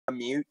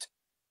mute.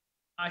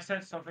 I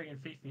said something in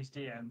Fifi's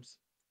DMs.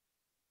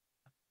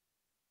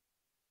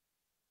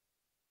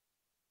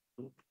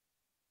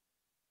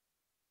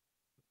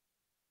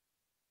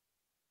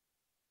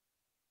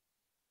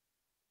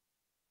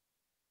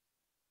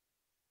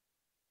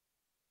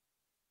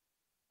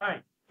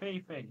 Hey,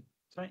 Fifi,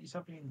 sent you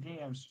something in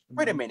DMs.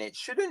 Wait a minute,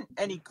 shouldn't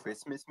any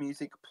Christmas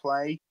music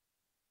play?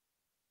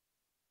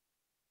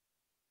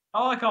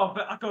 Oh, I got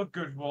a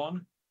good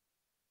one.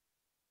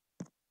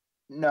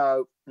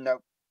 No, and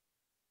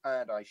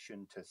I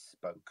shouldn't have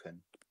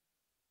spoken.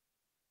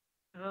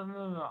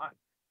 No. I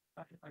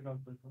got a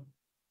good one.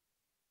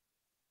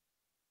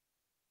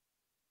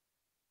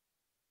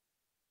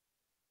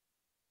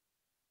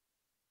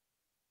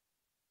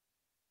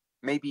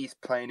 Maybe he's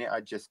playing it,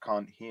 I just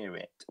can't hear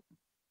it.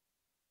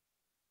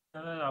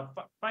 No.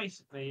 But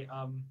basically,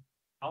 I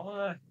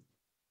wanna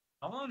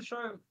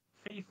show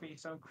Fifi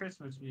some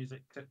Christmas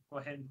music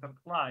for him to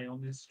play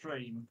on this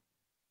stream.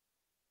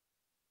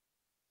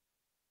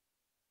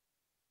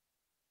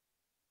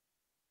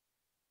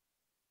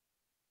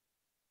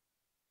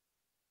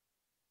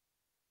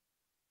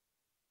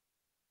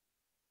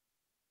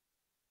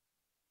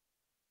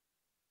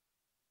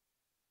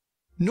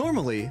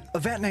 Normally, a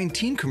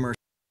VAT-19 commercial.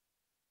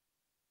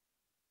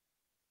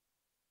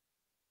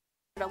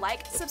 To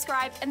like,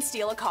 subscribe, and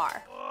steal a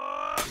car.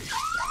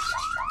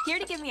 Here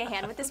to give me a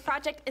hand with this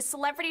project is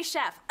Celebrity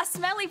Chef, a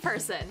smelly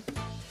person.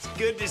 It's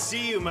good to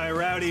see you, my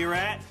rowdy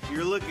rat.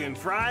 You're looking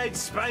fried,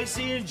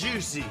 spicy, and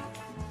juicy.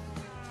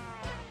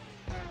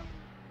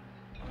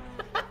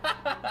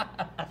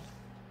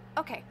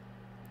 Okay.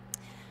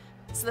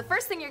 So the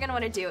first thing you're gonna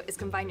wanna do is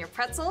combine your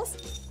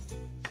pretzels,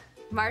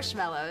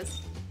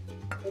 marshmallows,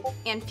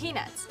 and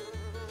peanuts,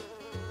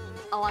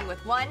 along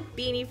with 1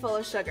 beanie full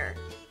of sugar.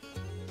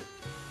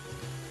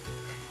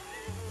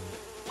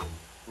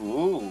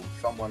 Ooh,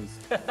 someone's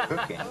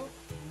cooking.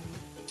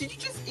 Did you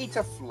just eat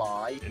a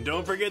fly? And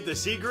don't forget the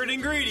secret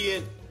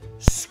ingredient,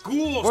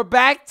 school. We're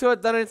back to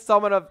another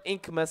installment of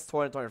Infamous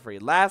 2023.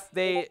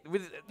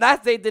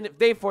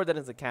 Day 4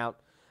 didn't count.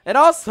 And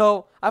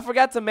also, I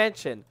forgot to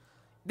mention,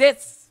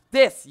 this,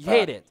 you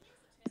hate it.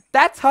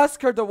 That's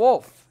Husker the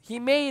Wolf. He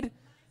made,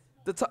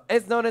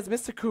 it's known as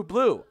Mr. Cool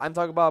Blue. I'm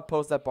talking about a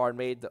post that Bard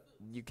made.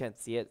 You can't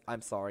see it,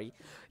 I'm sorry.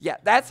 Yeah,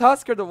 that's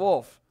Husker the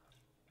Wolf.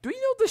 Do you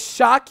know the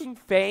shocking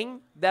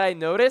thing that I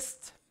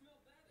noticed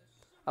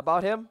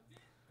about him?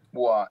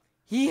 What?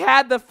 He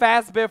had the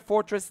Fazbear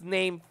Fortress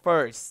name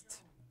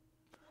first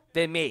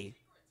than me.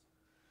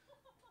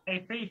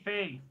 Hey,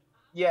 Fifi.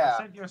 Yeah. I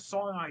sent you a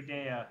song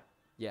idea.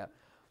 Yeah.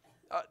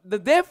 The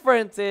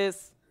difference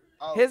is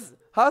his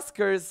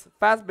Husker's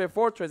Fazbear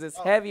Fortress is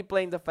heavy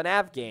playing the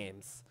FNAF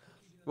games.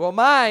 Well,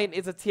 mine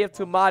is a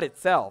TF2 mod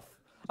itself.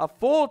 A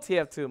full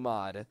TF2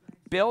 mod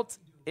built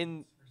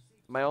in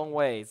my own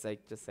ways, I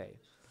just say.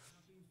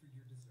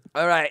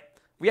 All right.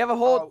 We have a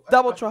whole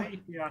double try.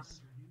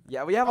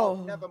 Yeah, we have a.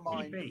 Never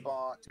mind,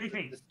 Bart.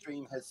 The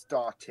stream has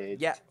started.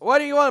 Yeah. What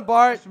do you want,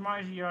 Bart? Just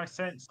reminding you, I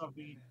sent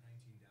something.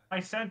 I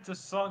sent a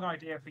song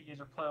idea for you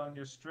to play on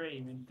your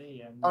stream in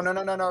DMs. Oh no!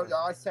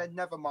 I said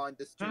never mind.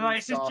 The stream. No,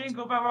 it's just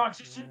Jingle Bell Rocks.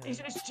 It's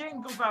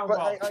Jingle Bell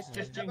Rocks. It's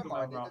just Jingle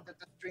Bell Rocks. The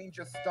stream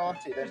just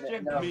started, and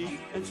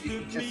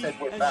you just said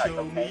we're back.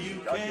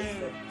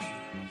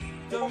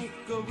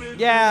 Okay.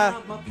 Yeah.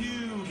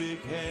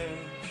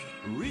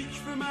 Reach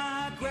for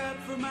my, grab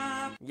for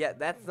my. Yeah,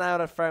 that's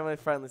not a friendly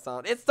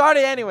song. It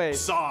started anyway.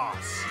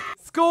 Sauce.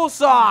 School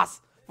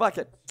sauce. Fuck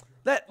it.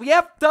 We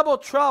have double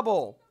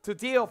trouble to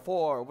deal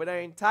for with our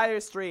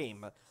entire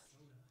stream.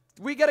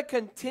 We gotta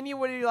continue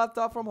where you left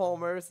off from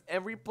Homer's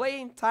and replay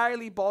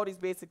entirely Baldi's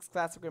Basics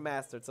Classic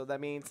Remastered. So that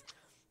means,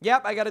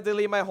 yep, I gotta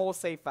delete my whole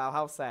save file.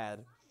 How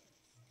sad.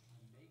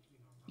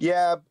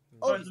 Yeah.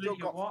 Oh, you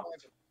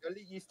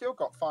You still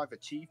got 5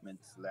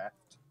 achievements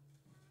left.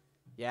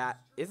 Yeah.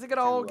 Is it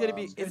all gonna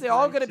be? Is it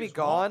all gonna be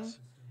gone?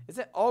 Is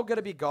it all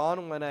gonna be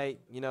gone when I,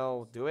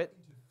 do it?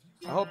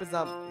 I hope it's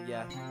not.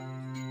 Yeah.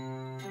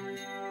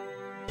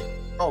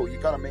 Oh, you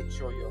gotta make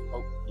sure you're.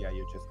 Oh, yeah,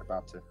 you're just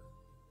about to.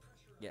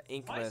 Yeah, Why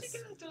Infamous. is he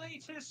gonna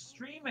delete his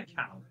stream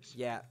account?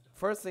 Yeah.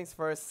 First things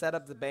first. Set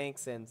up the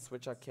banks and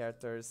switch out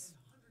characters.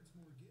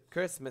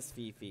 Christmas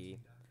Fifi.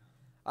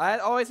 I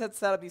always had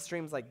set up these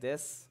streams like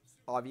this.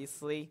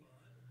 Obviously.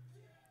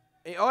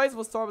 It always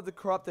will start with the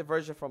corrupted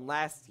version from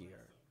last year.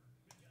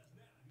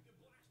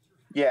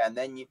 Yeah, and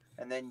then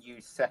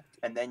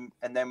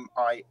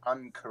I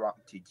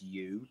uncorrupted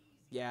you.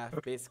 Yeah,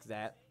 basically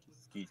that.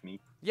 Excuse me.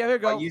 Yeah, here we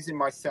go. By using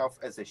myself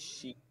as a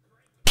sheep.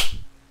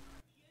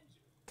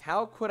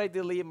 How could I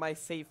delete my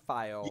save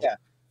file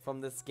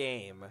from this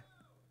game?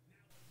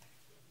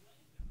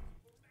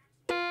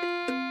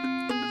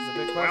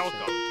 Welcome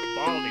to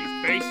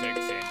Baldi's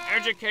Basics in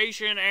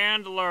Education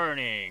and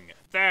Learning.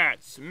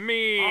 That's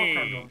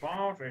me.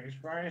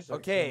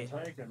 Okay,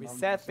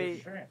 reset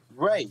face.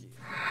 Great.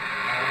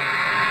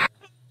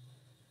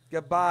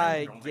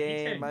 Goodbye,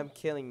 game. I'm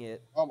killing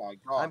it. Oh my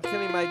god. I'm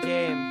killing my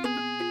game.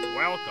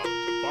 Welcome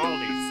to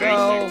Baldi's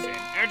So, Basics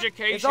in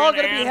Education it's all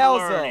gonna be and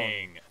Hellzone.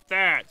 Learning.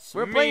 That's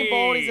We're me. playing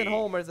Baldies and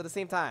Homers at the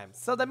same time.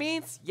 So that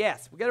means,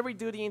 yes, we gotta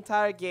redo the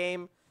entire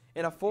game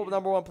in a full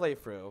 #1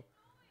 playthrough.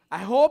 I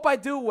hope I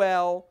do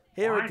well.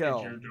 Here Why we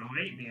go. did you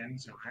delete the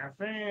entire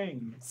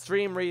thing?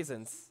 Stream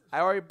reasons.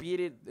 I already beat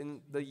it in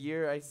the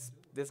year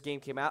this game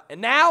came out. And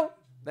now,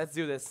 let's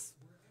do this.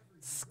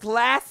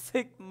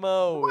 Classic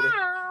mode.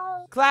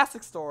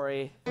 Classic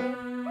story.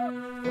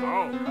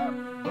 Oh,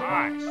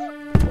 nice.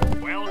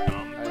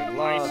 Welcome I to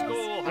my love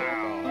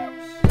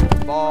schoolhouse.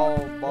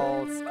 Ball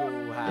Also,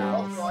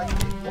 schoolhouse. I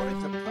did wanted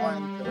to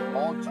plan to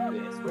launch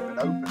this with an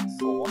open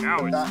source. Now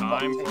but it's that got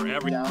time for taken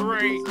every down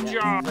great because-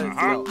 job. Let's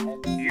Huh? go.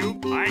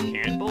 I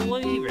can't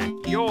believe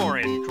it. You're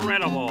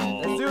incredible.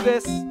 Let's do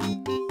this.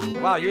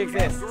 Wow, you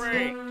exist.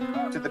 Great.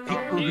 To the people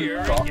Come who here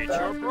got and get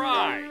your that.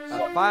 prize.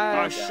 A A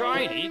five.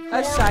 shiny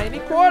A shiny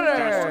Just click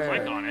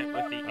quarter. on it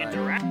with the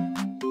interact.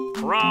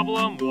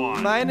 Problem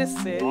 1.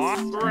 -6.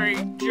 What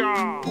great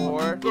job.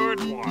 4. Good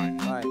one.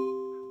 Alright.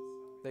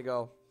 There you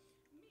go.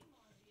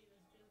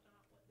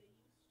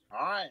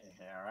 I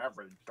hear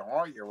every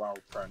door you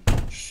open,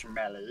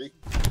 Schmelly.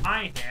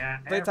 I hear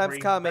Playtime's every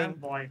coming.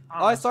 fanboy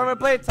Oh, I started my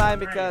playtime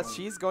because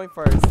she's going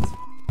first.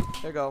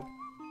 There you go.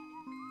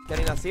 Can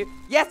you not see it?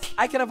 Yes,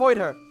 I can avoid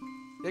her.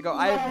 There you go.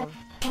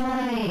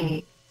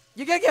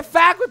 You gotta get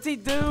faculty,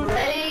 dude.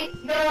 Ready,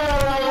 go!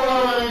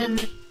 1,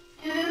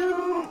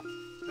 2,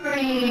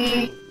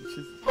 3,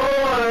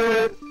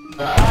 4,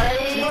 5.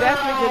 She's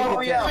definitely getting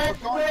Oh yeah, I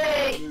attention. forgot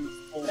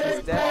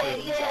to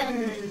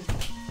move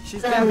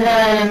She's forward.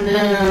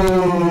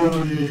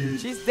 definitely.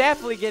 She's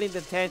definitely getting the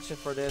attention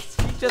for this.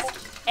 She just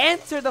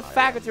entered the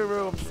faculty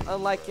rooms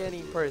unlike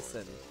any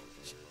person.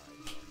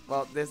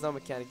 Well, there's no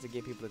mechanic to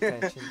get people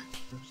attention.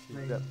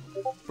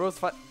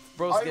 Bro's I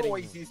getting.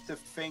 always used to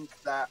think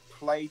that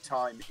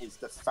Playtime is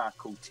the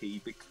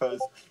faculty because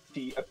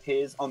she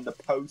appears on the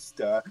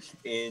poster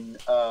in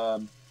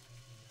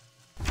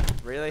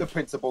Really? the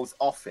principal's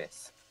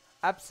office.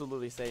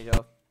 Absolutely,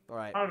 Seijo.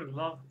 Alright. I would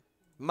love,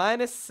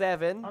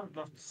 -7. I would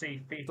love to see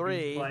Fifi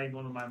 3. play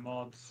one of my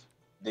mods.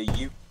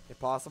 If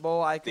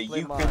possible, I can The play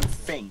you can mods.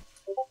 think.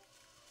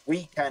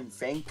 We can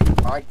think.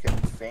 I can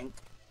think.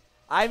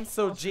 I'm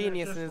so Also, I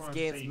genius just in this wanna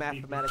game's see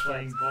mathematics. people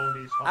playing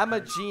Baldi's I'm a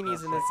Homers.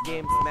 genius in That's this it.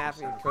 game's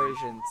math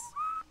equations.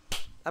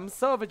 I'm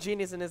so of a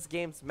genius in this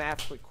game's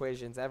math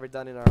equations ever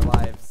done in our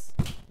lives.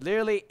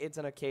 Literally, it's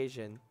an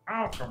occasion.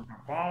 Welcome to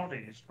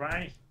Baldi's,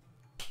 right?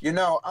 You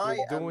know, I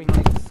You're am doing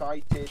it.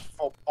 excited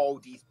for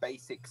Baldi's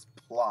Basics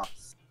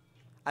Plus.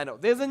 I know.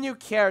 There's a new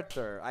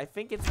character. I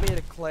think it's made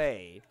of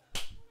clay.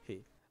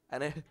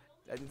 And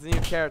it's a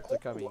new character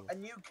coming. A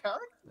new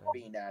character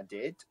being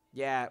added.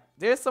 Yeah,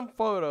 there's some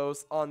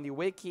photos on the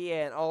wiki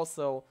and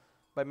also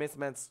by Miss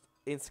Man's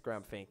Instagram,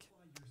 I think.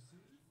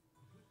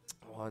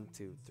 1,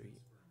 2, 3.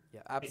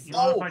 Yeah, You absolutely.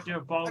 mind if Oh, I do a I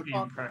Baldi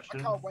can't, impression?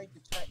 I can't wait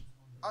to check.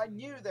 I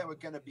knew there were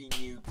going to be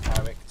new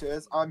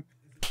characters. I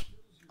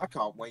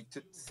can't wait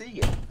to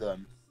see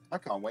them. I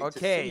can't wait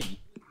Okay. to see.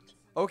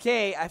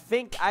 Okay, I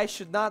think I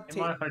should not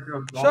You mind take. if I do a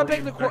Should I Baldi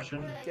pick the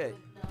impression? Okay.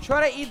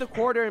 Try to eat the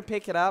quarter and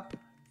pick it up.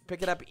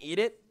 Pick it up and eat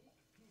it.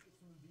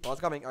 Oh, it's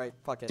coming. Alright,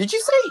 fuck it. Did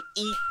you say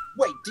eat?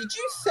 Wait, did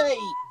you say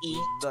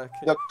eat the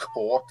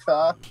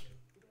quarter?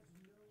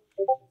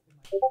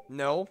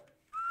 No.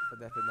 I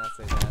definitely not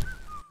say that.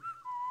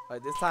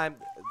 Alright, this time.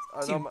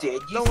 You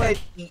did. You no said way.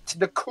 eat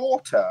the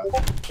quarter.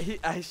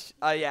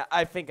 Yeah,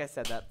 I think I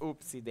said that.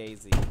 Oopsie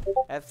daisy.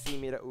 FC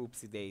made a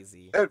oopsie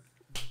daisy.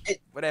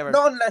 Whatever.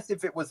 Not unless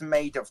if it was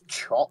made of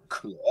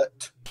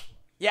chocolate.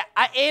 Yeah,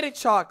 I ate a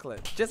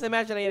chocolate. Just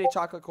imagine I ate a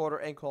chocolate quarter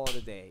and call it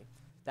a day.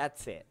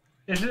 That's it.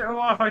 Is it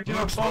alright if I do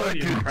a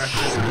Baldi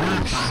impression?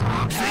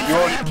 You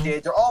already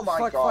did. Oh my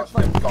Fuck, gosh.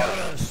 fuck, they've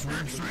got it.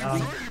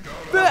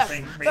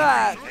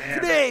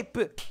 Sleep.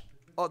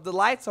 Oh, the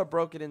lights are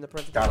broken in the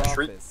principal's Gotta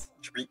shriek, office.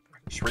 shriek,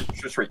 shriek,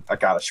 shriek, shriek. I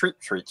gotta shriek,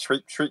 shriek,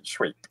 shriek, shriek,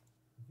 shriek.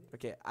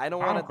 Okay, I don't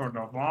want to. Welcome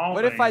to Baldi's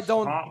What if I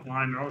don't-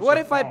 Hotline What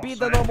if I beat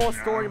the normal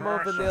Session story mode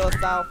Anniversary. vanilla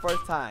style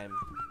first time?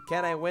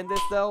 Can I win this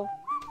though?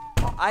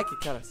 Oh, I could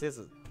cut her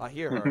scissors. I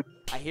hear her.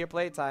 I hear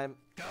playtime.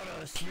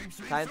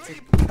 Time to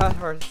cut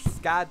her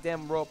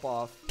goddamn rope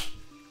off.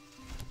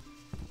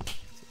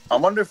 I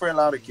wonder if we're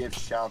allowed to give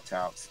shout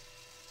outs.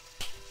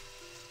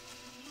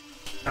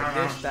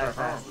 I wish that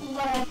fast.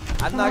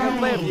 I'm not gonna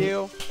play with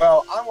you.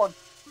 Well, I want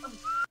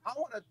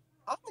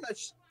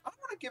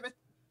to give it.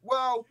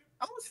 Well,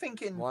 I was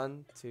thinking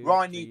 1, 2,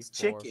 Ryan 3, Eats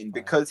 4, Chicken 5.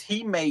 because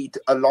he made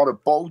a lot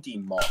of Baldi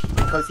mods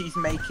because he's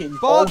making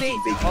Baldi!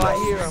 Baldi Oh, I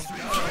videos. hear him.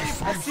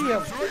 I see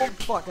him. Oh,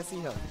 fuck, I see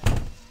him.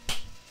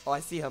 Oh, I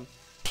see him.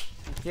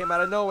 He came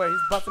out of nowhere. He's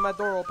busting my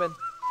door open.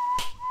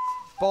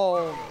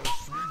 Bold.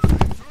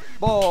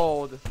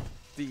 Bold.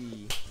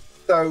 D.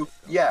 So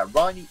yeah,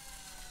 Ryan.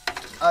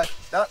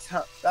 That's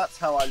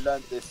how I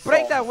learned this.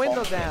 Break song that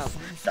window from- down.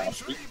 Gotta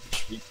shriek,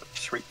 shriek,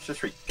 shriek,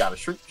 shriek. Gotta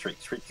shriek, shriek,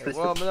 shriek, shriek.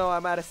 Well, no,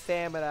 I'm out of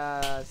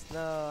stamina.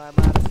 No,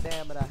 I'm out of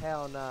stamina.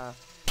 Hell nah.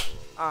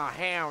 Oh,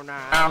 hell nah.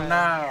 Oh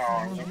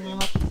no!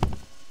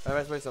 Alright,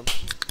 let's wait some.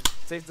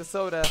 Taste the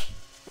soda.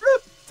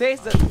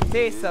 Taste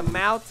the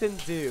Mountain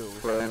Dew.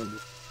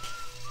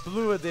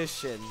 Blue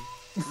edition.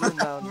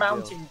 Blue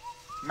Mountain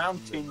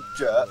Mountain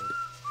Jerk.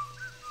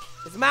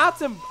 It's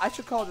Mountain. I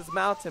should call this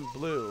Mountain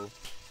Blue.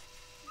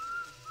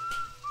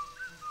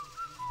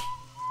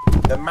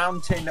 The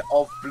mountain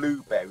of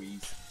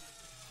blueberries.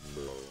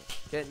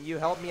 Can you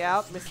help me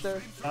out,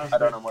 Mr. I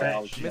don't know what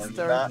else.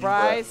 Mr.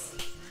 Price?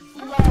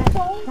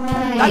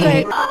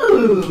 Okay.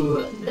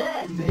 Oh,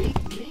 that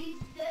makes me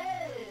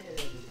sad.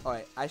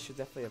 Alright, I should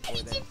definitely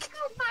avoid it.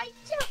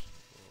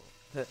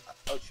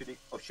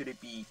 Should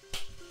it be?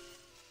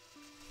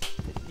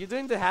 You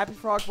doing the Happy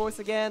Frog voice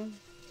again?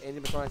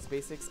 Animatronics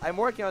Basics. I'm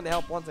working on the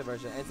Help Wanted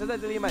version, and since I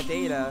deleted my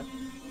data,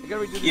 I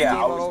gotta redo this game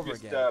all over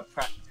again. Yeah, I was just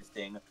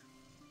practicing.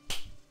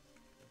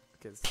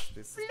 Because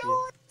this is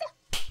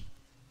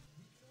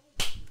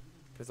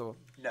First of all,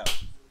 No.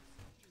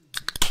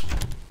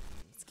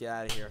 let's get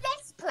out of here.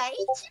 Let's play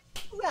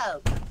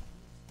rope.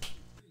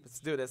 Let's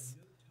do this.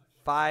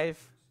 5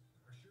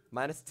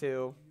 minus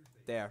 2.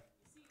 There.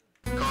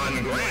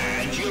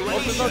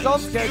 Congratulations! No, don't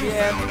scare the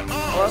end.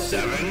 All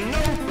 7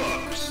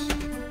 notebooks.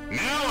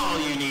 Now all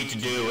you need to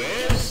do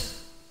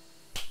is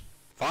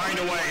find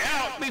a way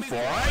out before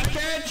I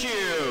catch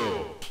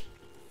you.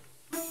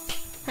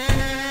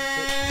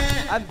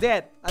 I'm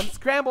dead. I'm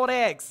scrambled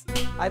eggs.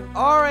 I'm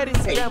already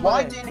scrambled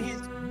eggs.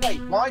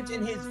 Why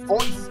didn't his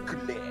voice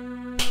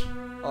clear?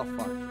 Oh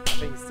fuck. I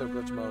think it's still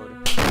glitch mode.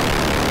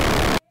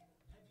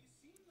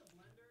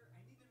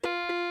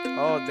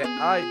 Oh,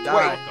 I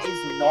died.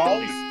 Is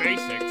Baldi's Null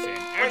Basics in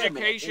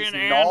Education is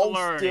and Null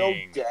Learning. still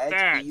dead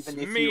That's even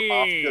if me. you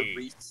after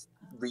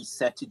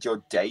resetted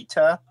your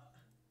data?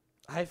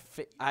 I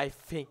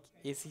think,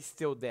 is he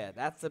still dead?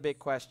 That's a big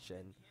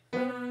question.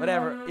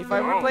 Whatever. If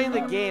I were playing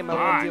the game, I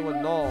wouldn't deal with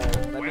Null.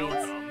 That means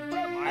Welcome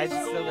to my I'd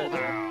still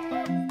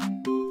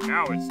schoolhouse.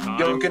 Now it's time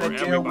You're gonna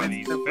for deal with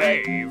everybody's the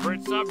red-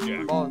 favorite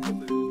subject. Ball.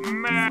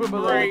 Matt,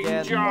 Scribble great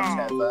again.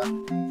 job. Whatever.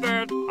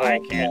 That I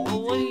can't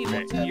believe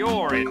it.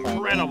 You're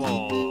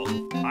incredible.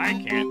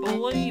 I can't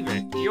believe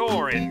it.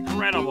 You're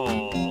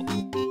incredible.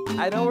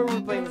 I know we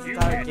were playing this You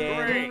entire did game,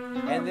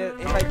 great. and then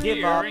if Come I give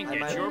here up, and I get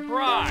might. your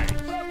prize.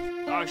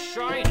 A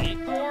shiny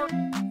fork.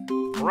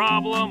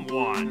 Problem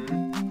 1.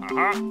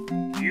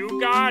 Haha. You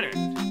got it.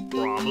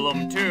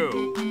 Problem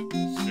 2.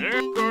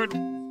 Good.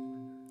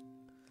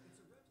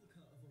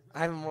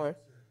 I'm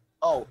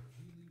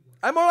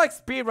more like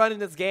speed running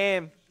this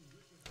game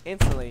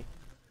instantly.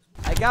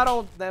 I got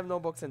all them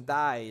notebooks and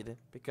died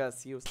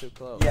because he was too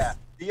close. Yeah,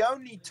 the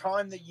only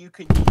time that you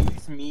can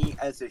use me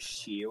as a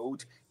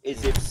shield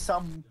is if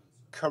some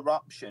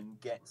corruption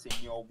gets in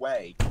your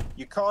way.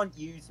 You can't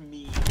use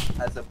me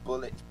as a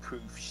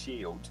bulletproof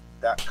shield,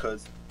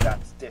 because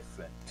that's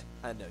different.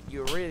 I know,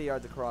 you really are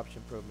the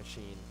corruption-proof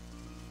machine.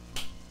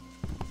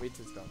 Wait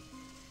till it's done.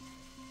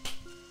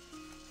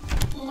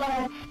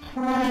 Let's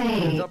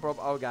play. Jump rope.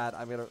 Oh god,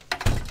 I'm gonna.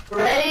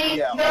 Ready?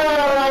 Yeah.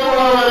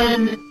 Go.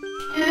 1,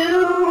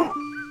 2,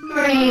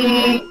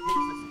 3,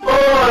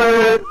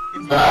 4,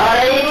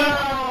 5.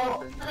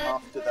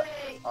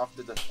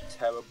 After the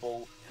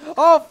terrible,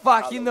 Oh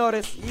fuck! He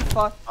noticed. He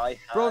fuck. I had.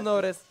 Bro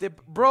noticed.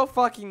 Bro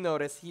fucking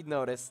noticed. He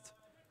noticed.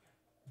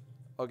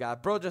 Oh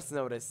god, bro just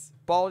noticed.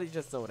 Baldy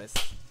just noticed.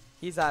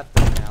 He's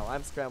after me now.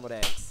 I'm scrambled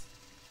eggs.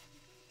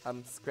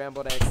 I'm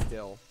scrambled eggs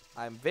still.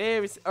 I'm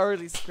very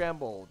early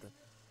scrambled.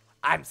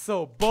 I'm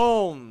so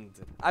boned.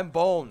 I'm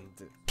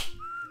boned.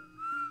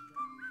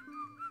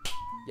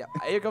 Yeah,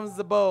 here comes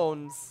the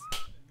bones.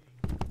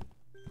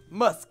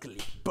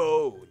 Muscly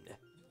bone.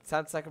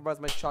 Time to sacrifice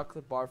my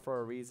chocolate bar for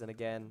a reason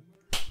again.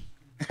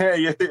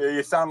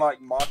 you sound like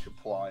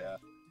Markiplier.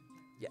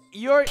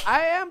 Yeah,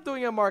 I am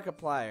doing a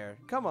Markiplier.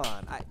 Come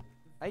on, I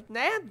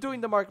am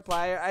doing the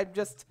Markiplier. I'm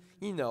just,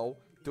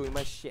 doing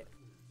my shit.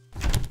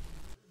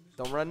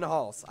 Don't run the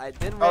halls. I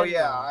didn't run. Oh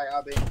yeah,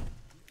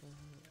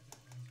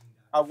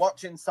 I'm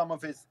watching some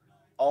of his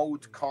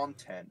old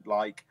content,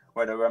 like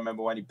when I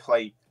remember when he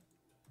played,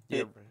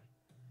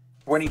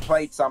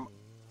 some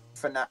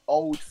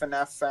old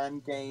FNAF fan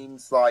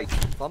games, like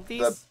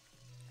Bumpties?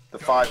 the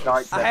Five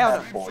Nights I at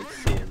have F-Boy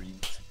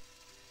series.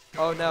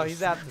 Oh no,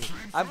 he's after me.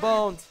 I'm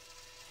boned.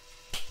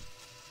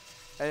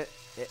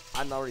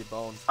 I'm already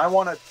boned. I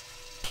wanna.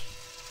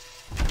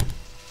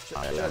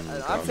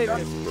 I'm saving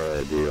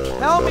this.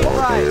 Help me,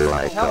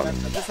 Bryce! Help me.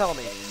 Just help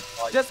me.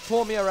 Just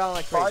pull me around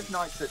like crazy. Five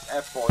Nights at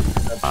F-Boy.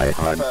 I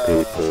hunt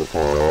people for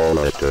all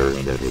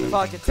eternity.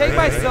 Fuck it. Take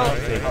my soul.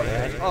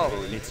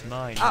 Oh. It's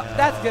mine.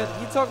 That's good.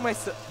 He took my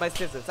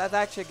scissors. That's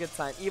actually a good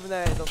sign, even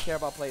though I don't care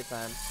about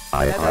playtime.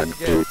 I hunt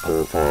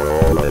people for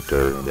all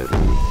eternity.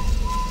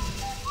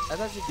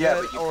 That's actually Yeah,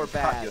 good but you or can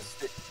bad.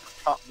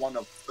 cut one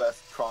of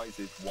First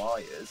Prize's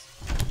wires.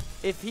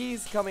 If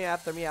he's coming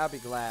after me, I'll be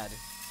glad.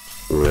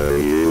 Will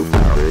you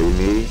marry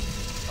me?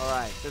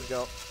 Alright, let's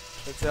go.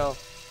 Let's go.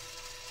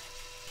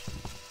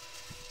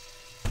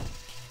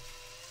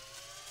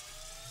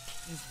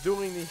 He's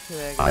doing these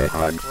shenanigans. I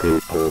hunt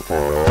people for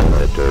all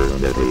We're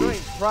eternity. doing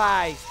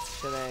prize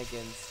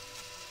shenanigans.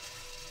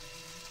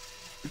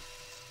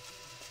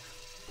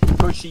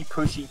 Pushy,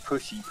 pushy,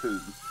 pushy, poo.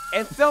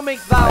 And still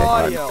makes loud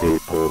I audio.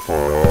 hunt people for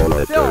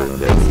all Still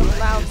makes eternity. some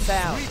loud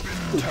sound.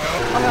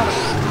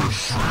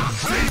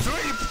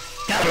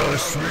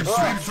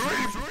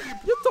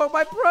 You took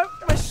my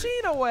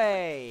machine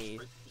away.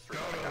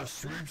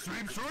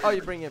 Oh,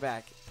 you bring it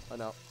back. Oh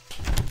no.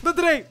 The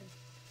dream.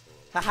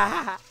 Ha ha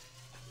ha ha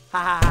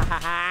ha ha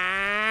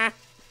ha.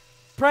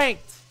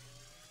 Pranked.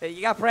 Hey,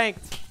 you got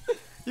pranked.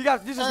 You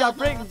just got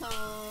pranked.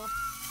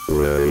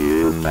 Will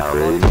you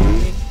marry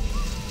me?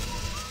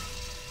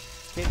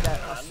 Take that.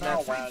 I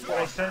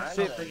sent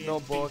Ship something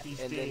notebook in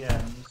and then.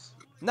 DMs.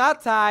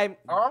 Not time.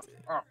 Oh.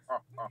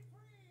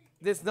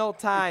 There's no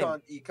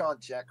time. You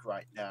can't check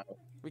right now.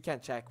 We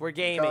can't check. We're You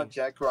gaming. can't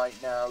check right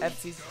now.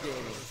 FC's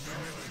gaming.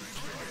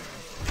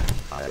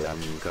 I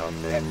am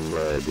coming,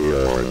 ready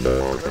or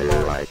no,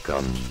 here I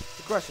come.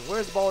 The question: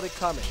 where's Baldy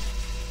coming?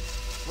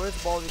 Where's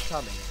Baldy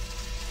coming?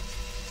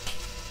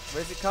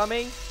 Where's it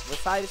coming? What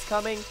side is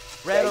coming?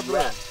 Red or blue?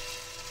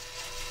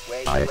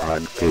 Where I you at?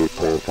 hunt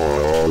people for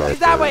all It's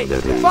that way!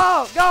 eternity.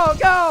 Fall! Go!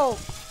 Go!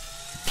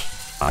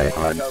 I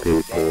hunt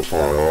people for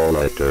all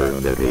There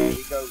eternity.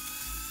 you go.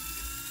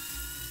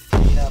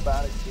 Peanut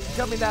butter jelly.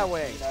 Coming that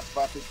way. Peanut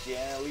butter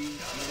jelly.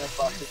 Peanut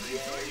butter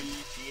jelly.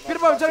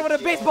 Peanut butter jelly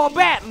with a baseball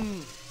bat!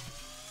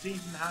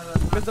 Season had a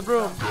Mr.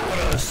 Broom.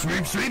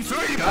 Sweep, sweep,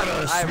 sweep!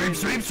 I really-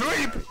 Sweep,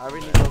 sweep! I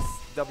really need those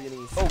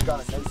WNEs. Oh,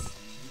 got it. No,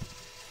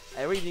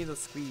 I really need those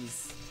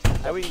squeeze.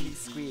 I really need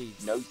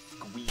squeeze. no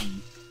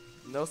squeeze.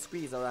 No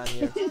squeeze around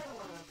here.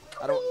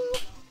 I don't.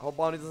 I hope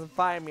Baldy doesn't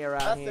find me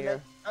around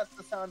here. That's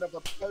the sound of a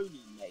pony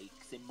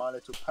makes in My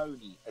Little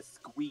Pony. A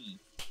squeeze.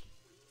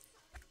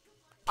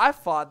 I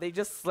thought they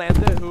just slammed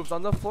their hooves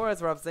on the floor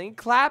as I'm saying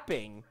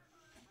clapping.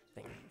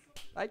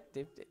 I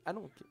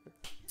don't.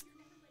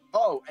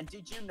 Oh, and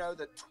did you know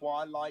that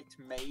Twilight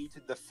made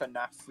the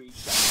FNAF 3 jump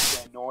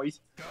scare noise?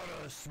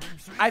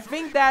 I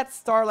think that's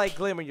Starlight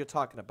Glimmer you're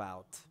talking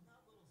about.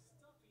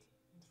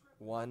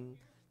 1,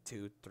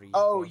 2, 3.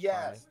 Oh, 4,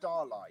 yeah, 5.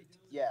 Starlight.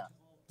 Yeah,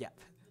 Yeah.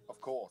 of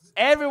course.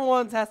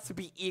 Everyone has to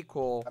be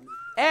equal.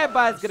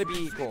 Everybody's gonna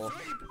be equal.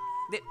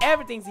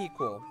 Everything's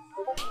equal.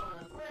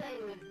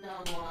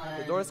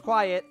 The door's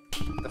quiet.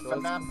 The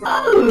FNAF.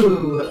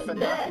 Oh, The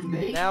that FNAF.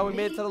 makes Now we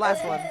made it to the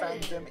last one.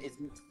 Fandom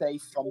isn't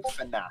safe from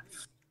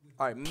FNAF.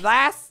 Alright,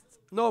 last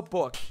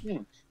notebook. Hmm.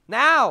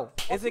 Now,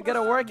 is it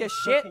gonna work as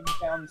shit?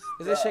 Looking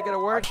Is this shit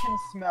gonna work? I can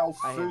smell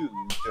I am. food.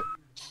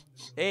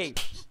 Hey,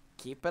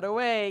 keep it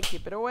away,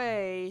 keep it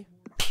away.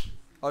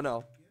 Oh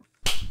no.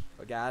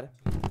 Oh god.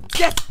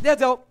 Yes, that's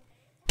dope.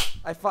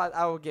 I thought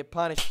I would get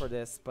punished for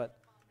this, but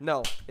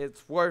no,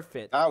 it's worth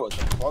it. That was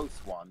a close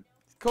one.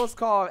 Close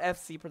call of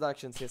FC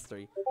Productions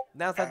history.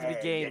 Now it's time to be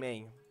Hey,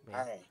 gaming.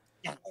 Yeah. Hey,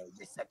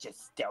 you're such a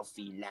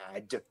stealthy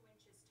lad.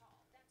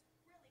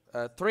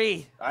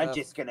 3. I'm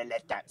just gonna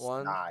let that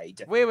 1.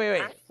 slide.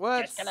 Wait.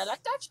 What? Just gonna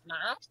let that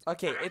slide.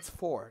 Okay, it's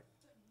 4.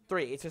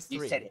 3. It's just 3.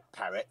 You said it,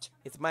 parrot.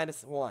 It's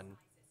 -1.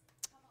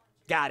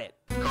 Got it.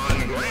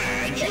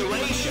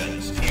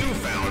 Congratulations! You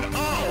found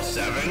all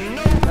 7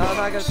 No, notebooks! I'm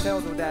not gonna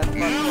tell you that.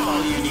 Now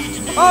all you need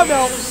to do Oh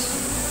no!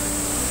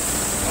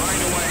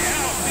 find a way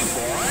out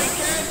before I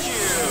catch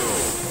you!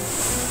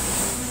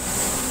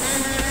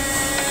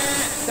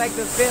 Take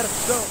this bit of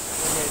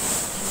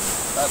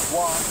That's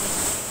one.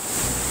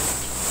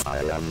 I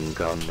am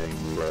coming,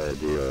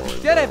 ready or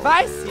Get no, it,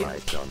 Vice? here I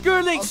come.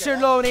 Good link, Okay,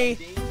 Shaloni.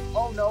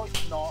 Oh no,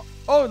 it's not.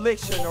 Oh, lick,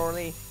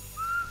 Shaloni.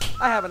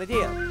 I have an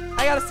idea.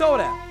 I got a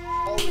soda.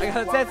 Oh, I got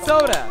a it's 10 one.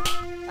 soda.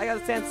 I got a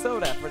 10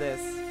 soda for this.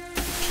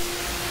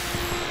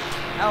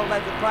 I'll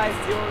let the Bryce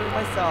deal with it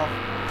myself.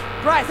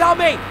 Bryce, help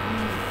me!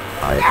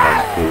 I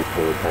hunt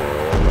people for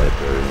all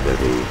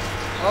eternity.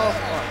 Oh,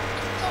 fuck.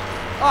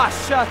 Oh,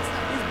 shut.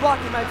 He's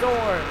blocking my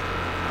door.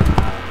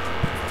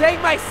 Take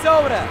my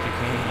soda.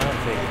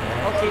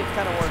 Okay, it's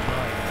kind of working.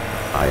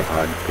 I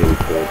hunt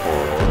people for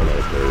all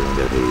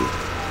eternity.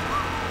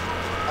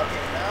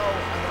 Okay, now I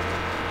don't think we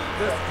need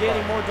Just that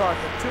getting one. more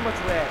darker. Too much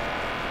red.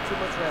 Too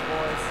much red,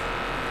 boys.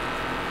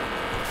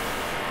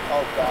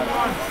 Oh god.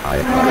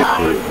 I hunt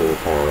people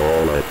for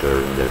all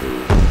eternity.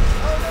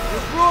 You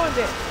ruined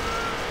it.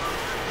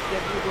 Yeah,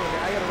 you ruined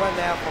it. I gotta run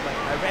now for I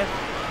ran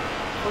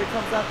before he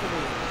comes after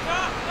me.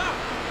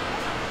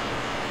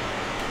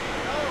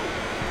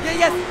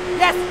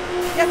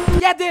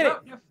 Yeah, did it.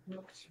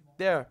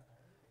 There.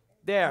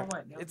 Oh,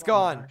 wait, no, It's no,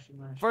 gone. actually,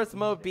 no, First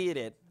mode beat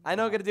it. I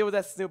know I'm gonna deal with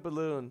that Snoop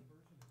balloon,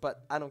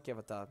 but I don't give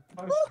a damn.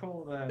 Close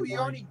call there. We Mike.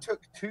 only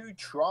took 2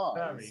 tries.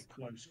 Very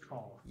close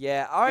call.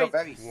 Yeah, You're alright.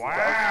 very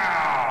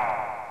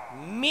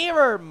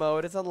Mirror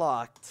mode is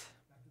unlocked.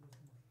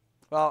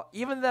 Well,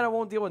 even then I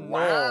won't deal with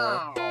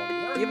Noel.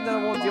 Wow. Even then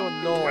I won't deal with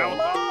Noel. Welcome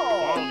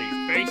to all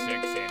these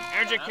basics in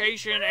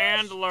education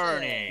and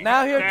learning.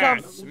 Now here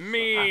That's comes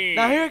me.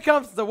 Now here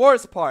comes the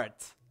worst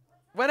part.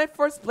 When I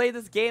first played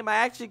this game, I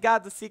actually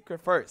got the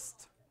secret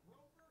first.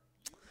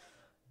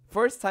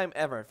 First time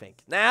ever, I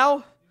think.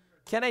 Now,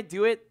 can I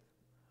do it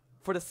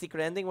for the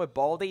secret ending with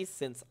Baldy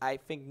since I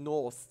think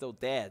Noel's still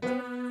dead?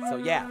 So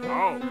yeah,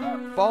 Oh,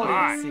 Baldy's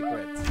hi. the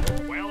secret.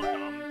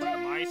 welcome to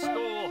my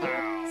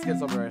schoolhouse. Let's get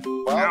some Earth.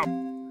 Well,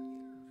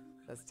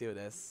 Let's do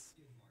this.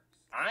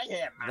 I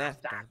am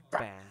Left Master and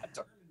bad.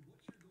 Bad.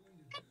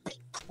 Be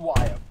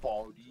quiet,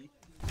 Baldy.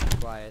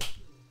 Quiet.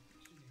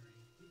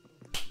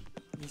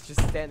 He's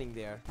just standing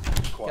there.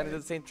 Can I do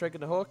the same trick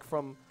in the hook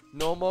from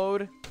no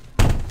mode?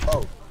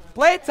 Oh.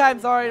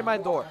 Playtime's already in my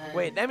door.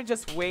 Wait, let me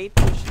just wait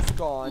till she's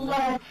gone.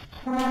 Let's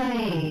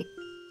play.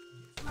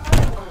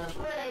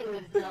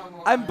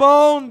 I'm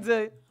boned!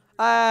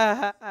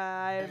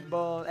 I'm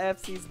boned.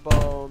 FC's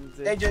boned.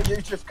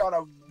 You just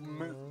gotta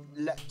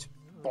let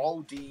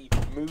Baldy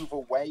move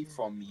away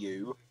from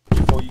you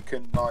before you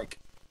can, like,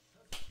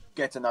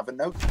 get another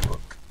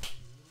notebook.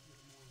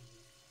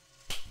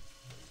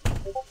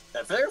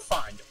 If you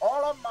find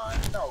all of my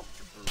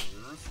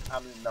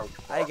notebooks,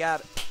 I got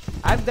it.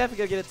 I'm definitely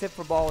gonna get a tip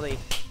for Baldy.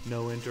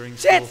 No entering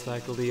Shit! school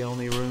faculty,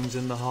 only rooms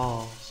in the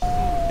halls. 15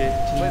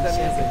 Play the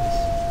seconds.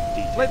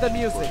 Play the Detention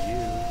music. for you.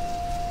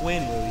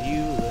 When will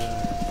you learn?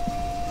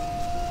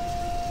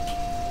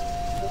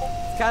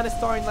 It's kind of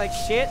starting like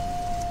shit.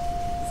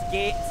 This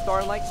gate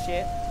starting like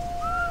shit.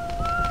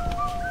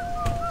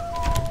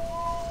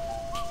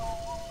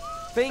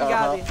 Thank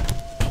God.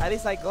 At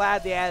least I'm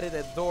glad they added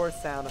a door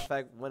sound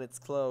effect when it's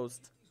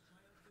closed.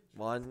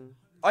 One.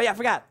 Oh yeah, I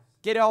forgot.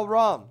 Get it all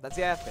wrong. That's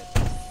the effort.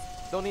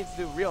 Don't need to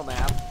do real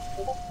math.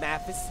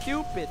 Math is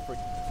stupid for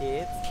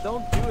kids.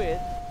 Don't do it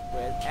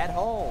at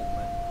home.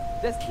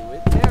 Just do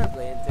it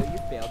terribly until you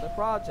fail the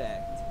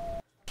project.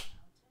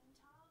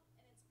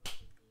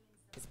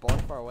 Is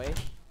Baldy far away?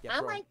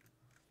 Yeah, bro.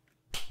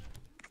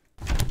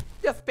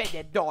 Just spend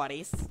your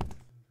daughters.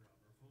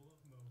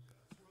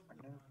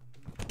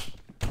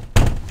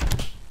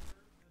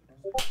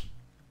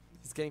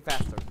 He's getting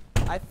faster.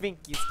 I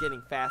think he's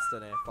getting faster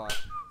than I thought.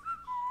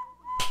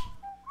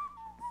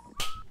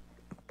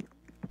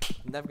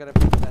 I'm never gonna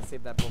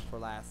save that book for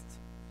last.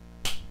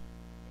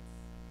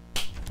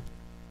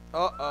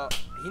 Uh-oh.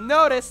 He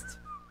noticed!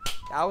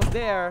 I was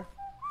there.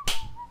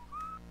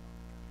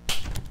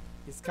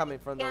 He's coming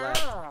from the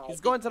left.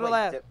 He's going to the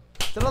left.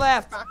 To the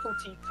left!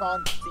 Faculty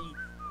can't see.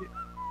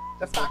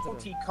 The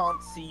faculty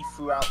can't see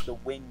throughout the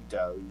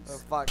windows. Oh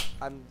fuck,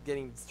 I'm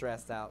getting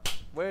stressed out.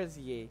 Where is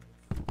he?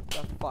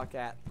 The fuck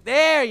at?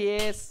 There he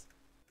is!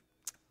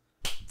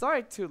 It's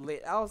already too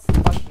late. I was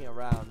fucking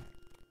around.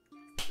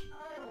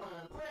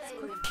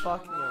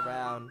 Fucking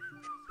around.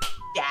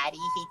 Daddy,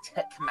 he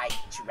took my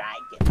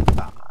dragon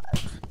bar.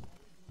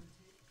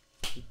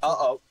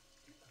 Uh-oh.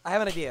 I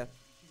have an idea.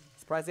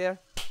 Surprise there?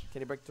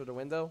 Can he break through the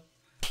window?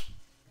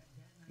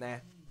 Nah.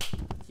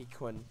 He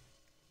couldn't.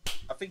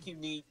 I think you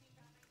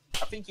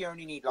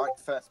only need, like,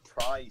 first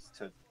prize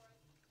to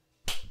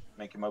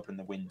make him open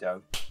the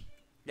window.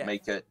 Yeah.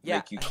 Make you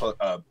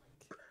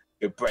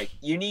break.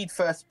 You need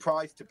first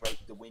prize to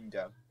break the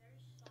window.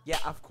 Yeah,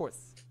 of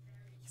course.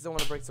 He's the one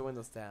who breaks the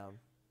windows down.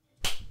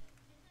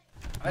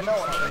 I know.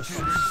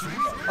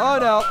 Oh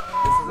no!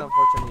 This is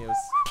unfortunate news.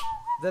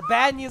 The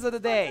bad news of the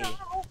day.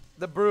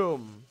 The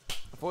broom.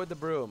 Avoid the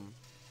broom.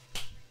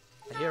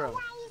 I hear him.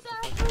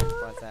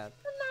 What's that?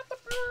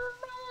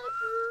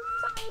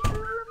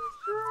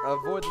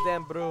 Avoid the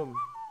damn broom.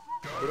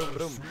 Broom,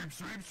 broom.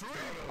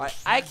 Alright,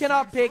 I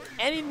cannot pick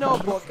any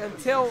notebook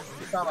until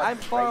I'm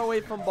far away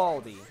from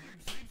Baldy.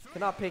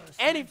 Cannot pick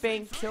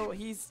anything till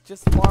he's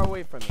just far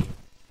away from me.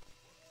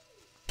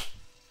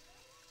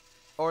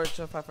 Or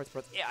just 5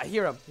 first. Yeah, I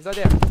hear him. He's right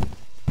there.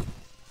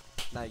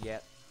 Not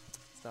yet.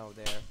 It's not over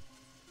there.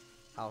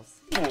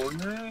 House. Oh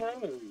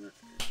no!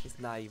 He's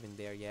not even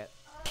there yet.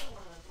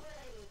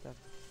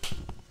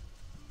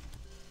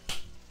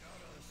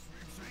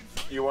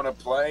 You wanna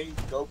play?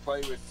 Go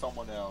play with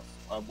someone else.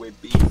 I'm with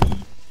Beefy.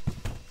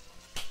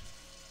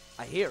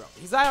 I hear him.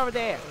 He's right over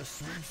there.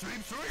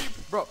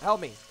 Bro, help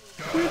me.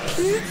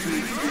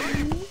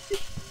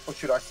 Or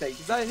should I say?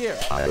 He's right here.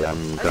 I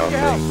am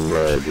coming,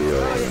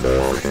 radio.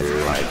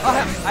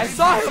 I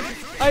saw him.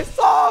 I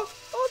saw him.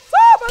 On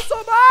top. I saw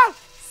him.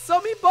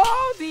 Saw me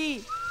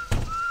Baldy.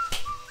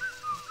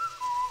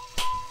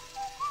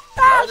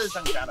 Ladies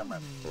and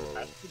gentlemen,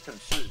 as you can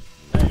see,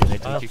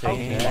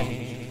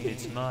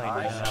 It's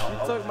mine now.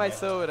 He took my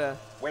soda.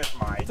 with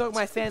my He took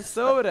my sand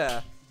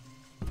soda.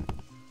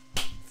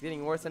 It's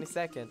getting worse any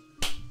second.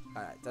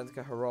 Alright, time to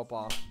cut her rope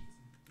off.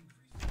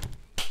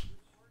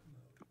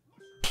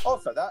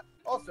 Also that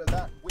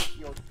with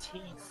your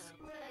teeth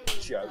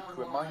joke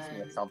reminds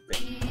me of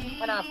something.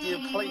 And after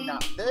you clean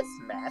up this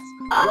mess,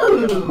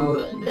 you're gonna have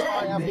an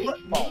entire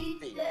football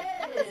field.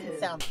 That doesn't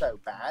sound so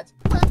bad.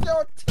 With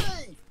your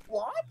teeth!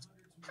 What?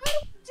 How do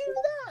we do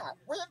that?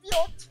 With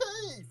your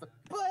teeth!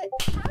 But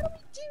how do we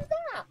do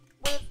that?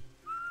 With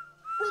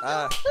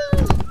your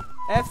teeth!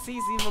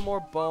 FC's even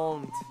more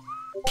boned.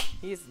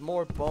 He's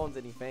more boned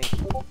than you think.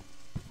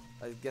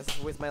 I guess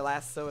it's with my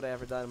last soda I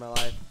ever done in my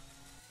life.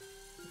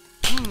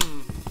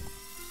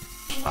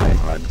 I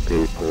hunt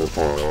people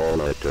for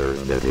all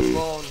eternity.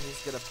 Bone,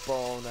 he's gonna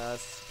bone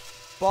us.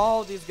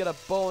 Baldy's gonna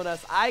bone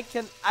us. I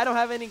don't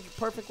have any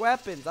perfect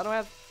weapons. I don't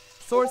have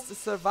swords to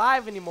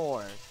survive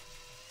anymore.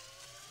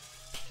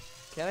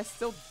 Can I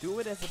still do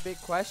it as a big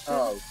question?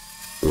 Oh.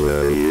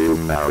 Will you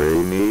marry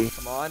me?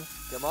 Come on,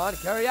 come on,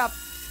 hurry up.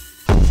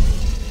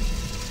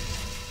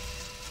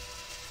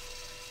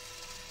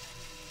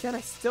 Can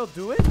I still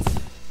do it?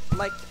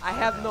 Like, I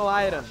have no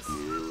items.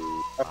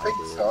 I think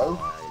so.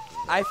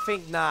 I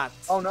think not.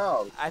 Oh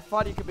no. I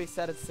thought you could be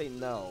set to say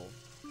no.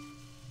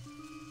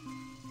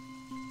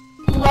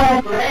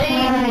 Let's play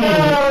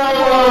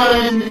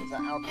 1,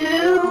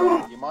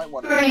 2, You might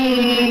want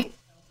 3,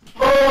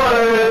 4,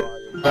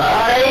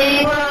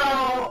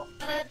 5.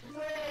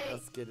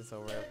 Let's get this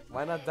over with.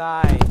 Why not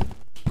die?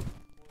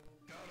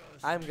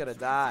 I'm gonna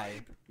die.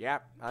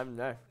 Yep, I'm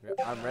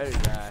ready to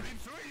die.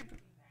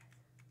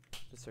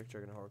 Just search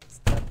you're gonna hold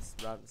steps,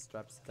 run,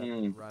 step,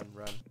 run.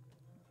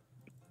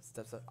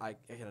 Steps up. I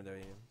cannot do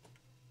anything.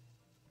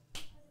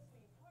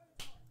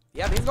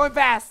 Yep, he's going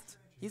fast.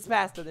 He's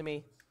faster than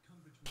me.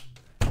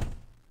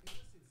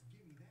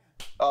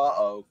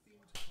 Uh-oh.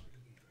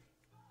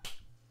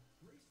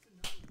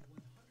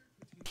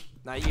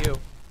 Not you.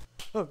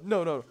 Oh,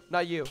 no,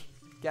 not you.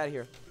 Get out of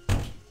here.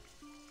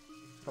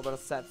 How about a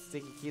set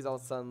sticky keys all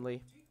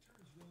suddenly?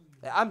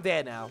 I'm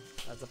dead now.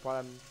 That's the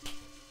part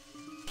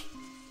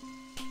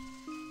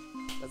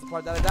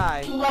that I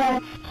die.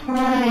 Let's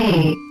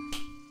play.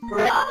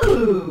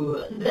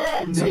 Bro,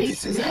 that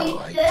makes me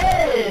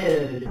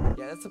dead.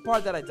 Yeah, that's the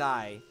part that I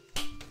die.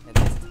 And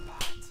this is the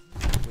part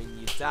when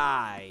you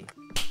die.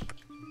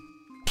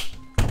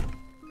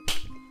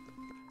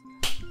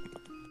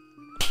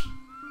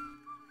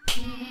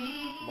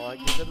 Come on,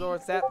 get the door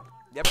set.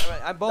 Yep,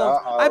 I'm boned.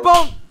 I'm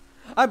boned.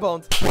 I'm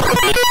boned. Wait.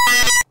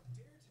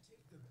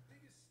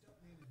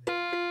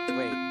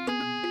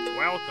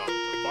 Welcome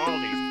to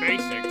Baldi's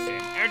Basics in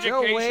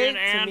No way Education to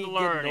and me get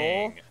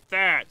Learning. Noel.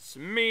 That's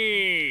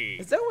me.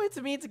 Is there a way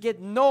to me to get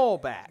Noel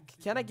back?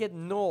 Can I get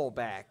Noel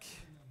back?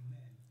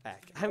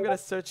 I'm gonna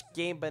search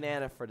Game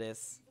Banana for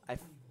this.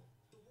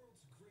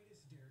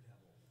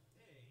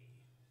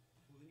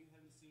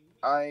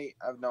 I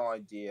have no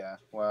idea.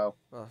 Well.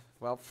 Oh,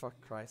 well, fuck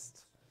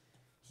Christ.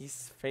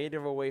 He's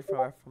faded away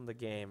from the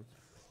game.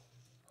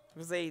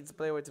 Who's say it's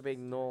play way to make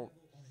Noel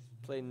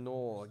play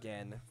Noel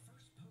again?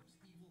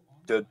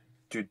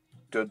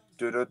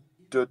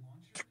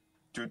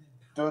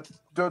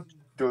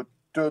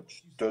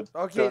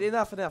 Okay,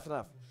 enough.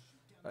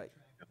 Alright.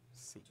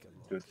 Seek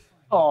a look.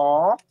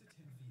 Aww.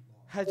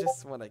 I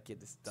just wanna get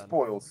this done.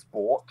 Spoil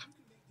sport.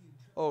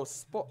 Oh,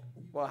 sport.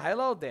 Well,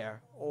 hello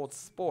there, old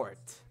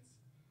sport.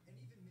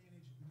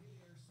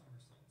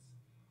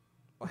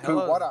 Well,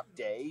 hello. What up,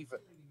 Dave?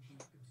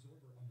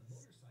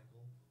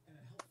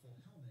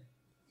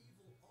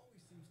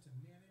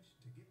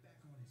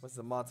 What's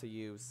the mod to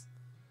use?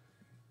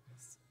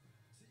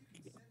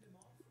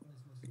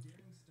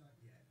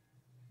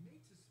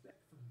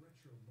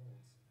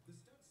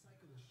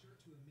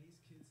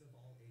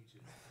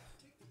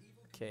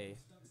 Okay.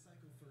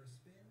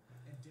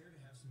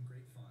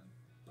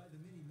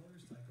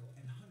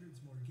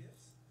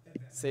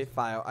 Save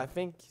file. I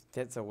think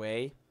that's a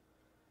way.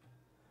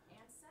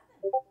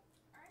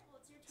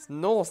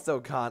 Noel's still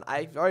gone.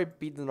 I've already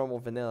beat the normal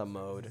vanilla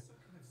mode.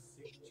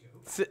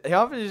 So, the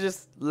option is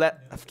just I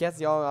guess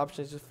the only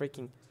option is just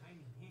freaking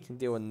can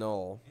deal with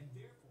Noel.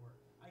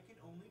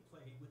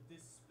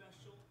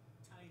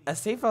 A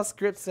save file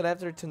scripts it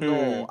after to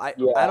Noel. I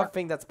don't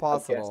think that's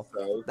possible.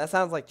 So. That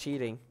sounds like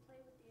cheating.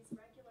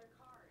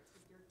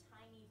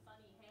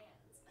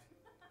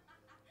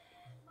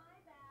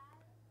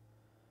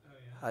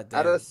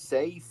 Add a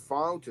save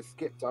file to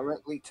skip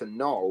directly to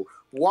Noel.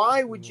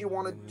 Why would you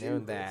want to do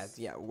that? this?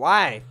 Yeah,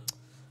 why?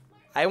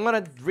 I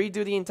want to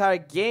redo the entire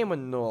game with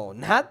Noel,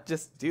 not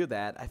just do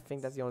that. I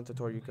think that's the only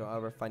tutorial you could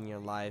ever find in your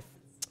life.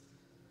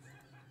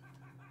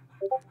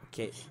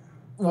 Okay.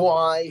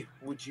 Why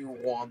would you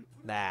want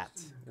that?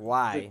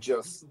 Why? To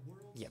just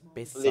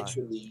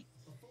literally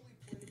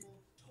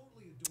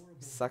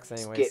sucks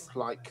anyways. Skip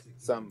like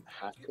some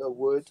hacker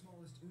would.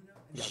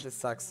 Yeah, this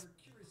sucks.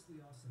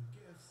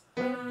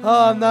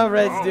 Oh, I'm not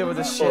ready to deal with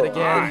this shit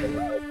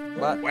again.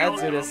 But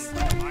let's do this.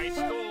 My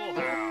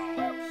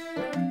schoolhouse.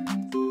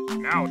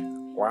 Now,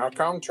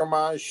 welcome to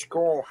my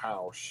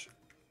schoolhouse.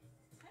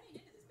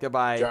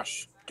 Goodbye.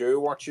 Just do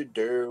what you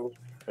do,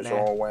 as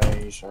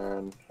always,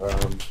 and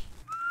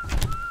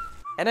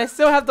I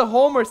still have the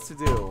homers to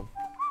do.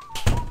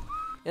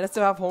 And I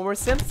still have Homer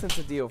Simpson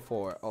to deal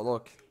for. Oh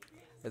look,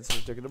 let's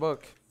just look at the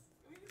book.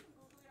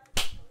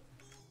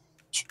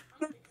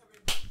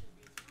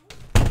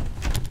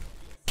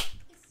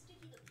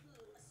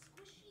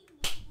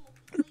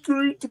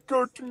 Agree to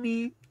go to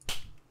me.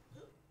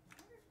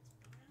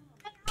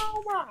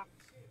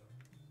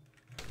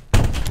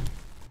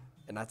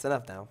 And that's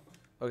enough now.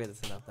 Okay,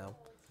 that's enough now.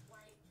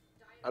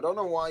 I don't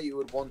know why you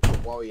would want to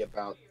worry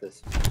about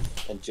this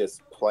and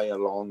just play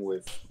along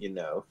with, you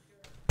know.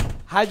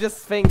 I just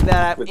think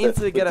that I'm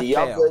instantly gonna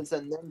fail.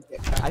 And then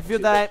I feel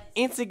that I'm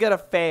instantly gonna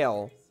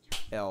fail.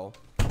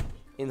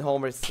 In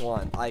Homer's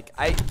one. Like,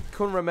 I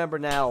couldn't remember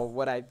now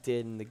what I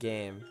did in the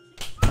game.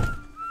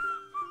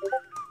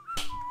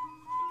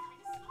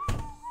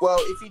 Well,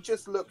 if you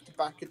just looked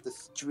back at the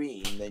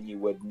stream, then you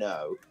would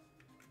know.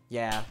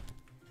 Yeah.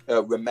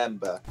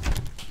 Remember.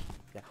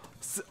 Yeah.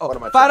 So,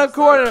 final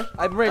quarter.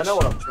 I'm rich. I know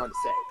what I'm trying to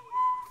say.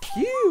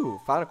 Phew.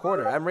 Final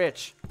quarter. I'm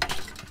rich.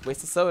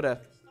 waste of soda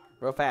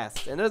real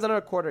fast. And there's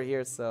another quarter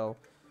here, so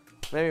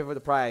maybe for the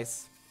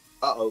prize.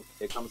 Uh-oh,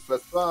 here comes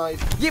first prize.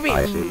 Give me!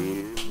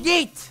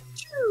 Yeet!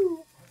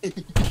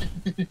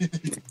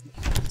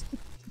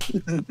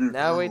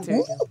 Now wait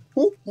till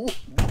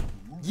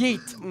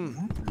yeet!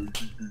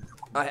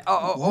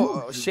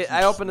 Oh, shit,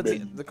 I opened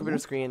the computer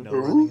screen. No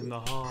running in the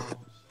hall.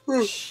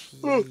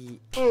 Shit.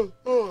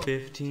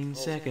 15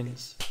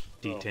 seconds.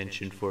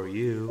 Detention for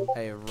you.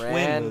 I When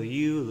ran. will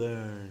you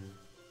learn?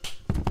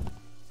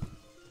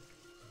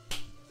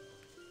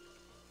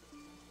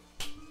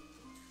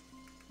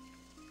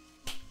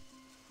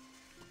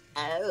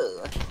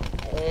 Oh.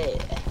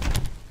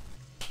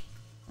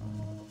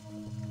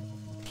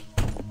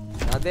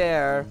 Not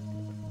there.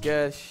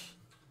 Gosh.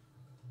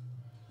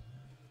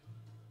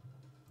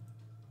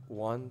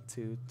 1,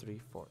 2, 3,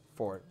 4.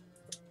 4.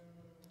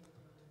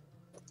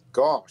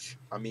 Gosh,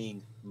 I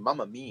mean,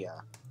 mamma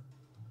mia.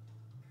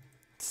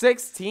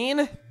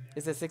 16?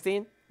 Is it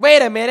 16?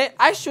 Wait a minute.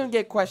 I shouldn't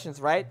get questions,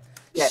 right?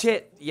 Yes.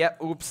 Shit. Yeah,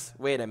 oops.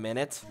 Wait a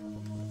minute.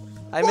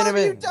 What have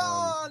you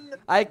done?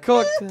 I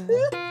cooked.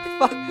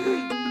 Fuck.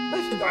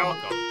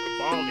 Welcome to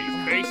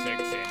Baldi's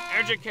Basics in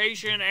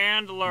Education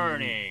and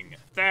Learning.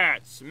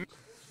 That's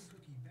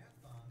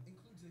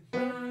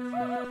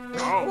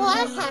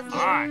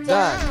hi.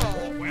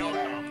 Done.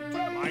 Welcome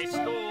to my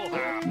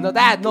schoolhouse. No,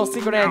 Dad. No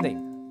secret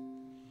ending.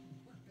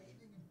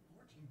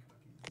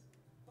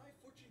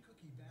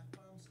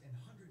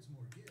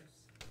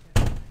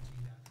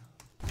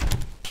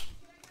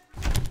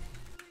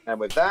 And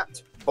with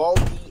that,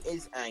 Baldi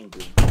is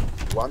angry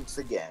once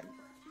again.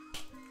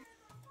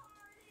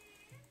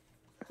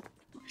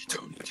 I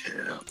don't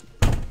care.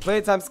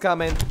 Playtime's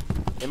coming.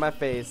 In my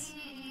face.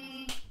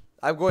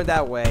 I'm going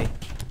that way.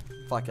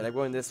 Fuck it, I'm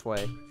going this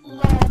way.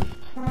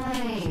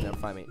 Should not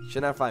find me.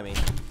 Should not find me.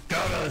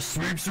 Gotta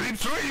sweep, sweep,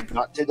 sweep.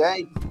 Not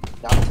today.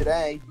 Not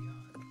today.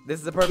 This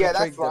is the perfect Yeah,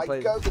 trick that's right. to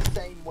play. Go the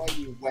same way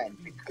you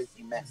went because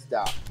you messed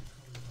up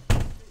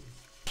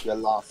your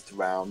last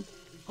round.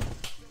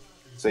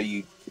 So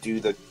you do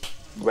the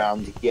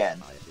round again.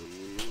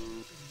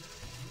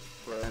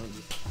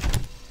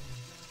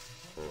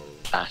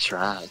 That's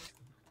right.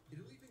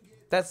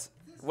 That's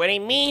what he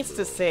means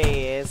to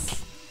say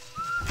is.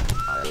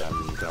 I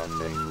am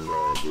coming,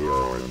 ready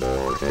or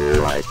not,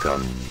 here I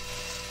come.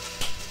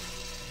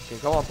 Okay,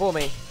 come on, pull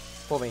me.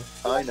 Pull me.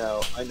 I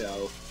know, I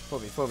know. Pull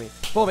me, pull me,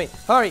 pull me.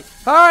 Hurry,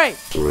 hurry!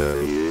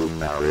 Will you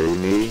marry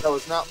me? That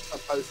was not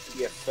supposed to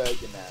be a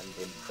Ferdinand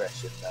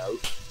impression, though.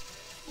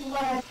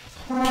 Let's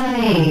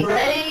play.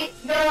 Ready,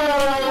 go!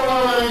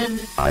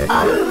 I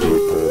have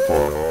people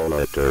for all Damn,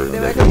 I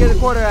eternity. couldn't get a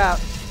quarter out.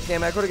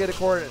 Damn, I couldn't get a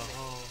quarter.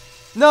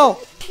 No!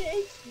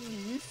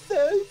 You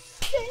so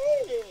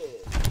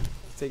scared.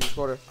 Take this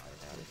quarter.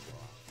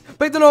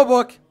 Pick the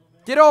notebook.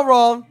 Get it all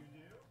wrong.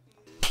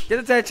 Get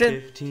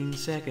attention. 15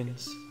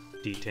 seconds.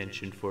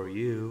 Detention for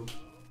you.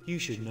 You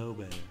should know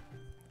better.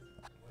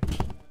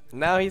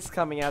 Now he's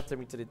coming after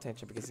me to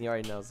detention because he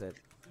already knows it.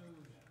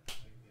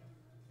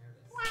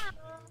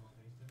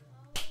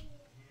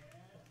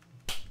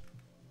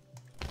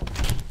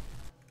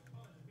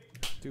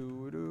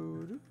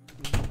 Doo-doo-doo.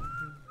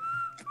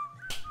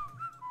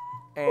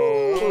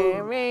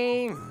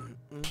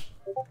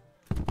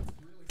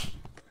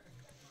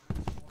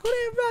 Could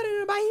have brought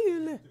in a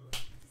barril.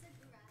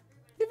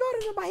 He brought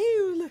in a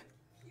barril.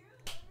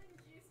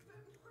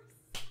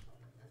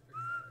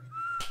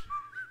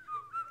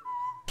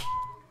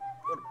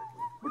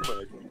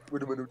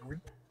 Wait a minute.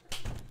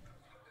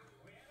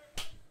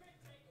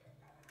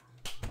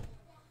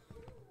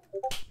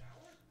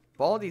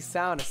 Baldi's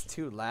sound is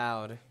too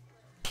loud.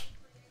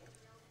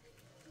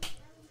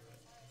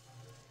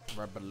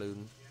 Rubber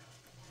balloon.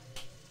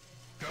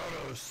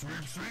 Gotta sweep,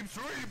 sweep,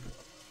 sweep.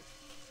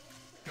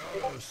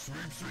 Gotta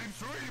sweep, sweep,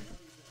 sweep.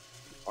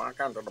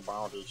 Welcome to the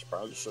Baldi's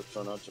Basics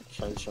in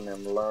Education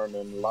and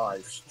Learning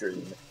live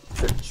stream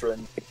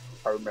featuring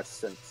Homer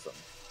Simpson.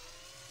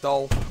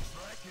 Dull.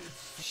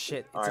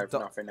 Shit. I have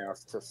nothing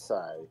else to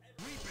say.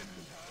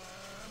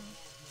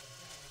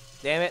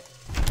 Damn it.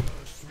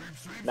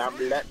 Now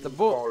let The me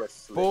fall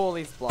asleep.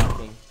 bully's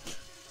blocking.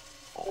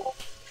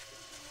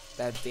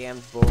 That damn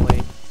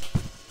bully.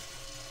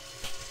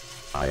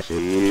 I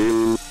see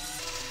you,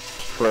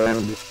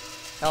 friend.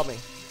 Help me.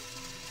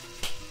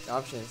 The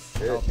option is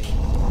help me.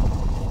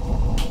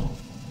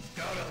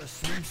 Gotta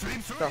sweep,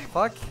 sweep, sweep. The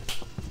fuck?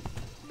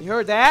 You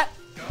heard that?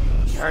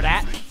 You heard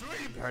that?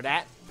 You heard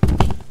that?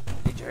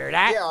 Did you hear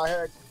that? Yeah, I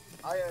heard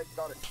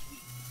gotta sleep.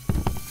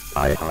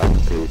 I have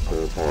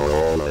people for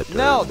all eternity.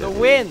 No, the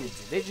wind.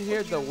 Did you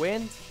hear the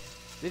wind?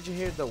 Did you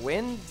hear the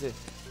wind?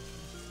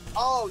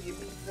 Oh, you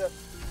mean the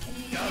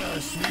Gotta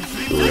sweep,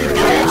 sweep, Will you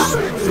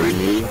marry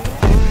me?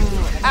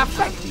 Ah,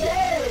 fuck. yeah.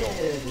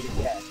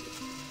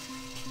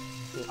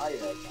 I heard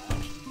that.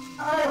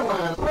 I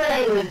wanna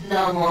play with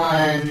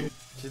someone.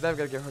 She's never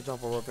gonna get her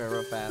jump rope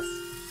real fast.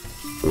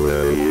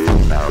 Will you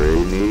marry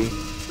me?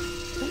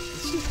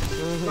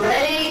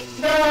 Ready,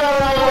 go!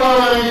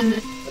 1,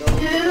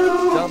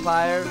 2, Jump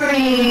higher.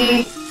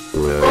 3.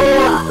 Will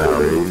you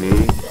marry me?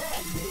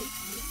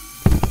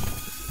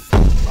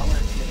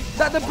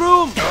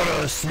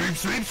 Sweep,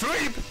 sweep,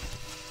 sweep!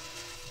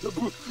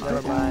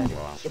 Never mind.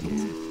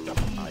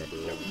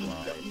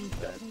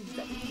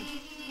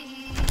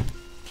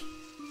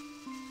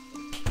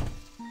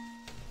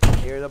 I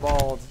hear the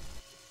bald.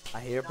 I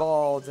hear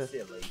bald.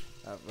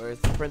 Where's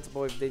the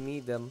principal if they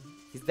need them?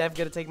 He's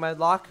definitely gonna take my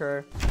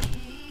locker.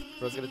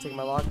 Bro's gonna take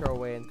my locker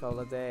away and call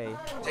it a day.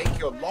 Take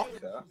your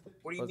locker?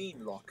 What do you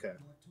mean locker?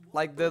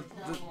 Like the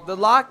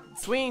lock,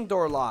 swinging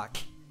door lock.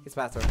 He's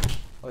faster.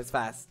 Oh, he's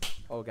fast.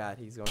 Oh god,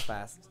 he's going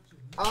fast.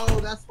 Oh,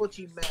 that's what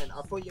you meant.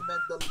 I thought you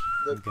meant the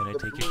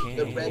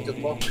red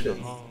lockers.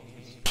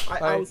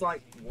 I was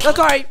like, what? That's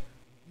alright.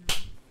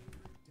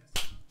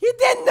 He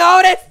didn't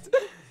notice.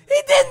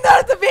 He didn't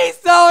notice the base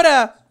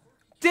soda.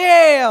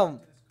 Damn.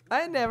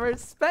 I never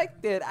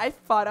expected. I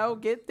thought I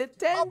would get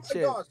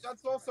detention. Oh my gosh,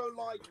 that's also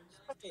like,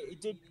 it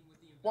did.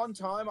 One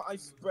time I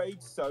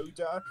sprayed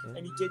soda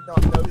and he did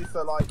not notice.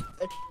 So like,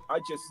 I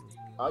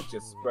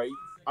just sprayed.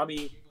 I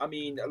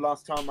mean,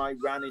 last time I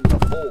ran in the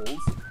halls.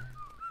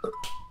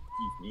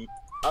 Excuse me.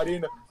 I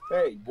didn't.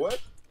 Hey, what?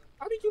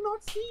 How did you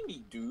not see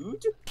me,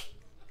 dude?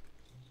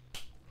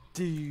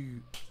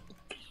 Dude.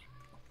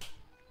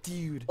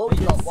 Oh, I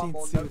you got didn't one see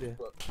more soda.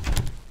 notebook.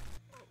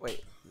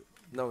 Wait.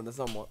 No, there's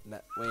no more. No,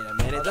 wait a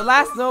minute. The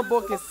last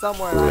notebook is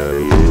somewhere. Will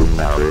you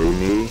marry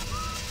me?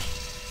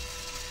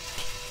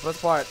 What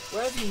part?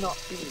 Where have you not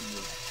been?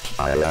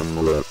 I am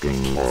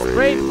looking for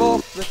Sprayed you.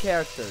 both the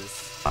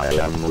characters. I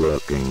am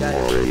looking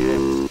for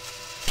you.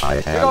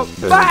 I go have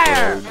been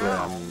fire!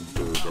 programmed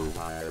to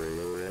desire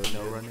you.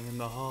 No running in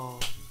the hall.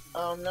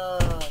 Oh no,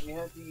 you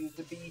have to use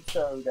the bee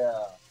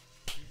soda.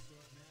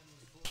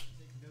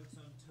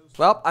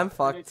 Well, I'm But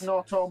fucked. it's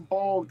not on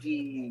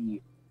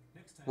Borgie.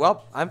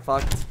 Well, I'm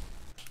fucked.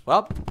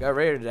 Well, got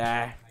ready to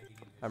die.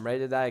 I'm ready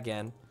to die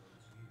again.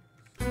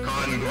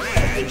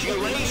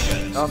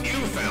 Congratulations! Oh, You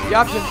found the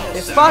option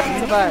is fuck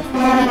and survive.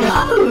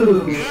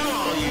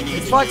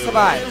 It's fuck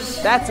survive.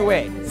 That's the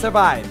way.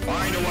 Survive.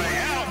 Find a way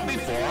out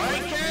before I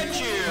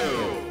catch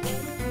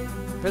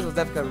you! Pistol's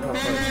definitely gonna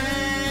come first.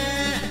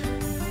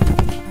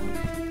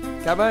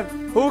 Come on.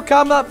 Who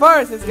comes up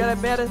first is gonna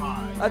be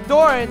a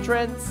door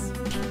entrance.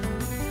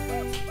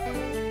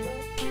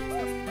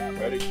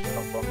 Ready?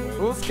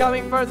 Who's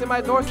coming first in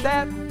my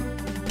doorstep?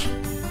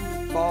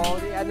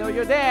 Baldy, I know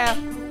you're there.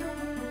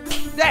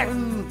 There!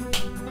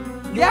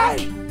 Yeah!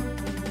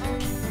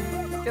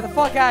 Get the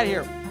fuck out of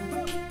here.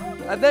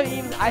 I'm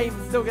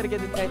still gonna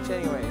get detention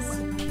anyways.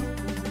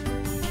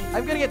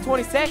 I'm gonna get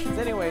 20 seconds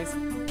anyways.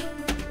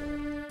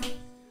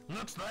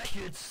 Looks like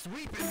it's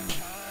sweeping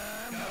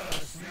time.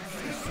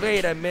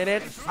 Wait a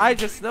minute. I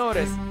just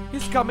noticed.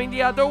 He's coming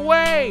the other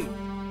way.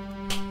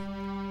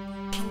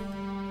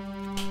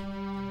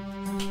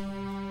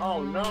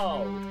 Oh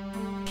no.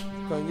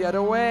 Going the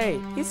other way.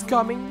 He's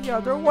coming the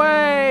other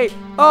way.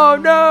 Oh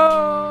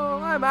no!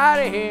 I'm out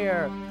of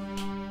here.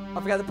 I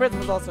forgot the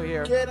principal's also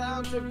here. Get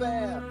out of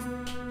there.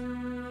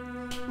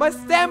 My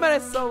stamina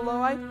is so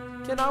low, I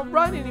cannot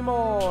run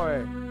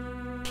anymore.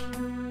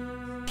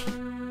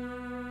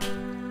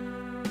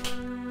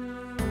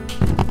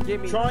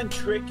 Give me. Try and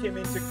trick him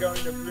into going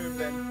to room,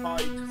 then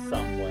hide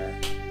somewhere.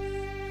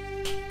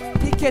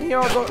 He can hear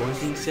all the.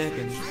 20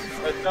 seconds.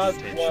 It does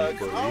Detention work.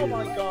 for Oh you.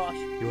 my gosh.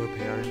 Your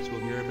parents will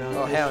hear about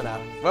Oh this. hell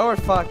no. Well, we're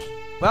fucked.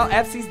 Well,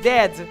 FC's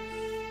dead.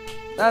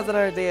 That's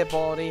another day of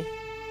Baldy.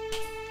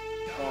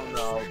 Oh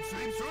no.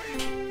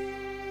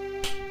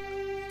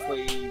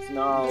 Please,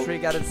 no.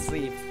 Trick out of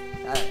sleep.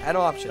 I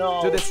no option.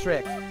 No. Do this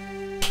trick.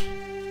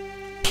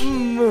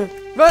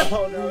 But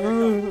Oh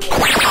no.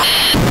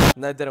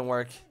 no, it didn't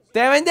work.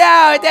 Damn it!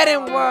 No, it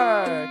didn't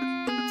work.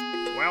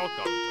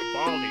 Welcome to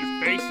Baldi's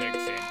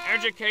Basics in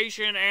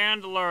Education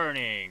and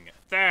Learning.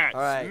 That's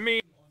Alright. me.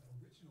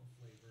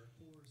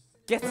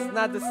 Guess it's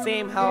not the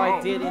same how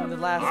I did in the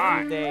last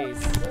Hi. few days.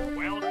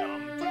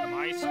 Welcome to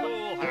my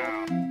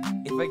schoolhouse.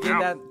 If I get Ow.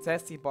 that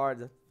testy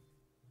part.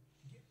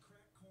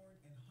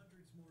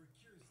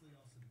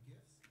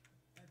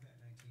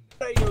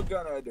 What are you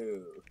gonna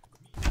do?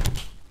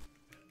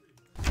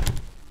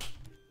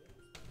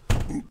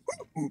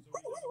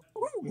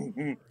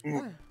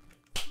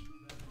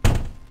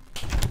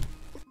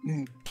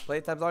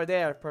 Playtimes are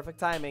there. Perfect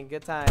timing.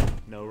 Good time.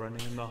 No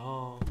running in the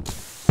hall.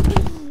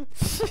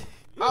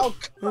 Oh,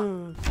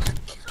 come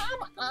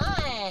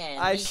on!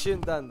 I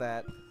shouldn't done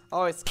that.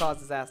 Always cause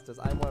disasters.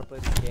 I want to play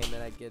this game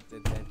and I get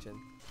detention.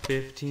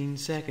 15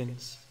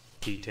 seconds.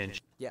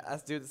 Detention. Yeah,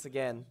 let's do this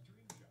again.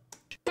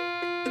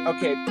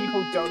 Okay,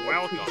 people don't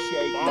Welcome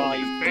appreciate to my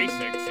Baldi's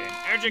Basics in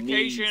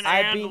Education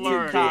I've and been to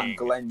Learning.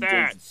 Glenda's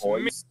That's me.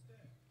 voice.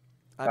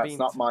 I That's mean,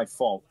 not my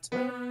fault.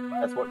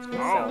 That's what she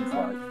sounds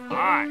like.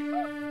 Hi.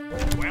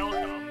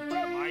 Welcome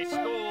to my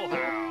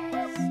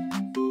schoolhouse.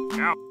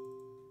 Now,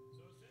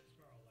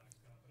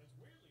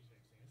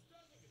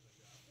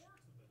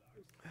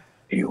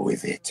 Deal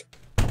with it.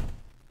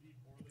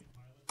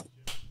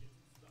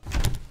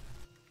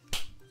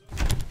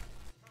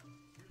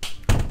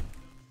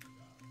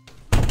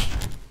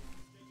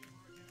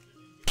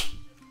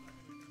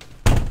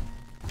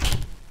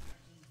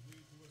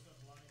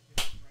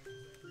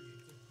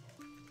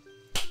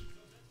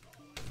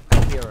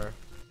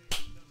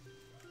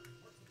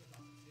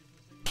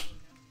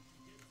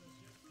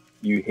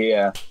 you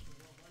hear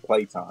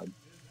playtime.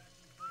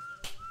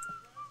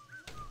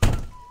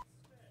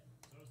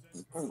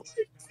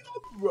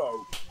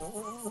 Bro.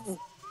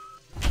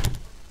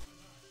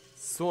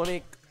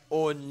 Sonic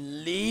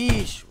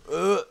Unleash.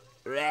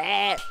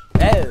 Rah,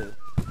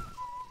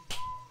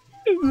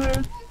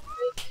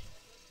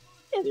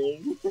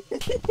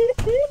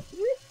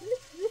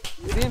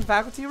 Is he in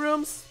faculty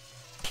rooms?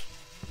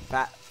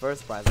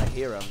 First prize, I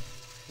hear him.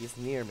 He's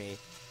near me.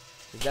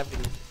 He's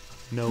definitely.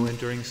 No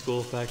entering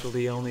school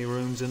faculty only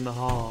rooms in the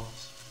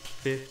halls.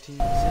 15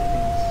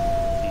 seconds.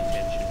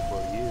 Detention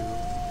for you.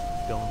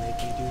 Don't make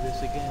me do this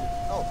again.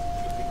 Oh,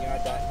 looking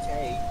at that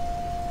tape.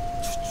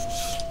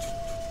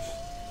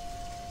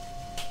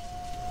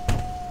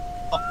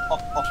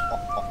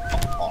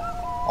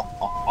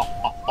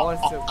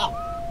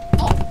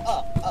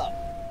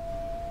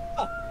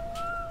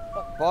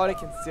 Body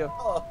can still.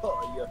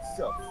 Oh, you're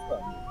so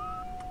funny.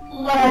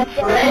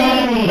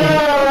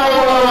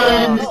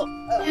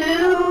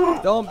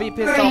 Don't be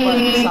pissed off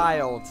at a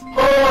child.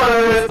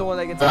 He's the one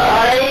that gets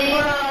out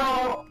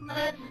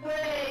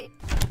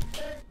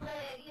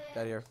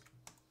of here.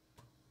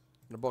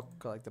 The book,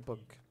 collect the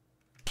book.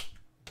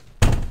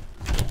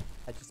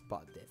 I just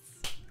bought this.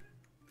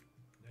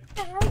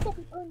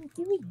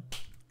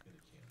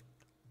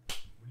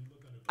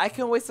 I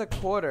can waste a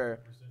quarter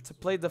to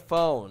play the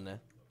phone.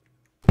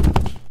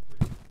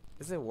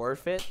 Is it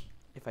worth it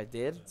if I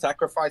did?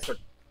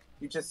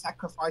 You just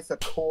sacrifice a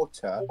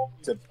quarter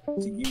to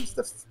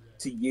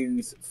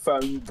use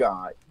phone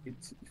guy.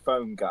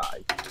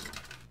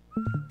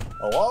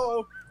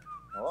 Hello?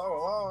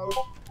 Hello?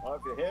 Well,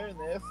 if you're hearing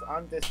this,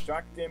 I'm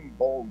distracting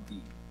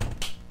Baldy.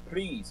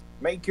 Please,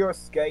 make your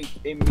escape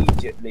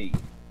immediately.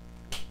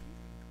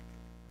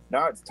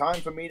 Now it's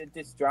time for me to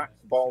distract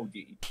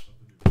Baldy.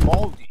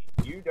 Baldy,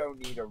 you don't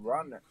need a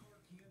run.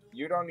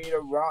 You don't need a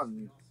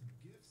run.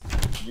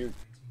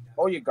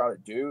 All you gotta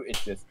do is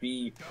just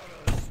be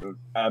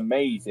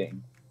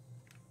amazing.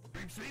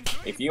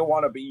 If you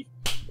wanna be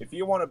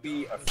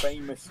a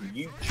famous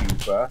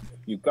YouTuber,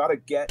 you gotta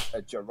get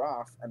a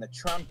giraffe and a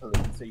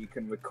trampoline so you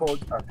can record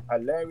a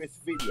hilarious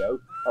video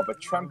of a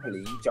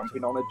trampoline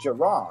jumping on a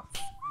giraffe.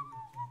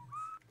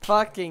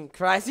 Fucking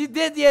Christ, you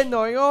did the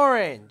annoying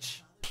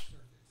orange!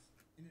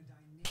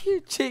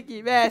 You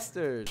cheeky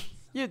bastard!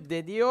 You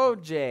did the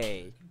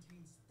OJ!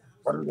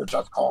 What did you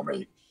just call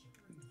me?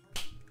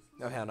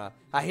 No, hell no.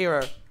 I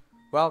hear her.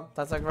 Well,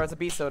 that's like a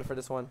recipe soda for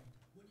this one.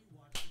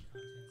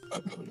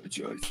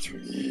 Apologize to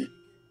me.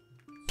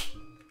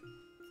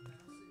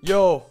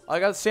 Yo, I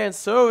got sand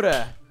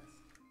soda.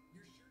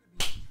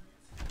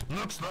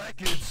 Looks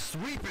like it's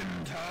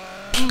sweeping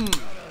time.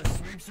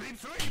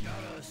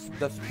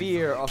 The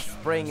fear of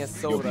spraying a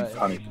soda.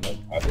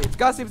 You'll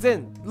Gossip's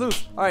in.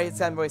 Loose. Alright, it's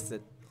time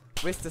wasted.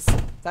 Waste this.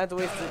 Time to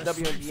waste the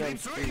WMBM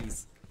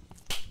squeeze.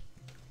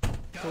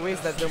 To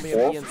waste that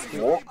WMBM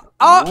squeeze.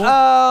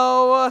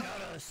 Uh-oh!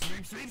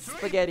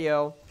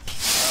 Spaghetti-o.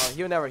 Oh,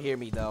 he'll never hear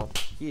me, though.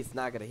 He's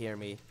not gonna hear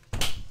me.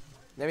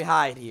 Let me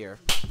hide here.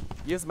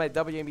 Use my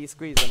WMB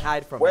squeeze and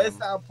hide from him. Where's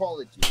the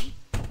apology?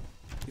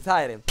 He's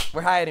hiding.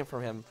 We're hiding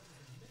from him.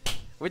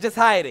 We're just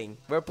hiding.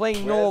 We're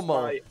playing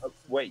normal.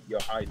 Wait,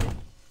 you're hiding.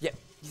 Yep,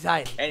 he's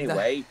hiding.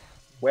 Anyway,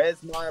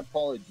 where's my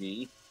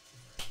apology?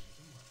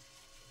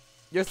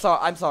 You're sorry.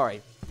 I'm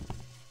sorry.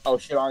 Oh,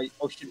 should I?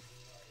 Oh, should.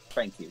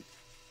 Thank you.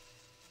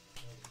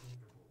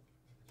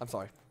 I'm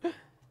sorry.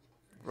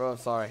 Bro, I'm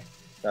sorry.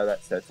 No,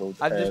 that's settled.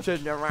 I'm just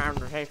sitting around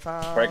the hey,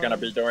 We're gonna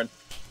be doing.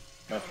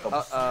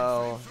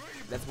 Uh-oh.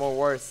 That's more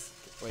worse.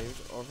 Wait,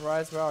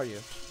 Overrise, where are you?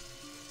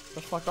 What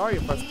the fuck are you?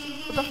 What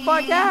the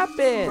fuck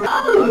happened?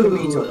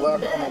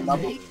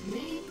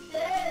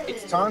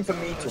 It's time for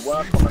me to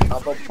work on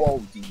another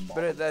Baldy mod.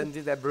 Better than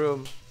do that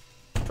broom.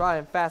 Try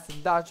and fast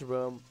and dodge the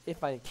broom.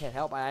 If I can't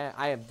help,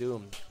 I am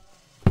doomed.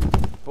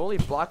 But only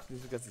blocked me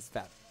because he's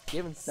fat.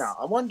 Give him. Now,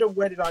 I wonder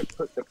where did I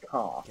put the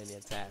car? Can he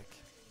attack?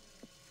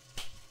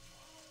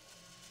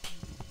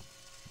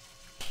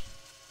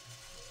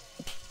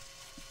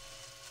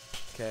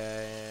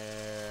 Okay.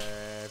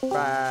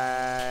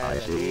 Bye. I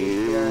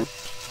see you.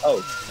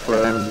 Oh,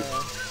 Friend.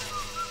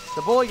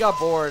 The bully got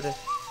bored.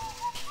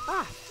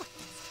 Ah.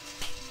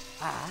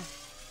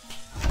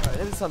 Alright,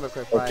 let me do something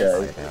real quick, Prize.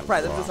 Okay.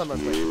 Prize, let me do something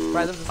real quick.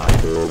 Prize, let me do I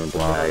something. will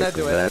apply Let's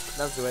do for it. that.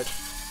 Let's do it.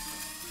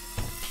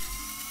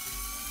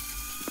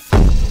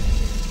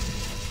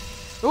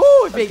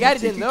 Ooh, if Big Guy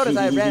didn't notice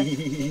I ran.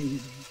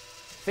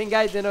 Big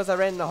Guy didn't notice I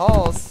ran in the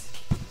halls.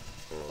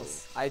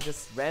 I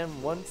just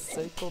ran one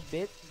circle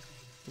bit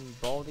in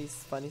Baldy's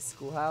funny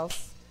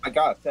schoolhouse. I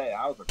gotta say,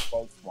 that was a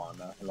close one.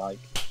 Like,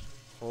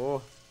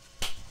 Oh,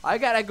 I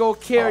gotta go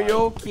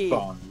karaoke.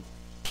 fun.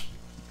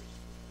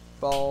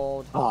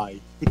 Bald. Hi.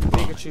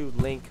 Pikachu,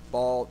 Link,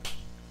 bald.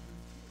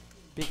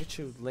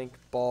 Pikachu, Link,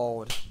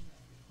 bald.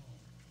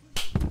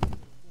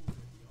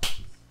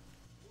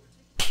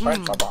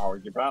 First of all,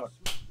 you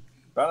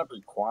better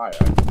be quiet.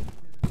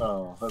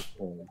 Oh, that's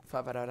cool.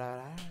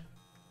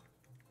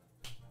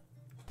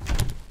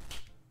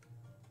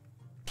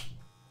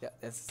 Yeah,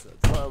 that's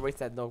waste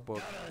that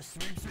notebook.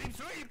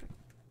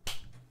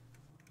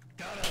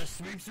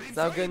 It's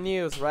not good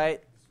news,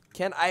 right?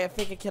 I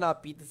think I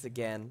cannot beat this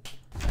again.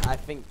 I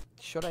think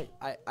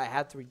I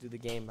had to redo the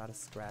game out of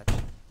scratch.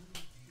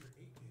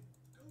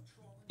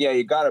 Yeah,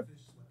 you gotta.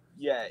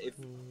 Yeah, if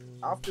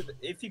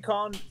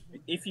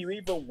you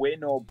either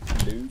win or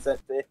lose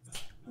at this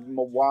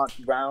one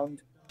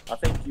round, I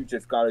think you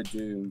just gotta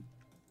do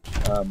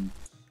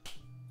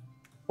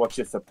what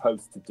you're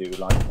supposed to do,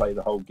 like play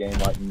the whole game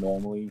like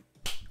normally,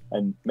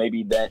 and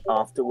maybe then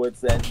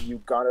afterwards, then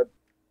you gotta.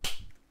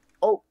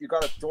 Oh, you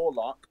got a door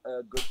lock.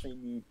 Good thing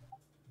you.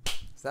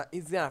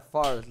 He's not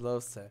far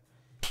closer.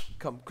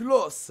 Come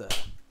closer.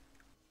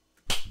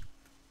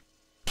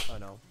 Oh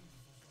no.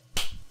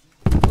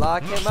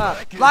 Lock him up.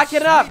 Lock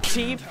it up,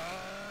 Chief.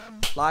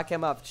 Lock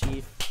him up,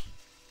 Chief.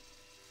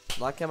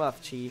 Lock him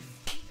up, Chief.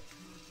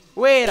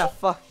 Wait a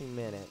fucking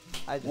minute.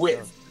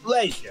 With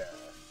pleasure.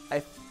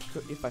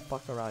 If I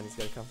fuck around, he's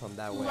gonna come from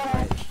that way,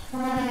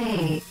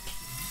 Right.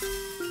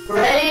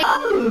 Right.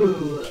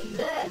 Oh,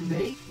 that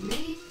makes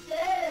me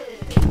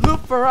dead.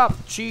 Loop her up,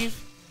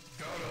 Chief.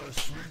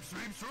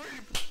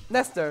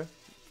 Nestor.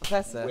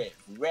 Professor. With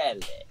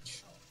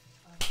relish.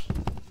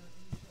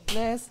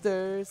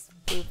 Nestor's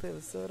Blue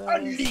Soda.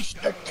 Unleash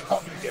the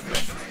condiment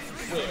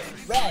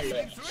with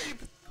relish.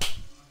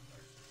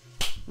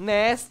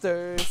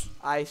 Nestor's.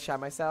 I shot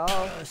myself.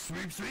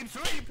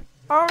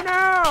 Oh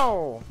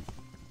no!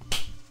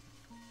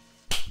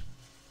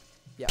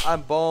 Yeah,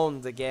 I'm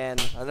boned again.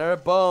 Another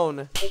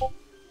bone.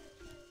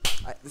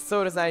 The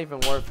soda's not even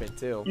worth it,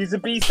 too. Use a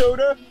bee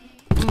soda?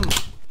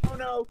 Oh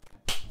no.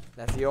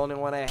 That's the only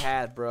one I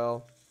had,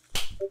 bro.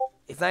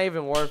 It's not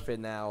even worth it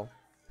now.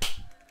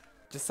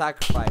 Just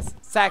sacrifice.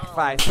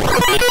 Sacrifice.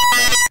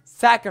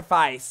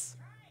 Sacrifice.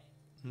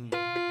 Welcome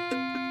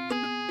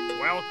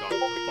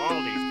to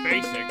Baldi's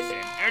Basics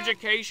in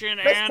Education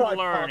Let's and try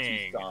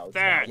Learning. party styles.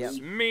 That's Yep.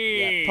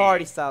 me. Yeah,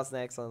 party style's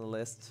next on the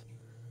list.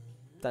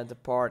 Time to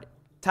party.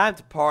 Time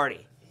to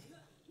party.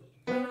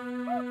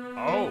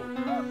 Oh,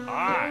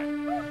 hi.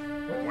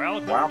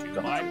 Welcome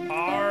to my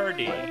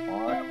party.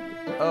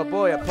 Oh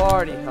boy, a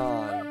party,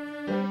 hon.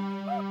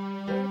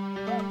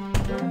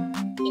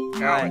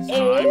 Now it's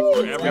Alright. time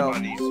for Let's go.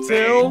 everybody's 2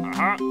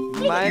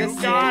 thing. minus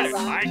You got it. 6.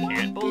 I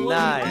can't believe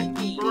 9.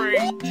 it.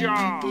 Great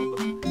job.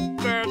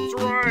 That's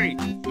right.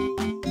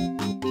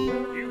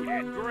 You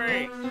did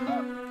great.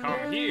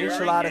 Come here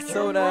Enchilada and get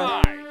soda. your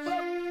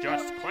prize.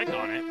 Just click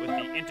on it with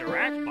the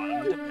interact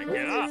button to pick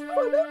it up.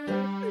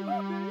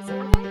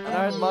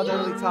 Another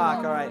motherly talk,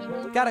 alright.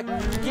 Got a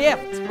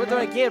gift! What do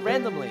I get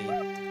randomly?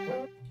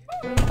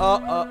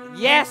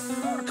 Yes!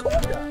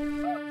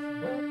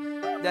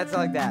 That's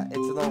like that. It's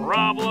a normal.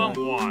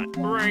 Problem 1.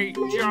 Great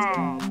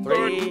job.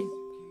 3,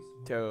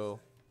 2.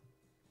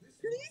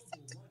 Please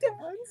sit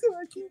down so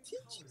I can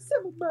teach you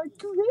some of my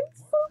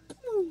graceful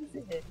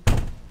poses.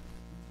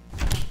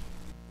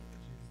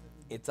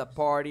 It's a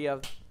party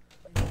of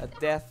a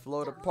death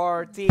loader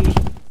party.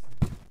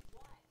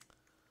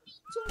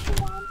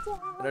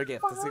 Another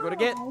gift. Let's see what I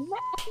get.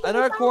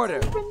 Another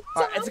quarter.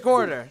 Alright, it's a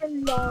quarter.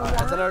 Alright,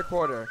 that's another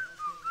quarter.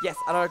 Yes,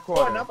 another Oh,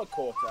 quarter. another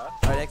quarter.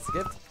 Alright, next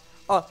gift.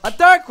 Oh, a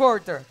third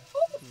quarter.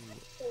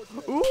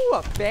 Ooh,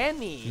 a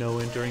penny. No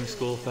entering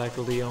school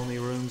faculty, only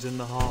rooms in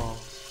the halls.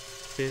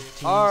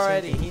 15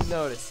 Alrighty, seconds. he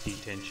noticed.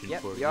 Detention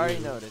Yep, for you already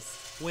you.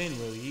 noticed. When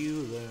will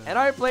you learn? And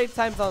our play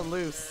time's on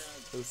loose.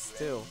 Loose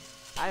too.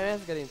 I am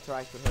gonna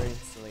interact with her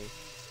instantly.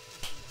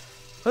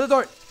 Close the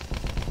door.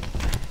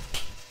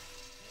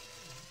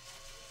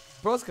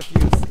 Bro's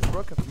confused. Is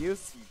bro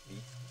confused?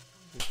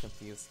 He's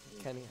confused.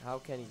 How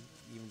can he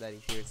even that he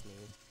hears me?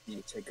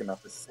 You taking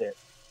up a sip.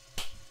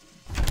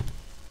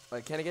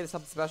 Wait, can I get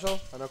something special?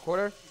 Another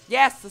quarter?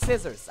 Yes, the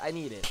scissors. I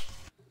need it.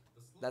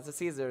 That's the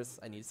scissors.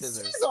 I need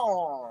scissors.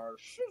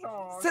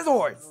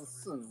 Scissors!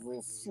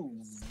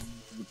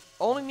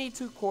 Only need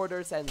 2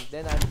 quarters and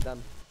then I'm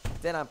done.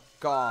 Then I'm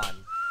gone.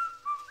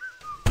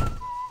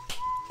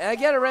 And I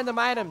get a random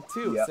item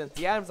too, Yep. since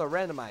the items are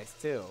randomized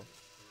too.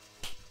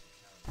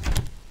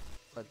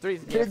 But 3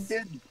 gifts.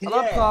 Yeah.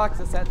 Alarm clock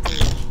is set to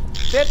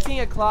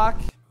 15 o'clock.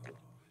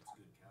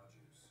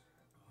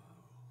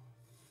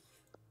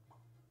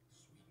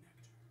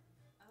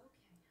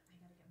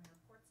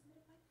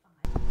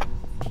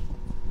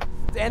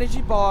 The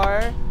energy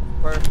bar.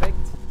 Perfect.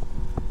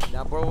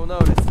 Now bro will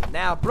notice.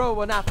 Now bro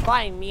will not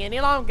find me any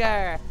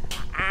longer.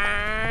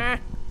 Ah.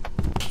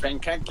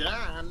 Think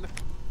again.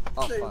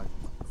 Oh fuck.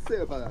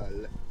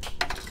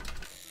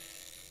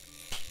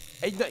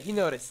 He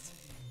noticed.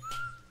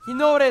 He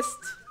noticed.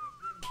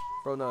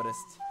 Bro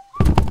noticed.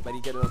 But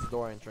he didn't notice the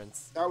door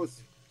entrance. That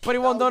was. But he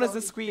won't notice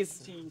the squeeze.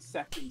 15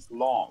 seconds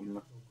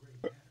long.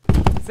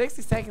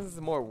 60 seconds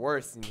is more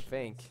worse than you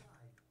think.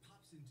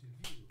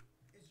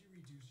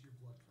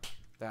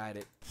 Died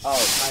it.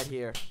 Oh. Right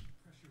here.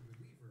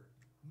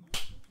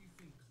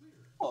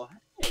 Oh,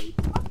 hey,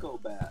 Taco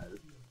Bell.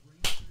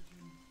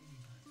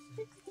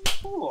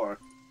 64.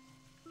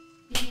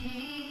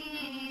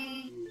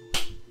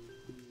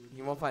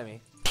 He won't find me.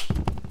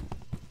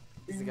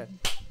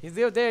 He's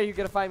still there. You're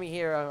gonna find me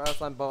here, or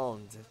else I'm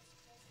boned.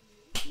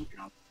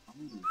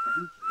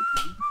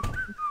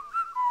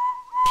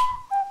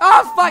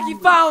 Oh fuck! He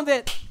found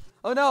it.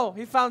 Oh no!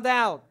 He found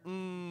out.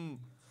 Oh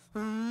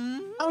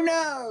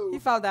no! He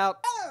found out.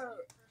 Oh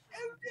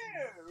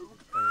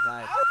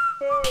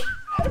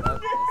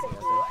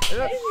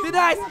no! Be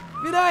nice!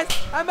 Be nice!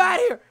 I'm out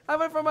of here! I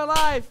went for my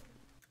life!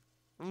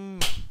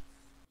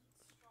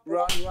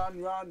 Run!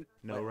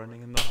 No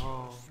running in the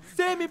hall.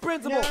 Save me,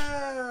 Principal!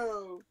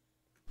 No!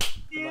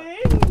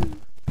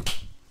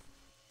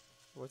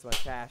 Where's my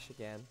cash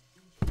again?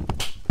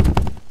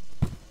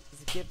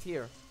 There's a gift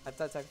here. I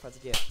thought sacrifice a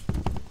gift.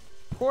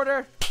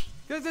 Quarter!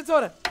 Here's the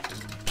soda!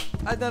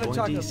 Another 20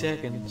 chocolate.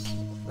 seconds.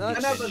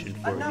 Another Detention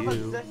for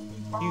you.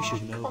 You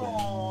should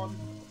know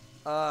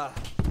that.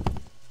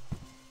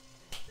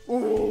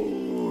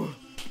 Ooh,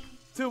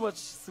 too much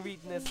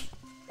sweetness.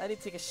 I need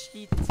to take a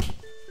sheet.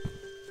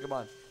 Come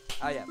on.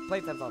 Oh yeah,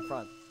 playtime's on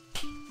front.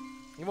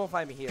 He won't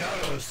find me here.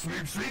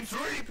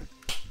 Sweep.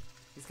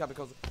 He's coming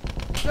closer.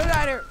 Get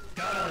out of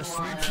here!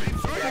 Sweep.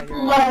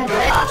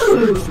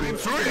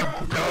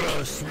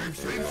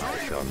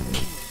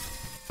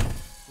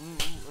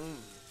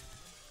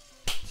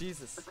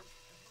 Jesus.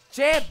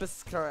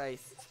 Jabus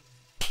Christ.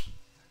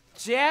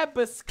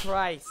 Jabus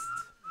Christ.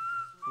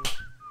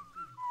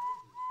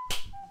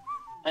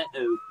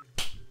 Uh-oh.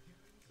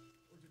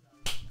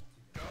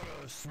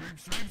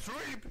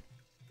 Sweep.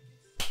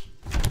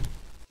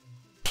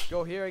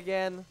 Go here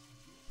again.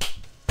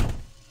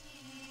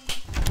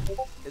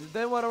 It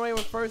didn't run away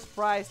with first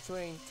prize to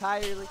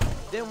entirely.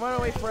 Didn't run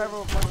away forever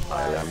with first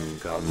I prize. am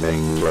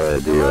coming,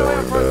 ready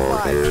or no,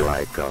 here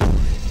I come.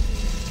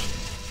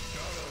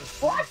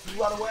 What?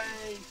 Run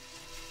away!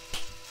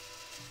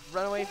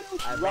 Run away.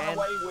 I Run ran.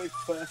 away with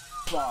first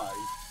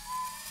prize.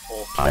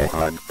 Or I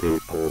hug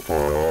people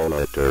for all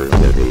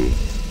eternity.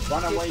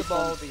 run Kick away the from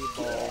baldy.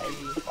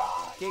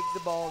 Kick the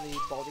baldy.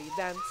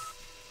 Dance.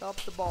 Stop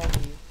the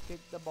baldy. Kick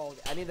the baldy.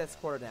 I need that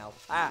score now.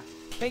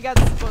 Thank God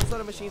the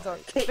soda machines are.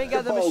 Thank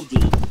God the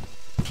machine.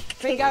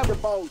 Thank God.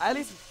 At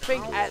least we.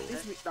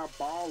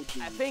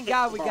 Thank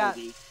God we got.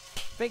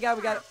 Thank God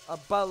we got a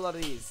bottle of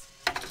these.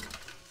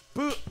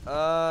 Boo.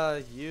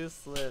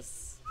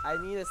 Useless. I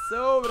need a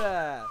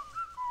soda.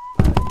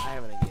 I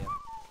have an idea.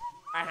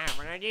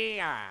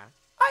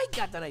 I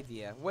got an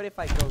idea. What if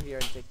I go here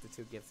and take the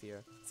 2 gifts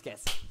here? Let's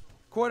guess.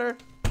 Quarter.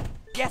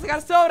 Yes, I got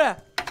a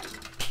soda.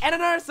 And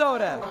another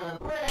soda.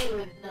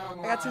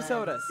 I got 2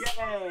 sodas.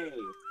 Yay!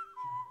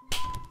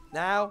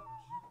 Now,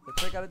 the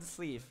trick out of the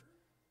sleeve.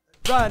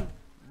 Run.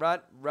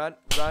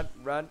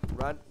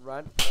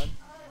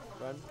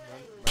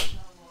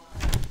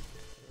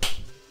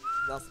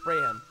 Now spray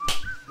him.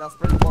 Now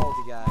spray the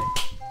baldy guy.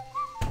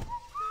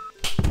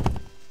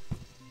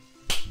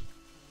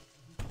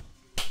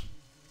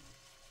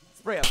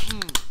 Spray him.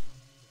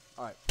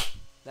 Alright.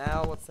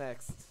 Now what's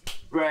next?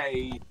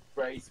 Spray.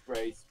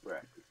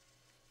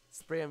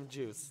 Spray him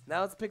juice.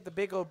 Now let's pick the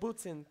big old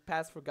boots and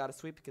pass for Gotta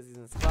Sweep because he's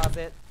in his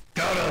closet.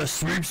 Gotta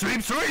sweep.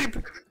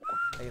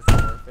 I guess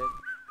that's worth it.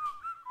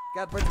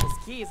 Got Principal's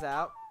keys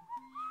out.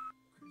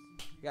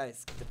 Got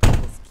the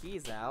Principal's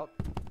keys out.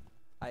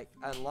 I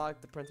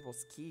unlocked the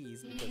Principal's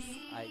keys because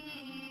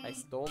I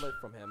stole it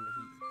from him.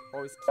 He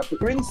always The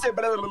Principal's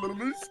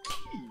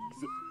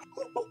keys.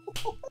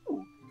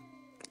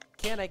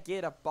 Can I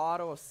get a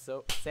bottle of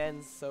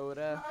Sen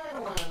soda?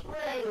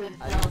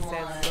 I need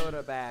Sen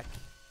soda back.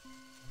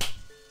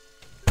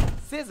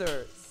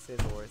 Scissors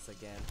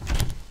again.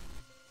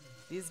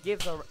 These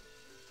gifts are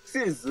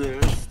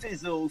Scissors,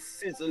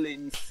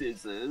 sizzling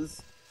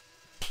scissors.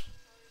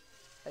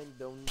 I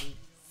don't need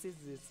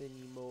scissors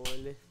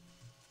anymore.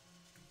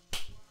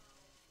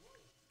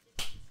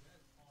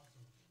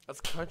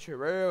 That's country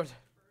road.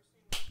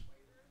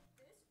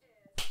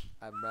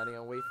 I'm running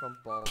away from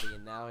Baldy,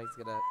 and now he's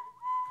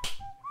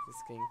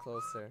getting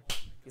closer.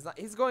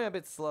 He's going a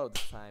bit slow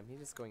this time. He's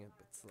just going a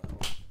bit slow.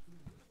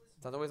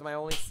 It's not always my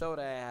only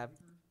soda I have.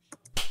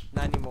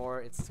 Not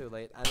anymore. It's too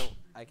late.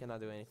 I cannot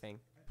do anything.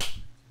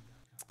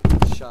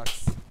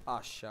 Shucks.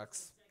 Ah,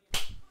 shucks.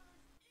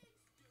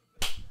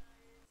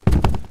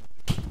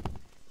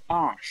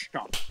 Ah,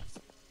 shucks.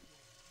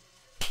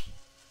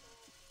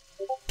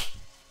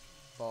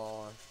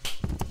 Ball.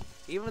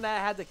 Even though I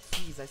had the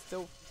keys, I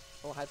still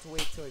had to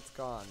wait till it's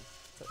gone.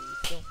 So you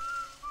still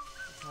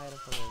hide it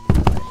from them.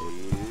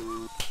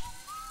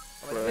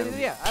 I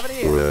have an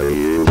idea. Will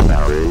you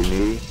marry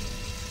me?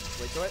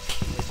 Wait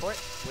for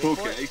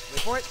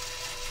it.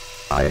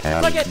 I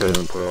have Look it.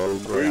 been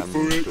programmed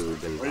to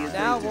be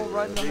Now we'll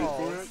run the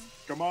halls.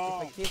 Come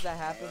on. If in case that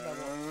happens, I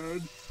will.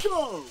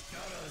 Go!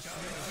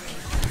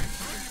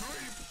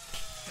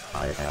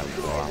 I have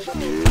lost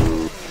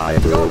you. I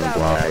don't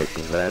like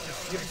that.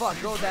 You fuck,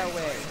 go that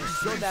way.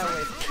 Go that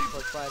way.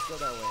 Go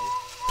that way.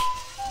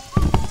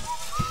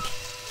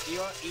 He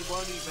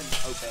won't even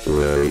obey.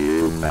 Will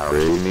you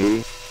marry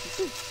me?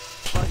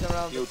 Fuck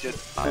around. He'll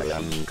just. I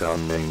am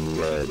coming,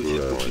 ready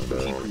or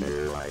no,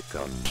 here I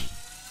come.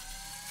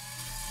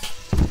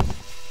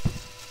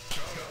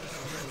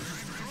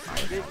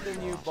 Give the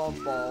new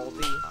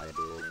Baldy. I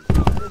don't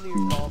The new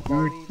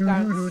Baldy.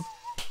 Dance.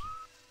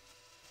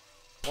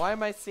 Why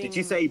am I seeing? Did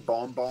you say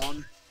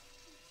bonbon?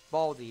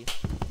 Baldy?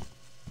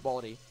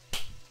 Baldy.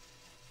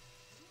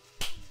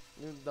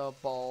 The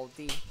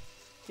Baldy.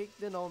 Kick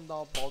the on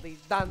the Baldy.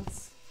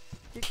 Dance.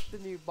 Kick the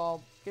new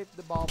ball. Kick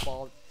the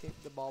ball.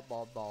 Kick the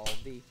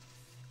Baldy.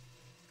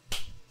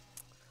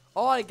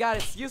 All I got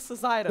is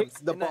useless items.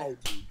 Kick the baldy.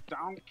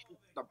 Don't kick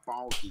the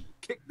baldy.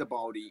 Kick the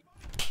baldy.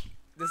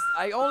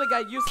 I only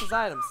got useless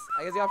items.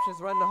 I guess the option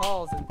is run the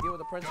halls and deal with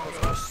the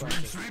principal's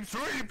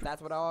Sleep.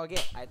 That's what I'll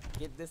get. I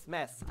get this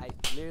mess. I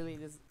really.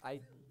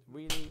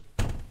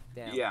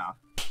 Damn. Yeah.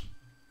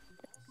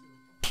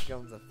 Here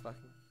comes a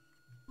fucking.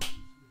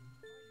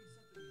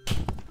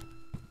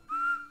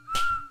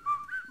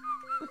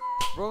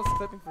 Bro's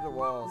clipping through the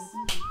walls.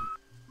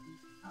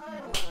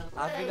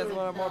 I think that's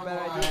one of the more better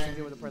ideas to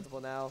deal with the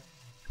principal now.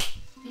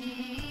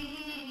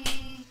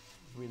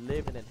 We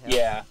live in hell.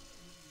 Yeah.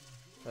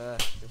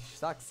 This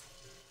sucks.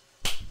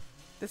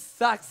 This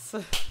sucks.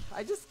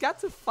 I just got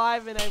to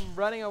 5 and I'm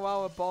running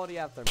around with Baldy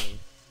after me.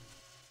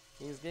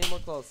 He's getting more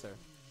closer.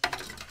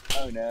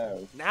 Oh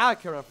no. Now I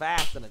can run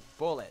fast than a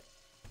bullet.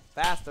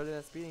 Faster than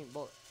a speeding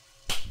bullet.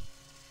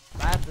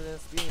 Faster than a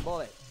speeding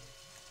bullet.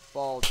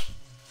 Bald.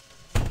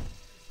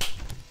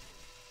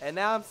 And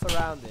now I'm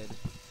surrounded.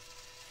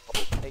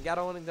 And got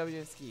only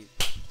W ski.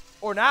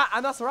 Or not,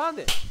 I'm not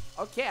surrounded.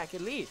 Okay, I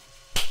can leave.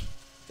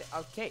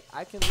 Okay,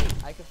 I can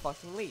leave. I can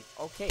fucking leave.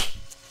 Okay.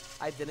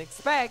 I didn't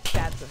expect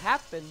that to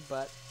happen,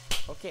 but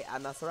okay,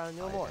 I'm not surrounded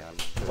no more.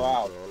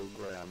 Wow.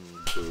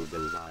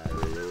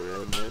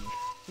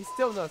 He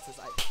still notices.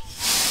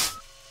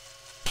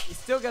 You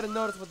still gotta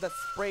notice with that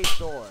spray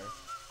door.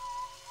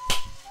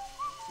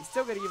 You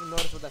still gotta even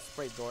notice with that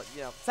spray door.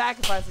 You know,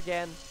 sacrifice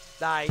again.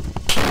 Die.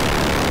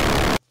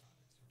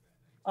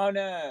 Oh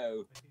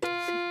no.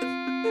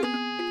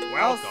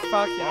 Welcome to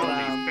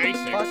around. Baldi's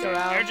Basics Fuck of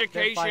around, then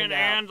Education find out.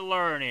 and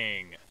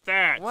Learning.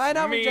 That's Why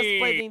don't we just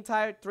play the me.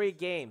 entire 3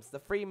 games? The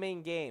 3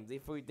 main games,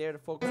 if we dare to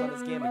focus on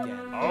this game again.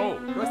 Oh,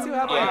 Do I still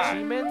have my yeah.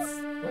 achievements?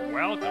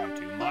 Welcome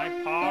to my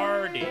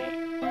party.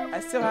 I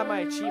still have my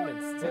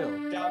achievements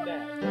too. Down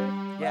there.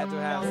 Yeah, I do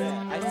have.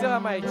 I still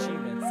have my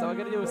achievements, so I'm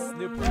gonna do a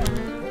Snoop.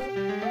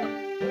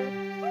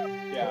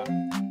 Yeah.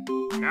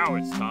 Now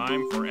it's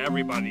time for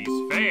everybody's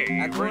At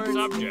favorite worst,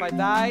 if I subject.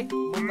 die,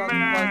 move on to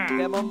Math.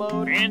 demo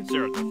mode.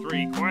 Answer the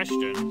 3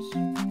 questions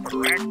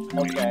correctly,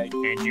 Okay.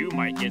 and you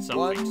might get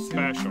 1, something 2,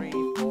 special. 3,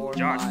 4,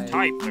 Just 5.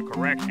 type the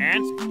correct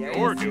answer. Yeah,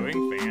 You're it's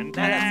doing That's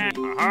fantastic.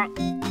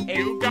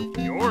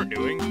 You're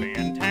doing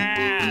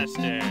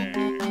fantastic.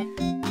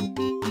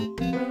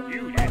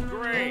 You did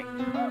great.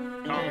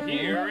 Come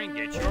here and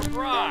get your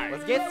prize.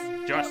 Let's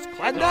get Just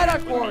click another on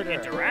the quarter.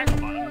 interact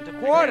button to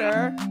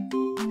Quarter.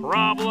 begin.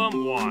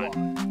 Problem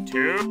 1.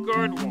 Too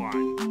good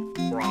one.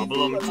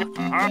 Problem 2.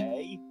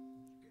 Okay.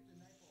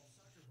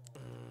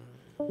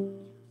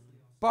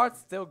 Bart's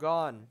still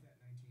gone.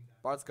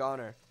 Bart's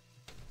goner.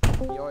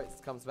 He always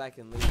comes back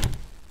and leaves.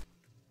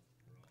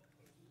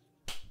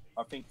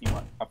 I think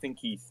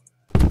he's.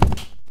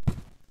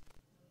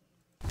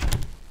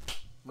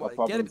 What,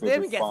 I'll get it, probably then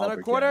go we to get another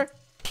Father quarter.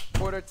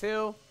 Quarter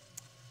 2.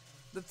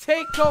 The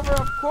takeover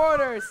of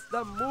quarters,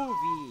 the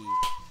movie.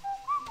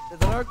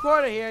 There's another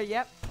quarter here.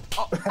 Yep.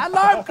 Oh,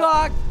 alarm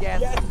clock.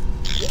 Yes.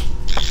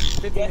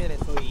 50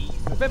 minutes. Please.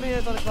 50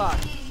 minutes on the clock.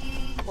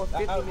 For That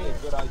 50 would be a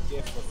minutes. good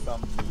idea for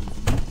some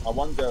reason. I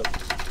wonder.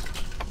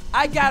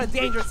 I got a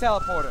dangerous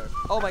teleporter.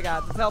 Oh my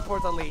god, the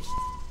teleport's unleashed.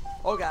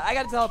 Oh god, I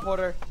got a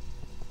teleporter.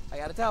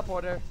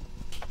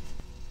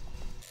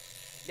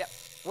 Yep.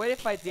 What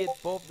if I did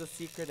both the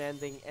secret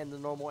ending and the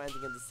normal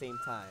ending at the same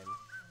time?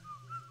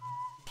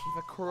 If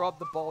I corrupt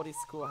the Baldy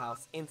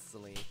schoolhouse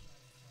instantly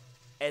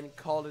and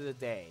call it a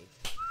day.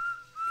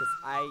 Because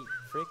I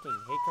freaking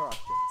hate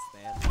corruptions,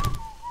 man.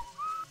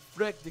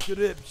 Frick the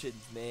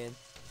corruptions, man.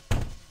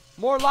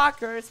 More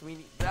lockers. We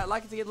are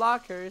lucky to get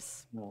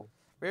lockers. No.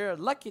 We're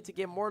lucky to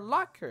get more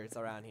lockers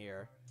around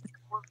here.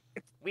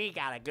 We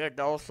gotta get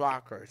those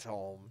lockers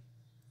home.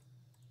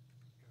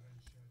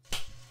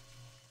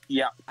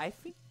 Yeah. I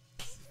think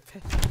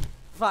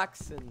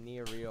Fox and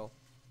near real.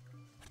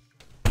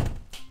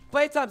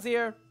 Playtime's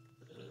here.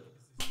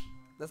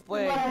 Let's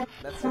play.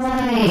 Let's just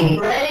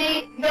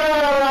Ready? Go!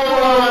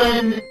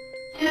 1,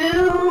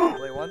 2,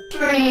 play 1,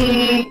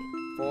 3,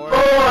 4,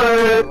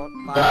 4,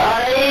 5.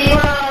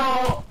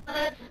 5.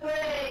 Let's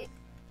play.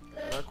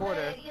 Another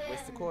quarter.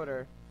 Waste a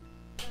quarter.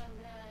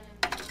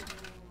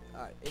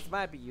 Alright, it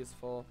might be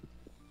useful.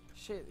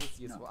 Shit, it's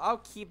useful. I'll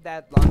keep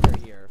that locker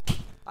here.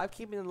 I'm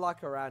keeping the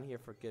locker around here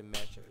for good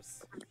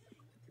measures.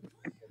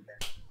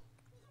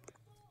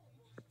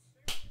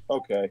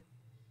 Okay.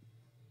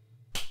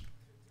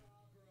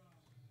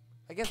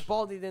 I guess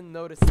Baldy didn't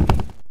notice me.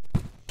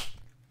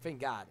 Thank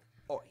God.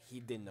 Oh, he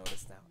did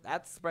notice now.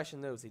 That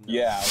expression knows he knows.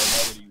 Yeah. I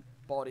already.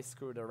 Baldy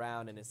screwed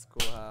around in his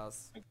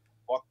schoolhouse.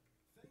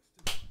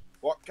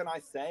 What can I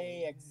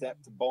say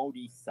except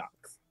Baldy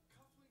sucks?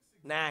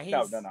 Nah, he's.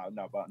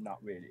 No, but not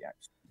really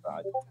actually.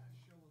 But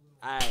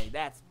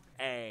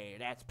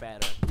That's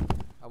better.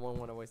 I won't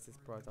want to waste this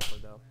pro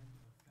topper though.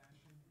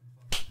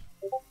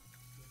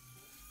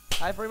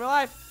 Hi, for my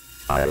life.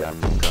 I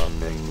am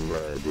coming,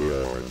 ready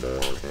or no,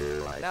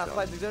 here Now let's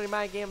play the dirty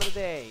mind game of the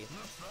day.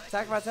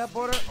 Sacrifice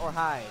teleporter or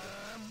hide?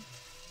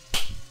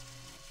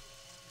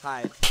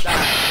 Hide.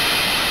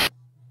 Die.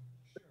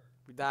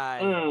 We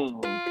died.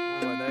 Oh,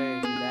 there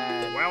you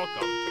died.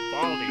 Welcome to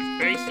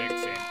Baldi's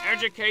Basics in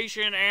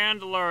Education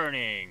and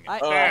Learning.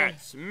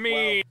 That's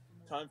me.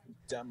 Well, time for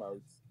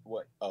demos.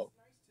 What? Oh.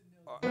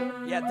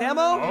 Yeah,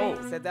 demo? Oh.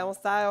 Is that demo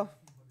style?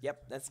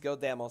 Yep, let's go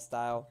demo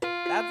style.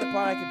 That's the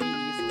part I can beat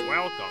easily.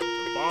 Welcome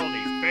to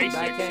Baldi's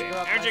Basics in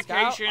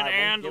Education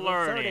and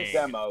Learning.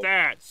 Demo.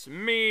 That's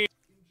me.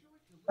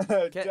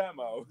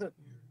 Demo.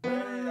 Oh,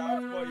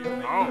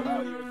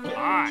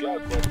 hi.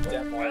 Welcome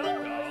to my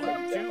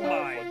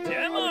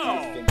demo.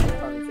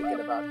 I'm thinking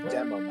about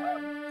demo,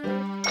 man.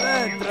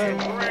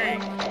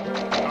 Great.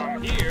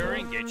 Come here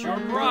and get your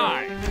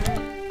prize.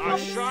 A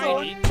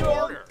shiny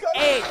quarter.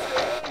 8.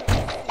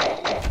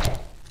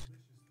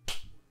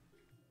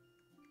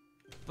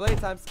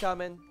 Playtime's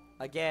coming.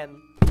 Again.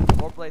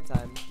 More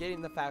playtime.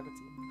 Getting the faculty.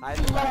 Hide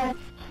the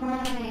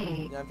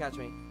faculty. Yeah, catch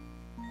me.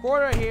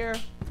 Quarter here.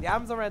 The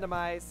items are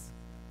randomized.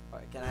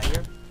 Alright, can I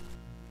hear?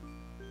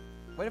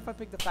 What if I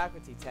pick the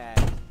faculty tag?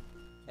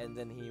 And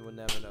then he will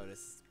never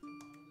notice.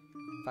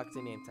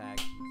 Faculty name tag.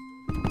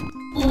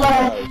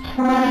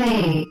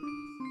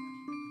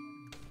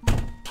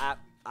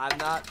 I'm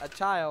not a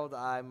child.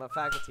 I'm a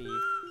faculty.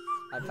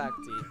 I'm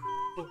faculty.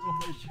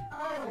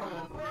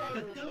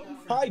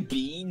 Hi,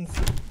 Beans.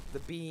 The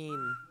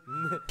Bean.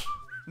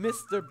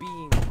 Mr.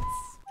 Beans.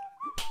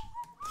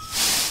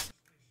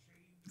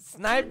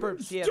 Sniper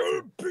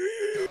TF2.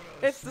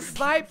 It's the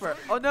sniper.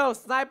 Oh no,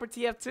 Sniper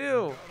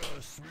TF2.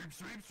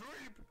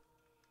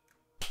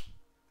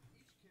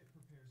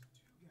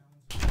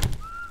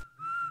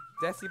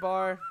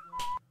 Decibar.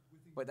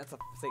 Wait, that's a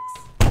 6.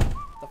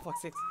 The fuck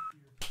 6?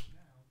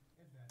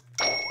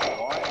 Might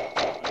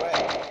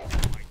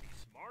be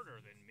smarter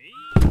than me.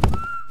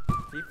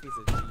 Fifi's a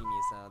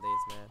genius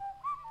nowadays, man.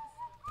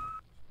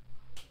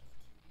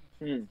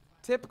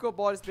 Typical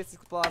Baldi's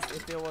Basics Plus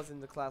if it was in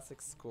the classic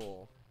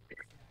school.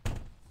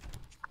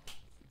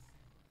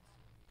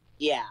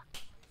 Yeah.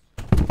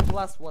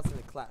 Plus wasn't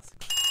in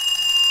classics.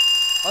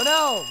 Oh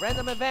no!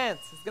 Random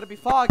events! It's gonna be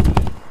foggy! Change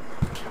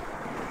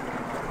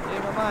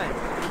my mind.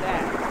 It's gonna be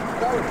bad.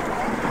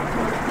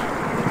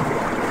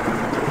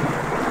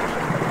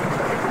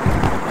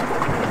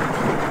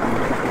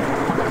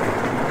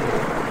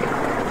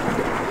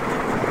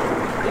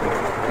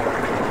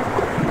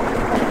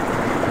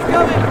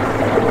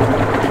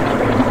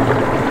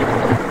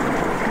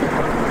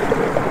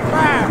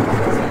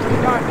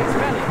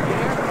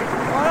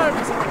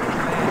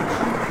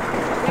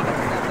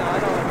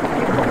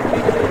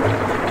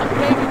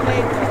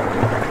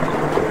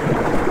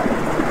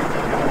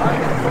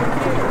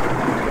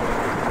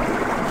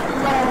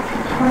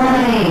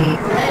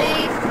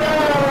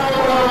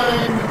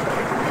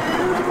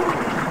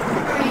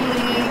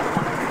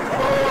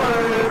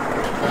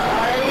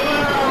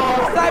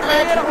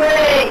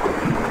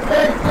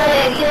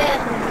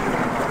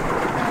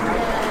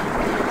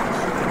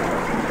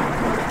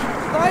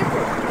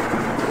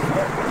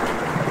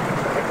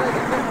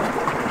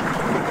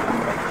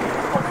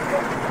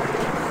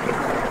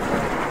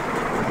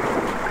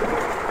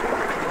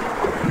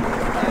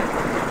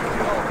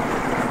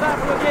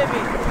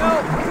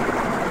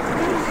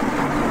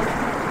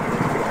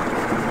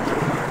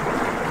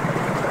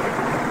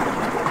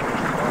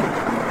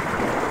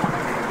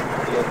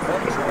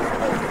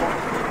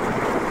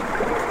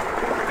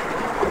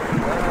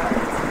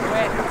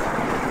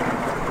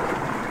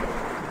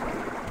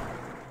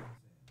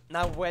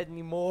 Not wet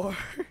anymore.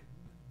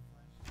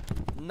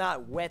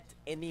 Not wet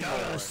anymore.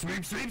 It's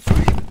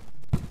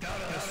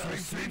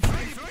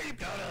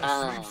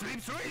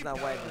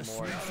not wet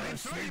anymore.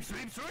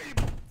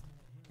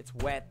 It's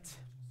wet.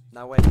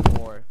 Not wet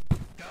anymore.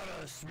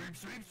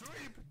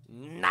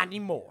 Not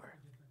anymore.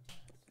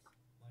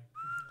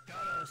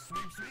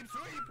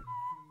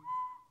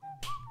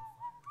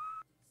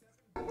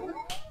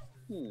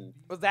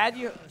 Was that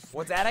you?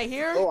 Was that I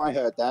hear? Oh, I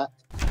heard that.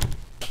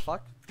 The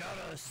fuck?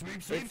 It's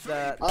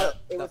the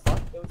it fuck?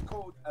 was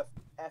called a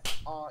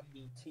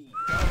F-R-E-T.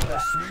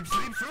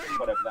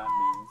 Whatever that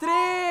means.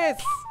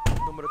 Tres!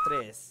 Número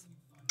 3.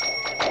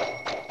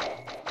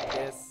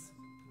 This.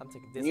 I'm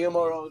taking this.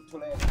 Numero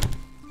 3.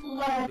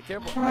 Be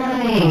careful.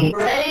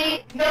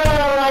 Ready, go!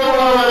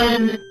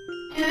 1,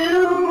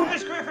 2,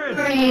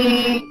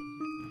 3,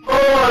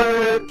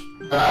 4,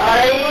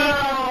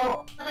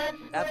 5.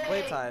 That's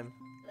playtime.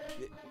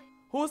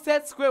 Who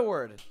said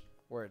Squidward?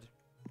 Word.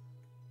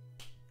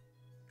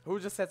 Who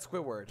just said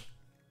Squidward?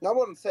 No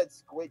one said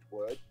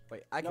Squidward.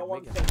 Wait, I can No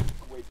one make said it.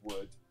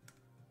 Squidward.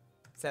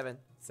 7.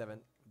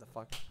 The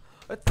fuck?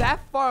 It's that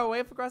far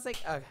away for Christ's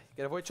sake. Okay,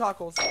 gotta avoid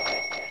chockles.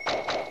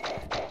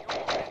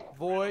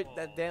 Avoid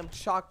that damn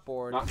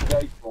chalkboard. Not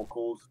today,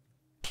 Chockles.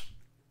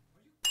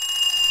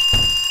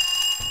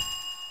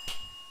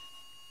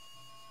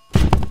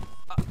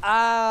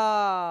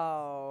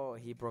 Ow!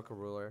 He broke a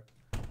ruler.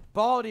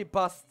 Baldi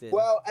busted.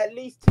 Well, at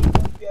least he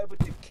won't be able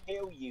to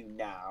kill you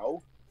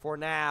now. For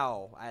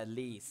now, at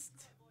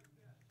least.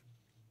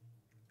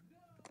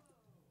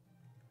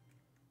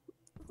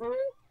 We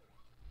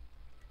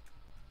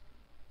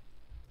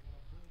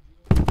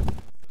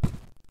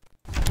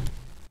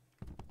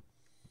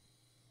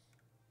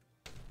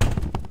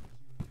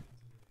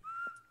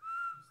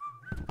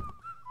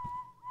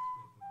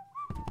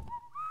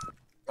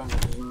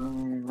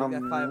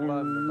got 5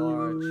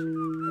 large.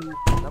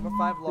 Number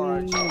 5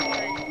 large. That's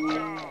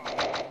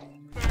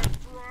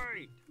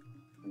right.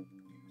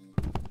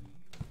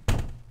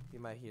 You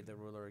might hear the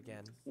ruler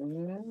again.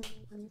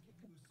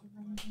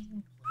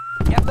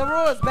 Yep, the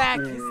ruler's back.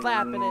 He's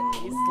slapping it.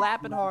 He's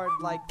slapping hard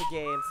like the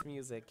game's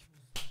music.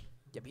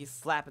 Yep, he's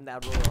slapping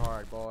that ruler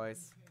hard,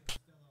 boys.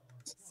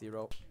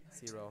 0,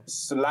 0.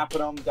 Slapping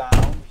them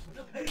down.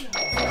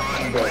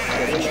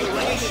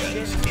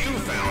 Congratulations! You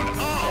found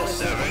all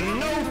 7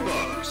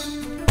 notebooks.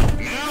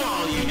 Now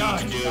all you need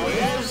to do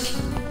is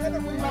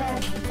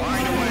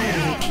find a way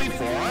out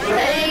before I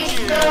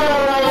Take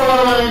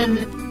 1,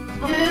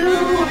 2,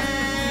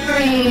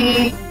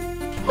 3,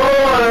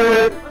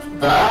 4,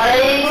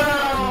 5.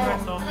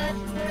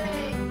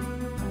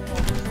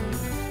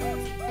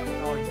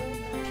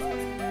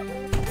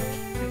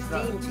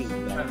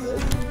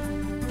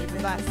 Give me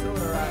that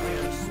soda right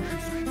here.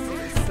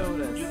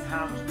 Sodas.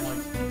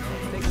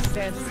 Big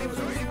stand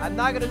sodas. I'm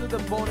not gonna do the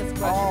bonus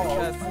question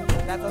because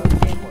that's how the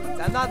game works.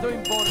 I'm not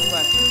doing bonus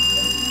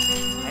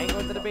questions. I ain't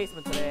going to the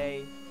basement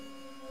today.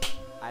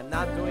 I'm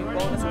not doing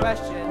bonus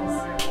questions.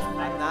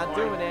 I'm not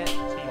doing it.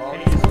 All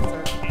these ones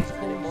are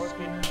getting more.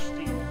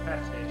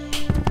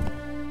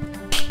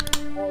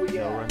 Oh No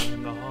yeah. running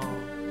in the hall.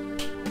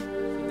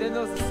 He didn't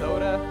notice the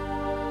soda,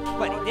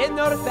 but he didn't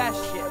notice that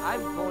shit.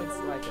 I'm going to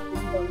strike him.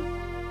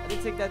 I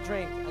didn't take that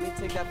drink. I didn't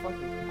take that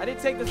fucking. I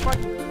didn't take this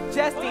fucking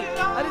zesty.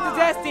 I need the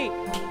zesty.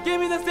 Give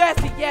me the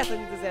zesty. Yes, I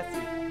need the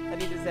zesty. I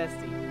need the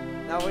zesty.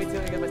 Now wait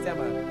till I get my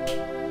stamina.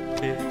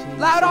 15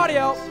 Loud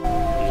audio. seconds.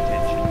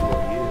 Detention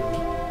for you.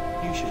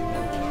 You should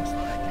know this.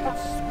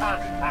 What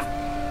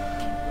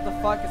the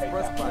fuck is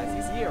first prize?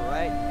 He's here,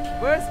 right?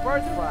 Where's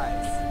first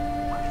prize?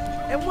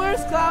 And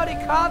where's Cloudy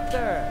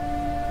Copter?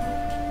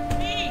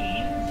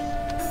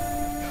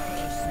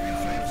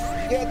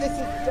 Yeah, this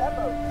is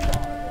demo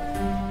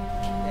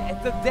time.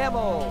 It's a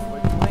demo.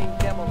 We're playing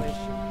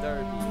Demolition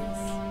Derbies.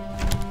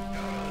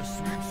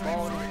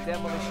 All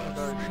Demolition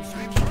Derbies.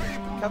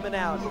 Coming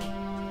out.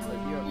 So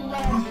you're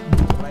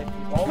right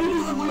people.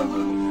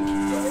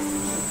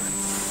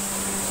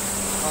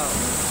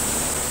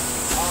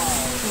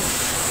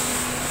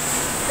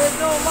 There's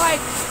no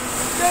light.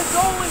 There's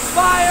only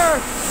fire.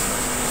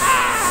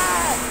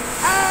 Ah!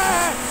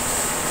 Ah!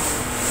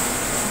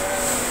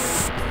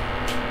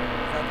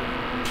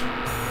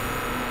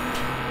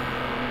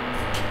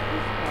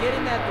 Get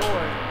in that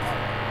door.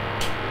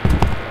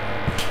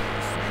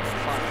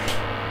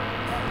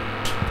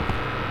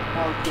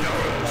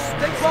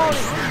 Take Baldy.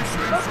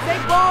 Let's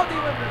take Baldy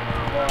with me.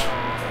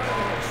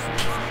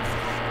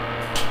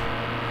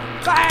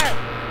 Fire!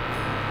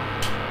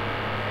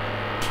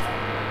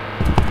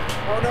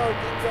 Oh no,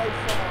 DJ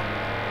song.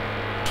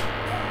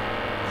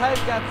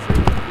 I've got 3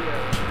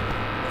 here.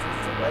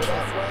 Go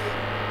that way.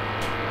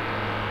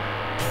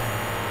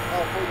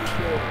 Oh,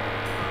 42.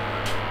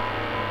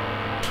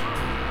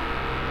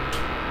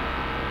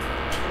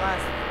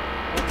 Last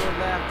one go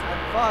left.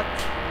 I'm fucked.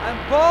 I'm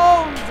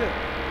boned.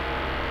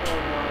 Oh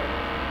no.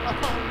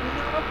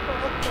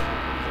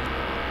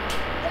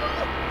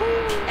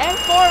 And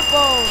 4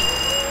 bone.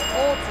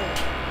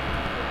 Ultimate.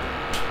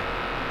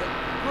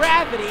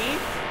 Gravity.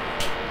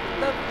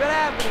 The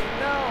gravity.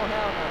 No,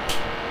 hell no.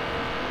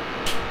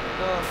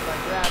 No, it's not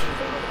gravity.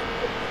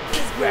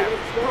 This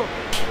gravity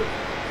broken.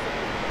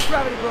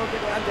 Gravity broken.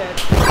 I'm dead.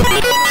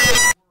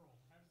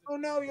 Oh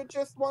no, you're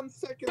just 1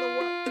 second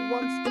away,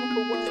 1 step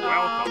away.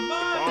 Welcome to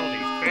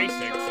Baldi's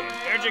Basics in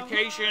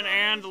Education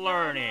and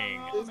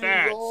Learning. This is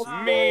That's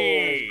awesome.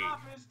 me.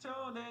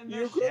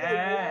 You could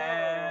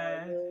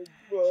have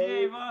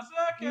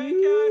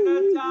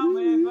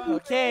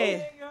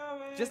Okay.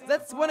 Just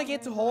let's want to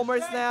get to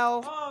Homer's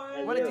now.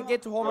 Want to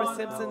get to Homer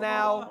Simpson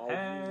now.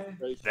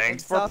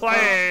 Thanks Stuff for on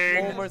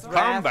playing. Homer's Come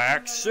Wrath.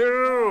 back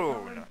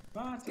soon.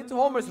 Let's get to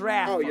Homer's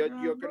Wrath. Oh,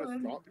 you're gonna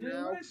stop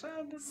now?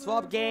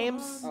 Swap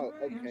games. Oh,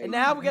 okay. And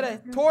now we're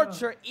gonna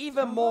torture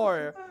even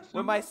more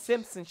with my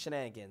Simpson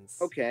shenanigans.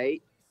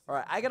 Okay,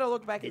 Alright, I gotta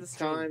look back at the it's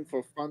stream. time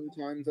for fun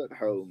times at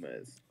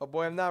Homer's. Oh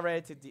boy, I'm not ready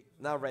for this,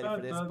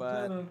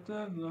 but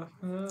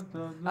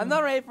I'm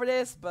not ready for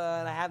this,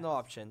 but I have no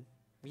option.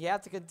 We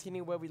have to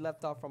continue where we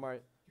left off from our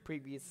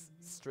previous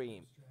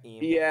stream.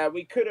 Yeah,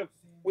 we could have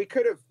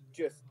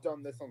just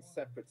done this on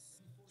separate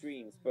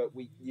streams, but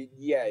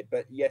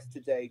but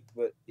yesterday,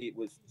 but it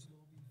was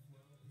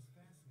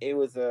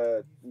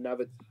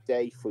another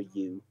day for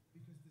you.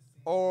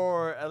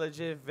 Or a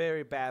legit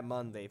very bad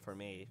Monday for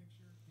me.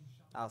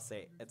 I'll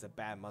say it's a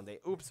bad Monday.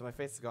 Oops, my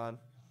face is gone.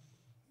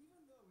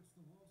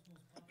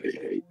 I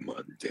hate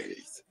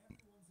Mondays.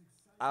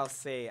 I'll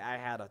say I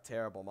had a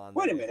terrible Monday.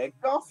 Wait a minute,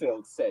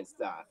 Garfield says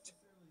that.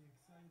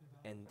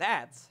 And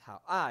that's how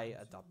I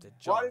adopted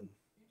John.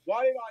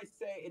 Why did I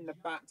say it in the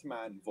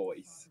Batman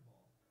voice?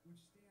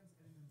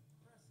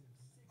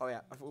 Oh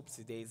yeah,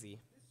 oopsie daisy.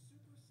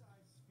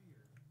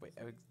 Wait,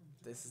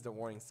 this is the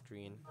warning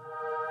screen.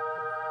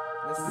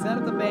 The set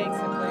of the banks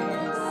and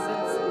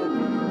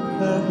plays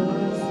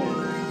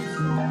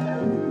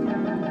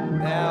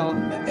now.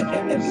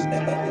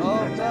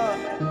 Oh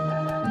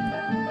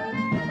no.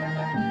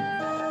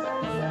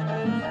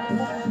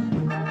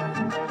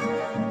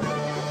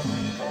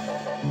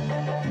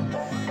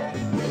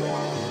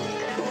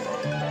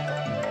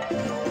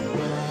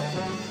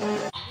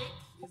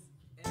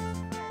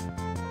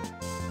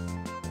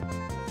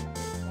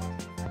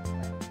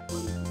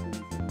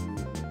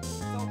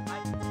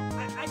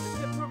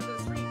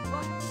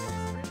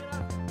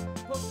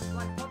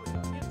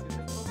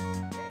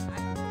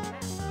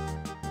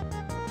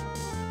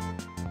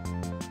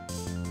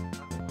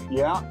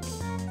 Yeah.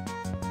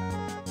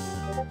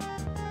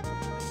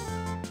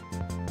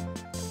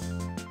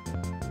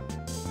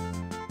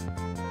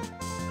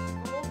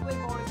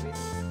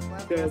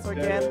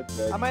 Again,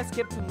 I might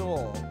skip to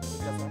null.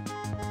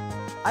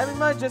 I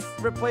might just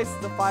replace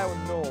the file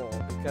with null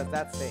because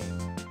that's same.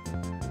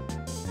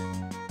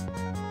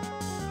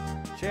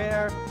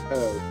 Share.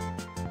 Oh.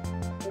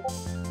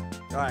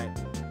 Alright.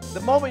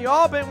 The moment you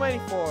all been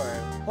waiting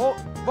for.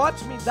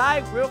 Watch me die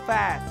real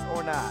fast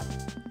or not.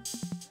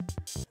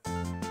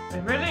 Hey,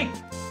 really?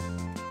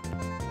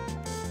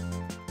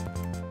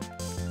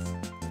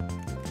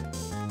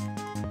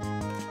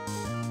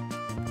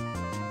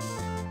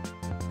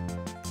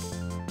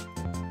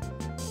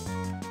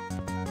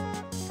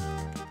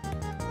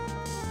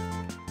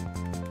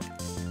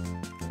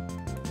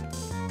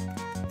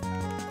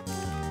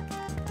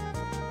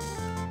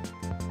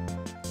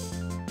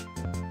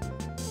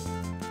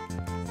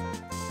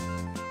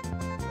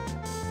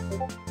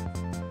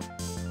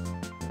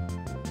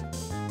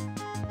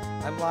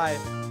 I'm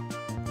live.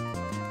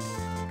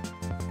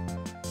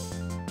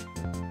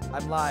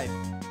 I'm live.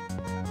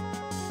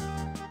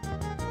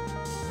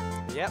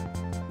 Yep.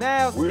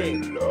 Now,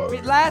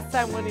 last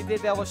time when he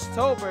did that was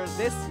October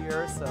this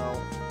year, so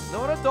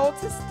No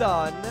Adults is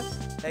done.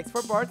 X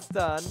for Bart's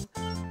done.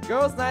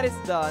 Girls Night is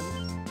done.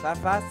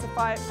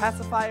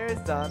 Pacifier is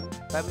done.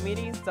 Family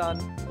Meeting is done.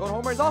 Going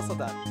Homer is also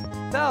done.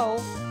 So,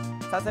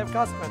 it's time to have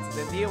consequences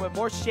and deal with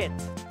more shit.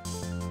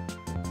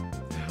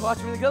 Watch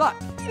me, good luck.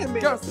 Wait a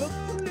minute, Girls. the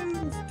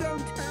balloons don't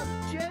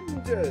have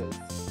genders.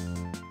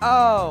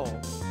 Oh.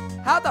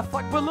 How the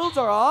fuck? Balloons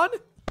are on?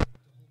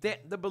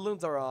 The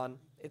balloons are on.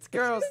 It's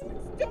girls.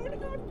 Don't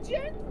have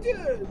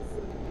genders.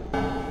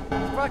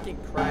 Fucking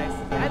Christ.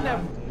 I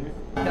never.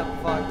 The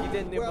fuck? You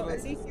didn't know Well,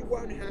 balloons. at least you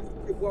won't have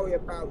to worry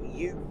about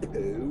you,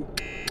 Pooh.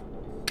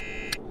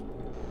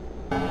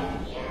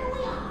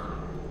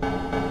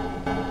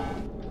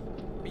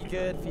 Be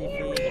good,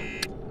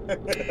 Fifi.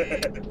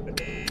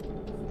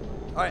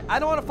 Alright, I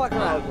don't want to fuck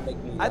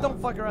around. I don't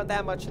fuck around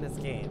that much in this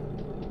game.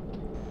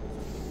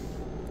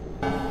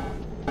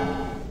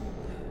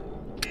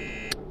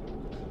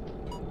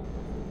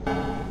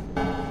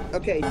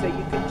 Okay, so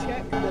you can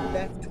check the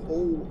left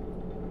hole,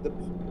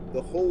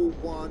 the hole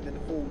 1 and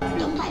hole 2.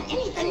 Don't let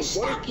anything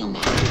stop you,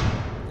 man.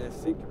 This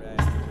secret.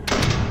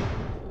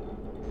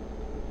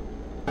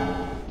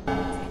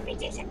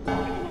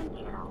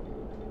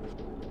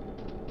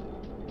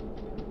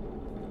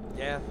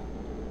 Yeah.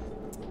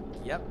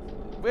 Yep.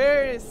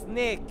 Where is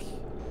Nick?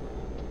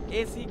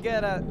 Is he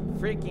gonna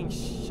freaking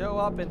show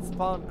up and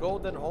spawn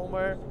Golden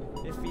Homer?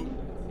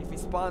 If he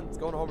spawns,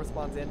 Golden Homer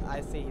spawns in,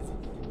 I see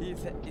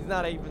he's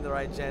not even the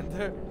right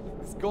gender.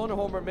 It's Golden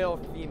Homer male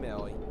or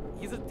female.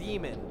 He's a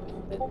demon.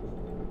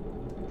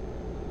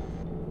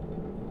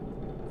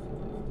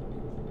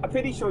 I'm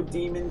pretty sure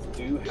demons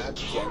do have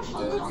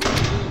genders.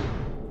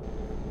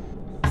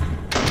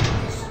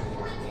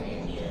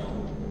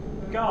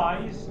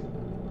 Guys,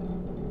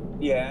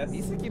 Yes.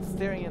 Lisa keeps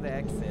staring at the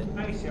exit.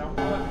 basically I'm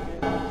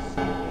working on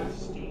a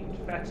steamed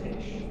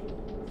fetish.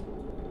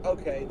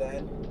 Okay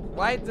then.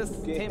 Why does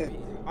Timpy?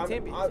 I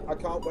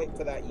can't wait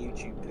for that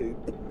YouTube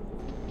poop.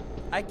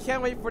 I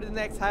can't wait for the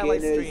next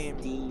highlight Guinness stream.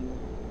 Steam.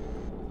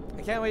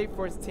 I can't wait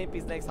for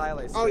Timpy's next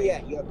highlight stream. Oh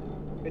yeah, you're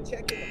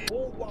checking the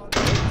whole 1.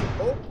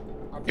 Oh,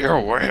 okay. Here,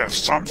 we have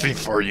something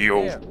for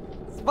you. Here.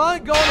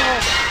 Spawn Golden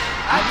Homer.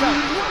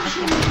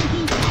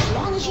 As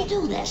long as you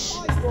do this.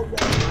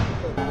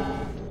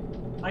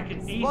 I can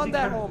easily Spawn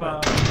that confirm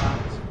Homer. that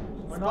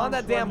when Spawn I'm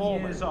that damn 20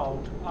 Homer. years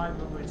old, I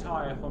will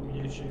retire from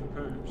YouTube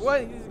poops.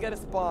 What? He's gonna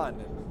spawn.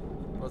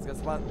 What's gonna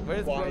spawn?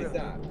 Where's Why Golden? is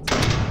that?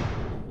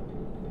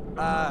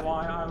 Remember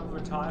why I will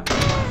retire from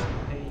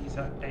ICPs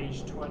at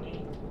age 20?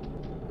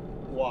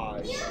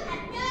 Why?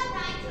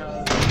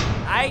 Because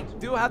I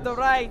do have the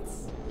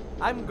rights.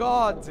 I'm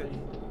God.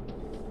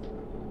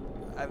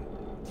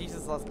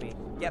 Jesus loves me.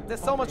 Yep,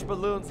 there's so much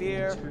balloons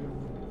here.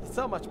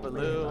 So much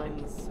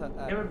balloons.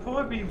 it would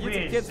probably be YouTube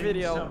weird Kids seeing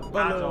video. some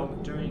Balloon.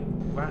 adult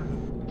doing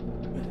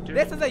random.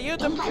 This is a YouTube.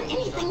 Don't let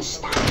anything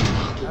stop you,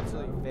 Maggie.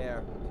 Absolutely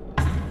fair.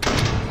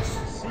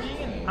 Seeing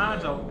an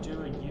adult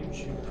doing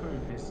YouTube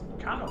poop is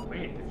kind of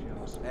weird if you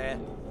ask me.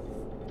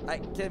 I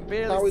can How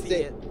barely is see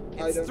it?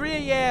 it. I It's don't- 3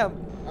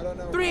 a.m. I don't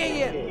know. 3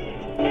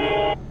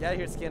 a.m. Get out of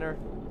here, Skinner.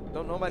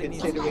 Don't nobody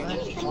needs Considering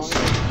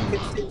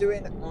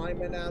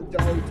I'm an adult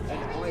and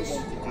I want to do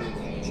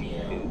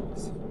YouTube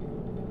hoops.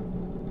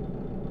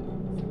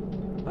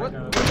 What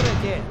did I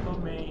get?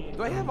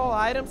 Do I have all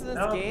items in this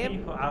There are game?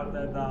 people out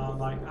there that are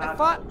like I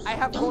thought I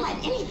have Don't gold. let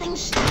anything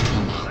stop you,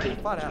 Maggie. I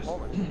thought I had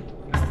Homer.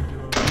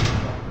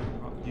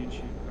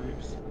 YouTube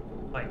groups.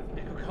 Like,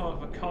 if you call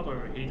it a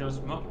color, he does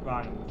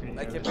mukbang videos.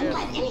 I can Don't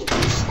let barely,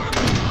 anything stop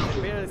you, I Maggie.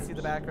 can barely see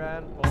the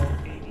background. Or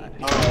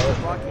He's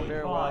walking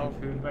very well.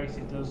 who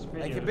basically does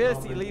videos. I can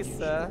barely see of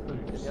Lisa.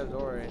 YouTube groups. The other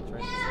door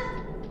entrance.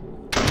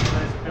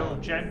 There's Bill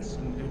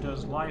Jensen who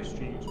does live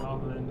streams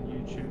rather than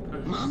YouTube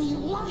groups. Mommy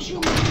loves you,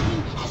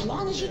 Maggie, as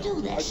long as you do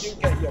I this. do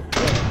get your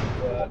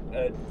point,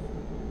 but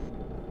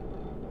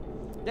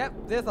Yep,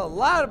 there's a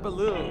lot of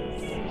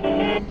balloons.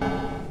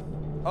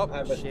 Oh, I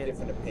have a shit.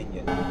 different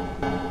opinion.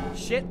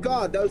 Shit.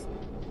 God, those.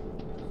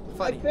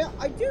 Funny.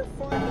 I do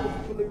find those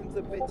balloons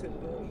a bit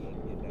annoying,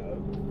 you know.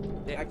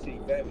 Yeah. Actually,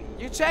 very.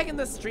 You checking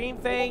the stream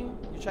thing?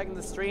 You checking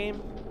the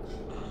stream?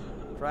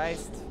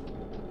 Christ.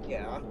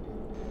 Yeah.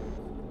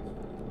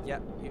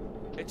 Yep.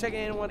 You're checking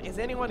anyone? Is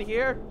anyone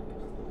here?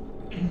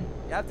 You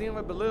have to deal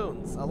with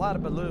balloons. A lot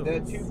of balloons. There are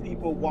 2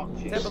 people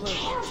watching. 10 balloons.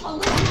 Careful,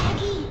 little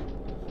Maggie.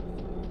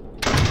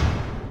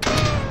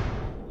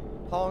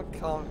 Honk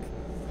honk.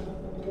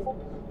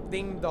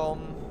 Ding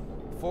dong.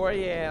 4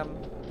 a.m.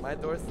 My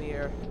door's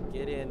near.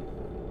 Get in.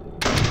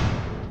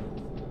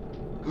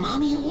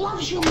 Mommy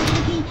loves you,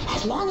 Maggie,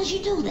 as long as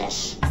you do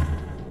this.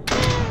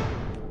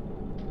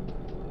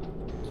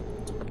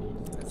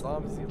 As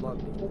long as you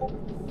love me.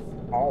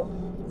 Oh.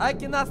 I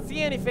cannot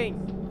see anything.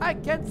 I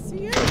can't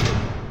see anything.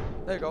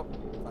 There you go.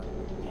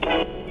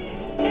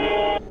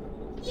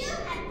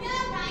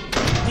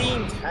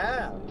 Steamed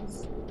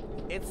hams.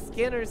 It's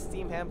Skinner's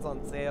Steam Hams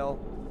on sale.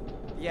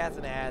 He has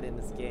an ad in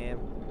this game.